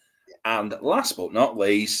 And last but not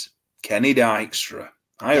least, Kenny Dykstra.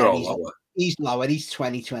 Higher or lower? He's lower. He's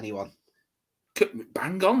 2021.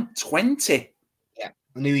 Bang on, 20. Yeah,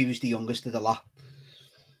 I knew he was the youngest of the lot.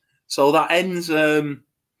 So that ends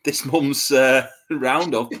this month's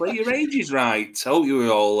roundup. Play your ages right. Hope you were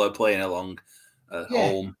all playing along at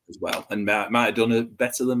home as well. And might have done it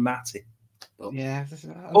better than Matty. But yeah,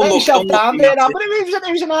 let yourself down there now. But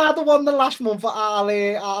it was an harder one the last month.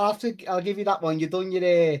 I'll give you that one. You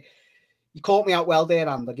caught me out well there,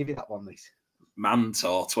 and I'll give you that one, mate.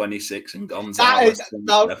 Mantor 26 and Gonzalez.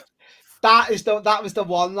 That was the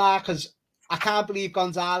one there, because I can't believe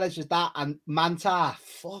Gonzalez was that, and Mantor,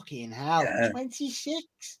 fucking hell,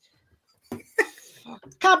 26.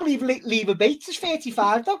 Can't believe Lever Bates is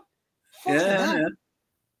 35 though. Yeah.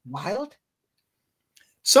 Wild.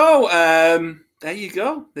 So there you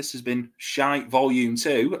go. This has been Shite Volume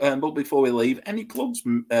 2. But before we leave, any plugs,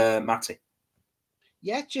 Matty?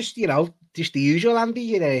 Yeah, just the usual,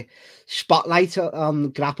 Andy. Spotlight on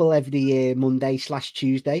Grapple every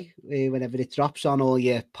Monday/Tuesday, whenever it drops on all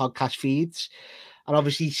your podcast feeds. And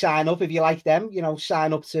obviously sign up if you like them.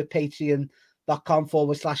 Sign up to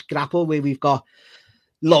patreon.com/Grapple, where we've got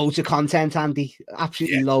loads of content, Andy.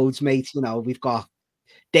 Absolutely loads, mate. We've got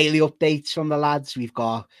daily updates from the lads. We've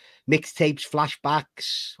got mixtapes,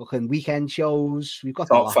 flashbacks, fucking weekend shows. We've got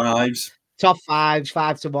top fives,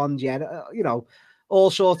 5-to-1s. Yeah, all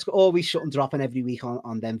sorts. Always something dropping every week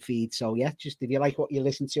on them feeds. So yeah, just if you like what you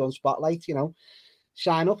listen to on Spotlight,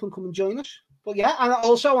 sign up and come and join us. But yeah, and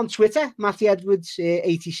also on Twitter, Matty Edwards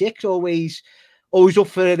 86. Always up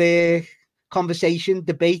for the conversation,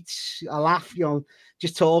 debates, a laugh.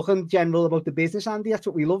 Just talking general about the business, Andy. That's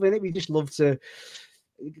what we love, innit? We just love to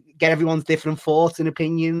get everyone's different thoughts and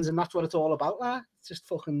opinions, and that's what it's all about. It's just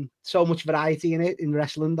fucking so much variety in it in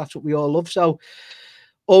wrestling. That's what we all love. So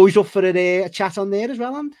always up for a chat on there as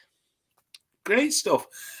well, and great stuff.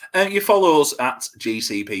 You follow us at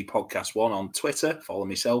GCP Podcast 1 on Twitter. Follow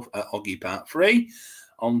myself at Oggy Part 3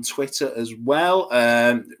 on Twitter as well.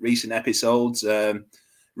 Recent episodes,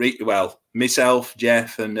 myself,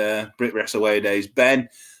 Jeff, and Brit Wrestleway Days Ben,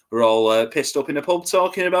 we're all pissed up in a pub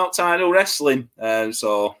talking about title wrestling.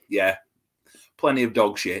 So yeah, plenty of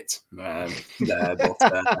dog shit there.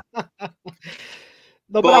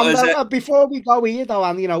 But no, but before we go here, though,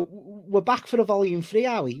 and we're back for a volume 3,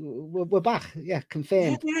 are we? We're back. Yeah,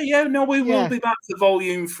 confirmed. Yeah. No, we will be back for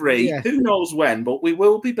volume 3. Yeah. Who knows when, but we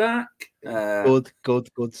will be back. Good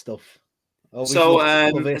stuff. As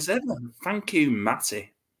ever, thank you,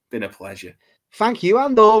 Matty. Been a pleasure. Thank you,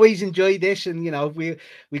 and always enjoy this. And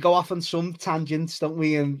we go off on some tangents, don't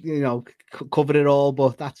we? And cover it all.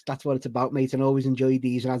 But that's what it's about, mate. And always enjoy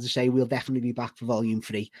these. And as I say, we'll definitely be back for volume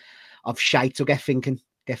 3 of Shite. So get thinking.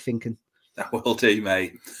 That will do,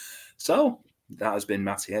 mate. So that has been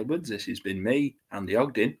Matty Edwards. This has been me, Andy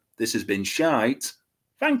Ogden. This has been Shite.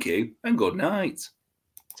 Thank you and good night.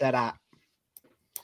 Ta-da.